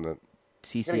gonna get? put on it?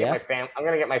 CCF. I'm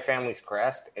gonna get my family's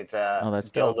crest. It's a Oh, that's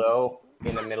dope. dildo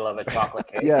in the middle of a chocolate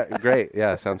cake. Yeah, great.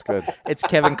 Yeah, sounds good. It's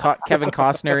Kevin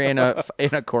Costner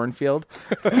in a cornfield.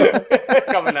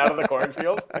 Coming out of the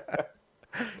cornfield.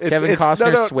 Kevin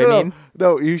Costner swimming.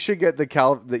 No, you should get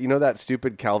you know that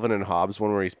stupid Calvin and Hobbes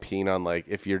one where he's peeing on, like,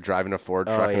 if you're driving a Ford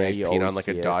Oh, truck yeah, and he's you peeing on always like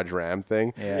see a it. Dodge Ram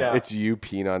thing. Yeah. It's you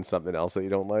peeing on something else that you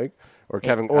don't like, or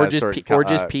Kevin, Or just sorry,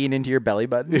 peeing into your belly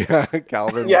button. yeah,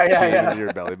 Calvin. Yeah, peeing yeah. into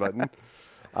your belly button.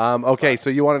 Okay, so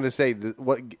you wanted to say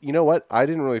what? You know what? I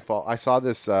didn't really fall. I saw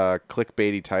this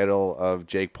clickbaity title of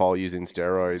Jake Paul using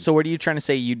steroids. So what are you trying to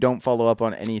say? You don't follow up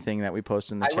on anything that we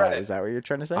post in the I read chat? it. Is that what you're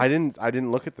trying to say? I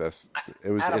didn't look at this. It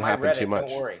Adam, it I happened read too it. much.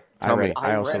 Don't worry. Tell me.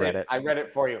 I also read it. I read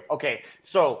it for you. Okay,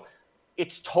 so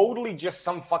it's totally just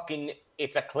some fucking.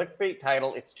 It's a clickbait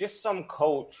title. It's just some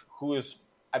coach who is,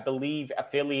 I believe,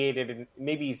 affiliated, and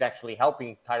maybe he's actually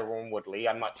helping Tyrone Woodley.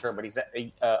 I'm not sure, but he's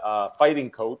a fighting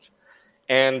coach,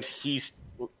 and he's.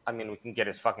 I mean, we can get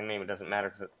his fucking name. It doesn't matter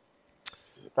because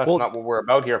that's not what we're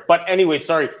about here. But anyway,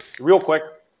 sorry, real quick.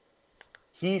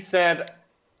 He said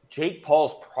Jake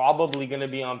Paul's probably going to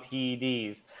be on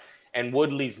PEDs, and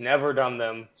Woodley's never done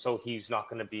them, so he's not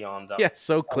going to be on them. Yeah,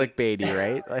 so clickbaity,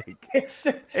 right? Like It's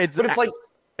like.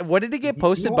 what did it get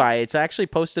posted by? It's actually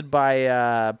posted by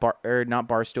not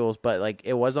Barstools, but like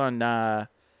it was on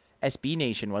SB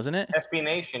Nation, wasn't it? SB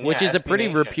Nation, Which yeah, is a SB pretty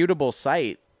Nation. reputable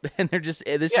site. And they're just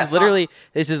this Yeah, is literally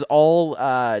this is all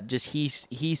just he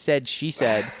said, she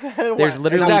said. There's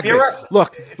literally Exactly. Firas-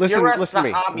 Look, listen Firas to me.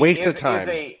 Zahabi Waste is- of time.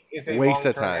 Is a Waste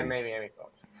of long-term time. MMA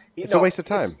coach. It's a waste of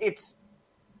time.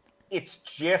 It's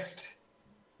just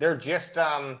they're just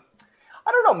I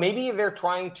don't know. Maybe they're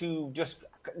trying to just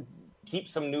keep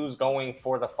some news going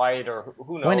for the fight, or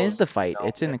who knows? when is the fight? You know?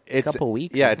 It's in a couple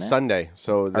weeks. Yeah, isn't it's it? Sunday.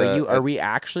 So Are we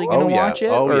actually going to yeah. watch it,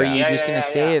 Oh, or are yeah. you Yeah, just yeah, going to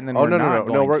yeah, say yeah. it and then Oh we're no, not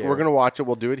no. going to? We're gonna watch it.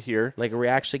 We'll do it here. Like, are we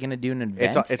actually going to do an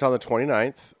event? It's on the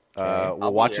 29th. We'll I'll be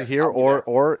watch there. it here, I'll be there.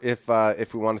 or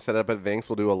if we want to set it up at Vince,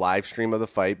 we'll do a live stream of the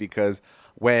fight, because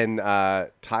when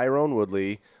Tyrone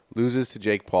Woodley loses to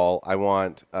Jake Paul, I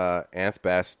want Anth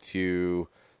Best to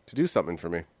do something for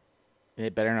me.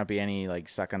 It better not be any like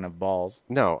sucking of balls.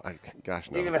 No,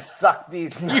 gosh, no. You're gonna suck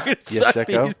these. You're gonna You suck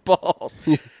sicko. these balls.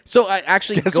 So I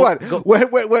actually Guess go, what? go-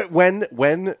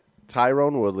 When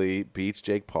Tyrone Woodley beats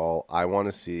Jake Paul, I want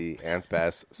to see Anth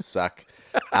Best suck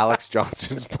Alex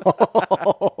Johnson's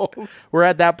balls. we're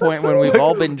at that point when we've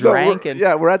all been drank and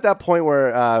we're at that point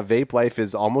where Vape Life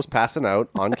is almost passing out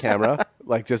on camera,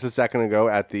 like just a second ago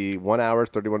at the 1 hour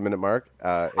 31-minute mark.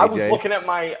 AJ, I was looking at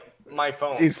my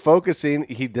phone. he's focusing.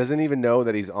 He doesn't even know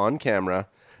that he's on camera,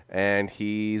 and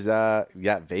he's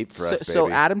vape for us, baby. so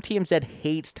Adam TMZ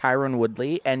hates Tyron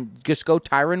Woodley, and just go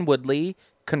Tyron Woodley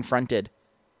confronted.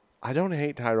 I don't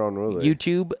hate Tyrone Woodley.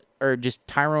 YouTube or just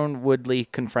Tyron Woodley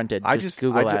confronted. Just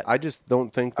Google that. I just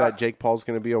don't think that Jake Paul's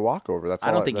going to be a walkover. That's I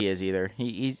all don't think he is either.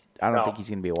 I don't No. think he's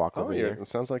going to be a walkover Oh, either. it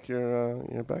sounds like you're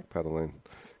backpedaling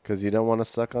because you don't want to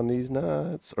suck on these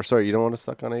nuts, or sorry, you don't want to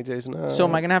suck on AJ's nuts. So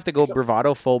am I going to have to go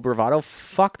bravado, full bravado?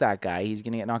 Fuck that guy. He's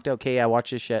going to get knocked out. Okay, I watch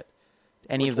this shit.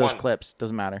 Any Which of those one? clips.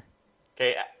 Doesn't matter.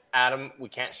 Okay, Adam, we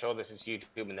can't show this as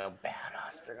YouTube, and they'll ban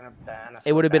us. They're gonna ban us.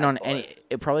 It would have been Bad on boys. any.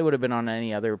 It probably would have been on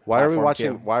any other. Why are we platform,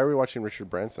 watching? too. Why are we watching Richard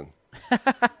Branson?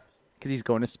 Because he's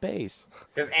going to space.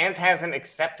 Because Ant hasn't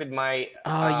accepted my.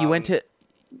 Oh, you went to.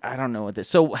 I don't know what this.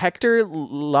 So Hector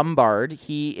Lombard,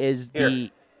 he is the. Here.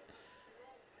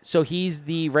 So he's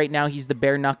the right now. He's the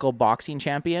bare knuckle boxing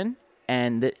champion,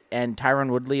 and Tyron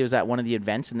Woodley was at one of the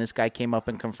events, and this guy came up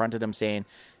and confronted him, saying,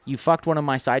 "You fucked one of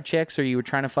my side chicks, or you were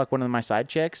trying to fuck one of my side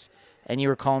chicks, and you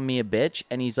were calling me a bitch."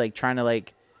 And he's like trying to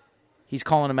like. He's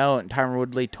calling him out, and Tyron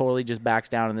Woodley totally just backs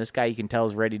down, and this guy you can tell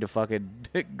is ready to fucking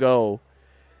go,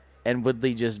 and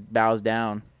Woodley just bows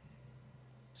down.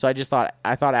 So I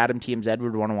thought Adam TMZ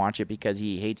would want to watch it because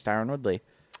he hates Tyron Woodley.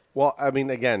 Well, I mean,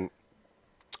 again,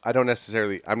 I don't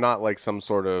necessarily. I'm not like some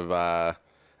sort of.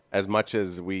 As much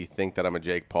as we think that I'm a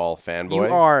Jake Paul fanboy, You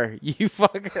are.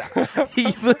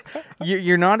 You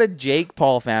you're not a Jake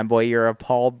Paul fanboy. You're a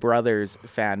Paul Brothers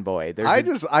fanboy.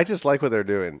 I just like what they're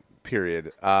doing.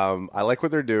 Period. I like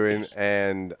what they're doing,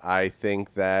 and I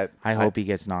think that I hope he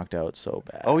gets knocked out so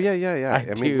bad. Oh yeah.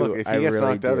 I mean, do. look, if he I gets really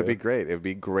knocked out, it'd do. be great. It'd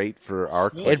be great for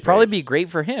our. It'd probably be great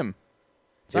for him.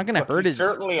 It's not going to Look, hurt he's his.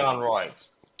 certainly on roids.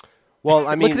 Well,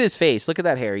 I mean, Look at his face. Look at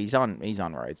that hair. He's on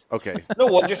roids. okay. No,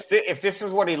 well, just if this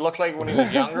is what he looked like when he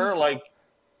was younger, like,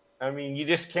 I mean, you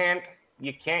just can't.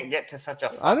 You can't get to such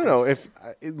a. I don't know fucking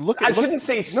if look. I Look, shouldn't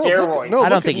say no, steroids. no, I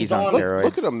don't look think at- he's on look- steroids.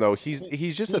 Look at him though. He's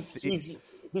just he's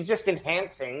just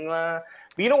enhancing. But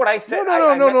you know what I said? No.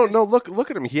 I messaged-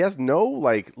 Look at him. He has no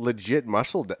like legit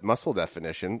muscle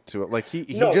definition to it. Like he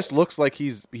No. just looks like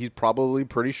he's probably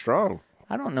pretty strong.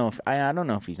 I don't know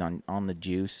if he's on the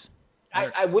juice.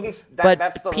 I wouldn't. But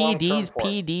That's the wrong term PEDs, for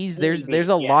it. there's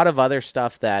a yes. lot of other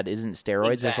stuff that isn't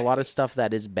steroids. There's a lot Exactly. of stuff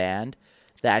that is banned.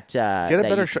 That Get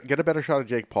a better shot of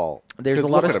Jake Paul. There's 'Cause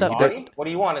a lot look of at him. stuff Body? What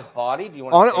do you want? His body? Do you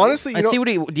want? Honestly, you Let's know,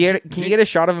 see what can you get a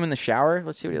shot of him in the shower?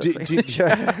 Let's see what he looks like.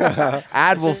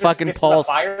 Ad will This is- fucking this is a pulse.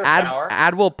 fire shower.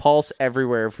 Ad will pulse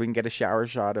everywhere if we can get a shower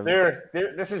shot of him.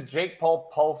 There, this is Jake Paul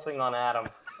pulsing on Adam.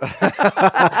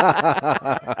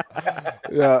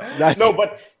 yeah, that's No,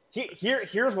 but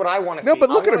here's what I want to see. no, but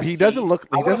look I at him. wanna He see- doesn't look.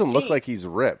 I He wanna doesn't look see- like he's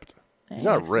ripped. He's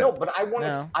not ripped. No, but I want to.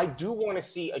 No. I do want to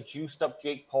see a juiced up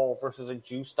Jake Paul versus a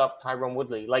juiced up Tyron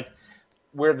Woodley, like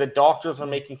where the doctors are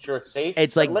making sure it's safe.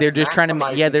 It's but like they're let's just trying to.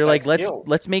 maximize Yeah, these they're like guys' skills.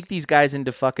 let's make these guys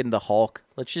into fucking the Hulk.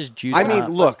 Let's just juice. I them mean, up.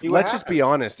 look. see what Let's just be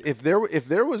happens. honest. If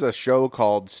there was a show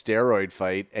called Steroid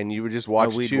Fight, and you would just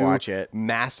watch we'd two watch it.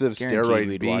 massive Guaranteed steroid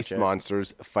we'd watch beast it.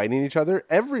 monsters fighting each other,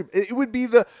 it would be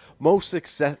the most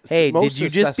success. Hey, most did you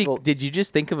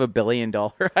just think of $1 billion?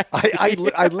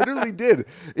 I literally did.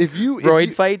 If you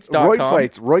Roidfights.com?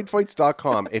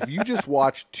 roidfights.com. If you just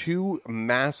watch two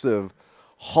massive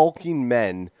hulking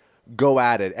men go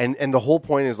at it, and the whole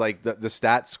point is like the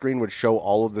stats screen would show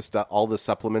all of the stuff, all the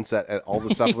supplements all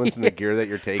the supplements and the gear that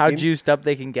you're taking. How juiced up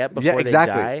they can get before yeah,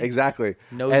 exactly, they die. exactly.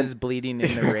 Noses bleeding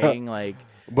in the ring, like.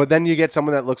 But then you get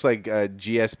someone that looks like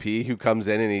GSP who comes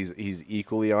in and he's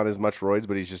equally on as much roids,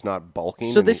 but he's just not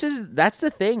bulking. So and that's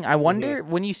the thing. I wonder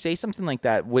when you say something like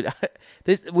that, would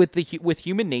with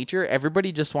human nature,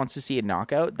 everybody just wants to see a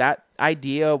knockout. That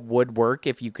idea would work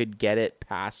if you could get it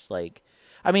past like.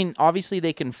 I mean, obviously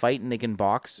they can fight and they can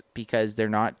box because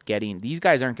these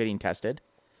guys aren't getting tested.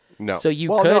 no. So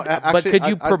you Well, could, no, but actually, could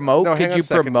you I- promote? no, hang could on you a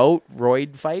second. promote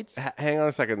roid fights? Hang on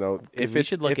a second though. If we it's,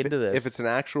 should look into this. If it's an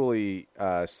actually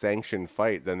sanctioned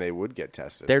fight, then they would get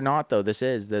tested. They're not though.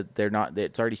 They're not.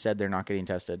 It's already said they're not getting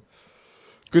tested.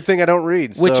 Good thing I don't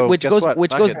read. Which so guess goes what?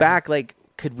 Fuck goes it. back. Like,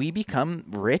 could we become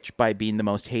rich by being the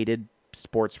most hated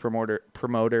sports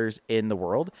promoters in the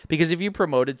world? Because if you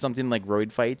promoted something like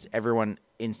roid fights, everyone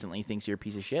instantly thinks you're a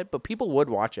piece of shit. But people would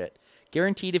watch it.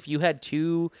 Guaranteed. If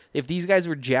these guys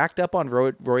were jacked up on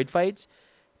roid fights,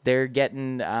 they're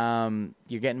getting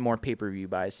you're getting more pay-per-view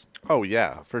buys. Oh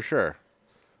yeah, for sure,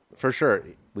 for sure.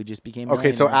 We just became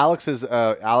Okay, so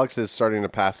millionaires. Alex is starting to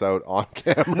pass out on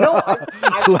camera. No,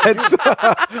 Let's.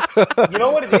 you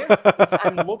know what it is?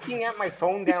 I'm looking at my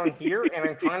phone down here and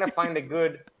I'm trying to find a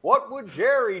good. What would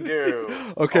Jerry do?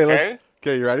 Okay, let's.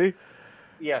 Okay, you ready?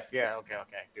 Yes. Yeah. Okay.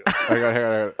 Do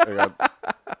it. Hang on.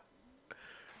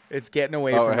 It's getting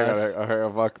away Oh, from hang us.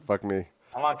 on. Fuck me.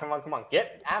 Come on.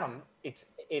 Get Adam. It's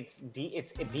D.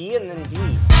 It's B and then D.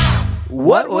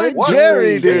 What would What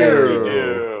Jerry would do? Jerry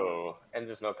do? And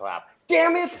there's no clap.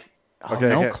 Damn it! Oh, Okay,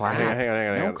 no hang- clap. Hang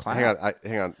on. No clap.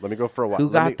 Hang on. Let me go for a wide. Who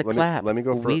got let me, the let clap? Me, let me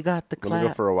go for. We got the Let me go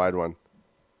clap. for a wide one.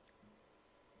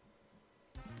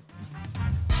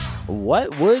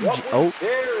 What would?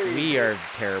 Jerry We are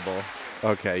terrible.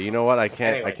 Okay, you know what? I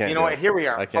can't. Anyway, I can't. you know do what? it. Here we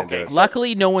are. I can't Okay. do it.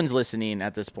 Luckily, no one's listening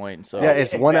at this point. So Yeah,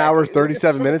 it's 1 Exactly. hour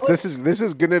 37 It's- minutes. This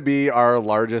is gonna be our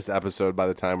largest episode by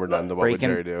the time we're done. The What Would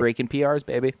Jerry Do? breaking PRs,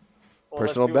 baby. Well,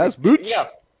 Personal let's best, do it. booch. Yeah,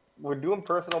 we're doing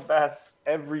personal bests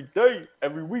every day,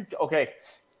 every week. Okay,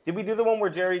 did we do the one where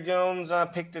Jerry Jones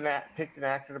picked an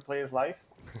actor to play his life?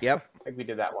 Yep. I think we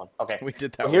did that one. Okay, We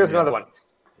did that Well, one, here's yeah. another one.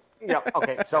 Yeah.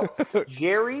 Okay. So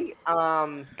Jerry,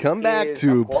 Come back is,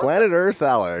 to of course, planet Earth,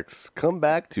 Alex. Come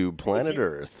back to planet you-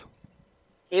 Earth.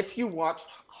 If you watched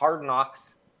Hard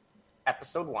Knocks,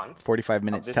 episode 1, 45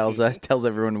 minutes this tells season. tells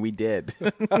everyone we did. we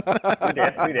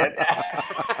did.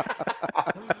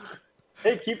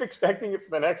 Hey, keep expecting it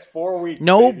for the next 4 weeks.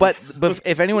 No, baby. but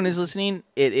if anyone is listening,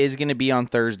 it is going to be on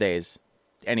Thursdays.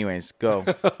 Anyways, go.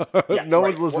 Yeah, No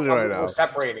one's listening We're- right now. We're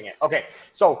separating it. Okay,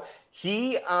 so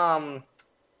he's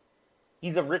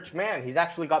a rich man. He's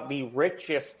actually got the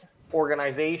richest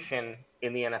organization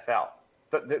in the NFL,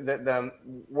 the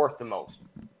worth the most.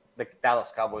 The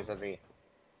Dallas Cowboys are the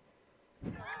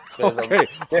Okay.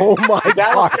 Oh my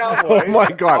Dallas god. Cowboys Oh my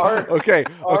god. are- Okay.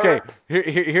 Okay. are-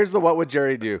 Here's the what would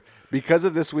Jerry do? Because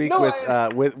of this week No,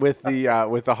 with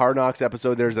the Hard Knocks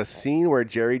episode, there's a scene where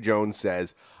Jerry Jones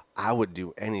says, "I would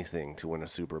do anything to win a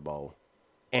Super Bowl,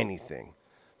 anything."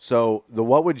 So the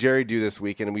what would Jerry do this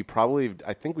week? And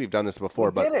I think we've done this before.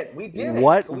 We but did it. We did it.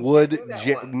 What So we would can't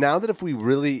do that one. now that if we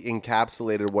really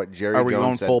encapsulated what Jerry Are we Jones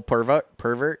going said, full pervert?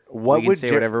 what we can would say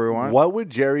Jer- whatever we want. What would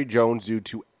Jerry Jones do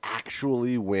to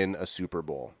actually win a Super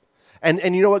Bowl? And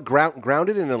you know what?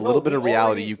 Grounded in a little bit of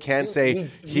reality, you can't say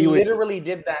he would. literally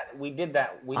did that. We did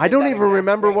that. I don't even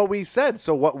remember what we said.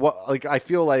 So what? Like I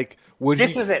feel like would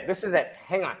This he? is it. This is it.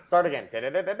 Hang on. Start again.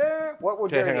 Da-da-da-da-da. What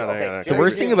would Okay, Jerry hang do? on, hang on. The Jerry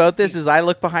worst thing Jones- about this is I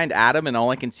look behind Adam and all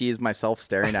I can see is myself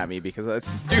staring at me because of that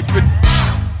stupid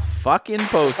fucking What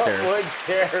poster. would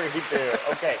Jerry do?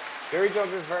 Okay, Jerry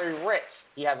Jones is very rich.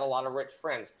 He has a lot of rich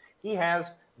friends. He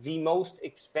has the most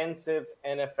expensive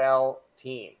NFL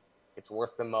team. It's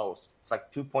worth the most. It's like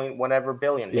 2 whatever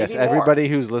billion. Yes, maybe more. everybody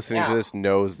who's listening to Yeah. this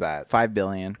knows that. 5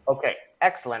 billion. Okay,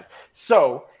 excellent.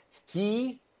 So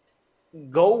he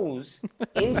goes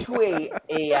into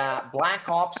a Black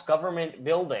Ops government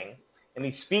building, and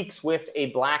he speaks with a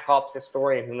Black Ops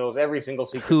historian who knows every single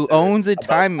secret. Who there is owns a about-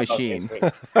 time about machine. history.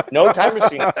 No time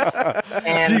machine.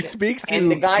 And He speaks to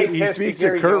and the guy he says speaks to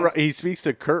Jerry Jones, he speaks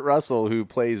to Kurt Russell, who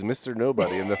plays Mr.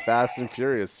 Nobody in the Fast and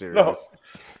Furious series. No.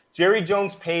 Jerry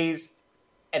Jones pays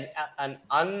an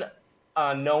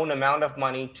unknown amount of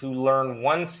money to learn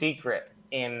one secret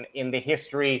in the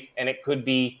history, and it could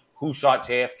be who shot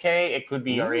JFK, it could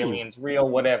be are aliens real,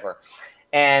 whatever.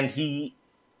 And he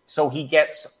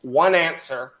gets one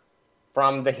answer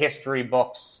from the history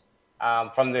books,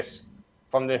 from this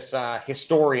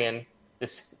historian,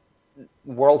 this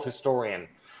world historian.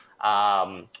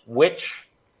 Which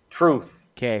truth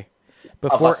Okay. of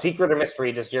Before a secret or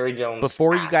mystery does Jerry Jones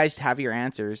you ask? guys have your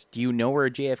answers, do you know where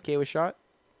JFK was shot?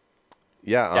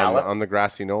 Yeah, Dallas? on the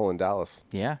grassy knoll in Dallas.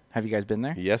 Yeah. Have you guys been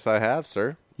there? Yes, I have,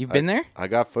 sir. You've been there? I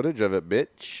got footage of it,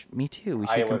 bitch. Me too. We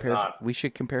I should was compare. not. We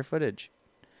should compare footage.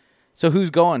 So who's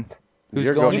going? Who's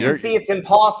You're going? going- You You're- can see it's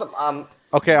impossible.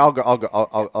 Okay, I'll go.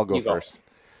 I'll go You go. first.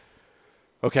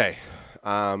 Okay,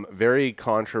 very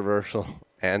controversial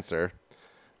answer,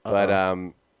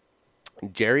 but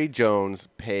Jerry Jones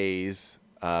pays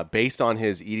based on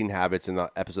his eating habits in the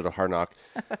episode of Hard Knock.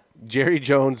 Jerry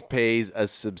Jones pays a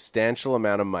substantial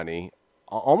amount of money,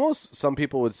 almost some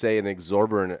people would say an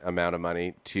exorbitant amount of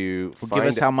money to Give find.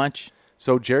 us how much?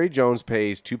 So Jerry Jones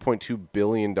pays $2.2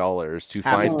 billion to Half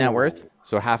find his net worth.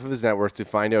 So half of his net worth to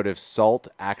find out if salt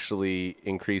actually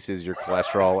increases your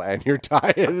cholesterol and your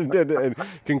diet and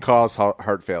can cause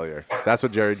heart failure. That's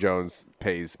what Jerry Jones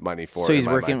pays money for. So in he's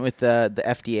my working mind. with the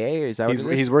FDA, or is that what it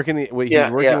is? He's working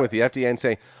Yeah. with the FDA and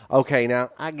saying, okay,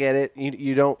 now I get it.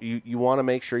 You want to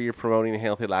make sure you're promoting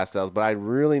healthy lifestyles, but I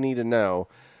really need to know,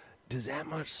 does that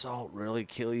much salt really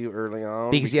kill you early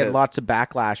on? Because he had lots of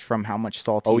backlash from how much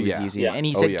salt he Oh, was yeah. using. Yeah. And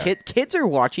he Oh, said yeah. kids are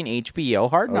watching HBO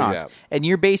Hard Knocks. yeah. And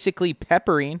you're basically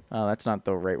peppering. Oh, that's not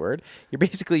the right word. You're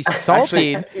basically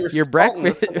salting You're your salting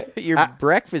breakfast this. your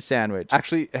breakfast sandwich.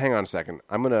 Actually, hang on a second.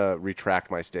 I'm going to retract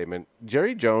my statement.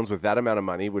 Jerry Jones, with that amount of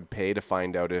money, would pay to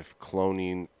find out if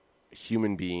cloning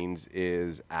human beings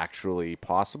is actually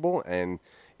possible and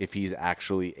if he's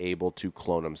actually able to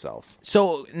clone himself.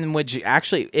 So, which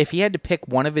actually, if he had to pick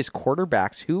one of his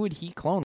quarterbacks, who would he clone?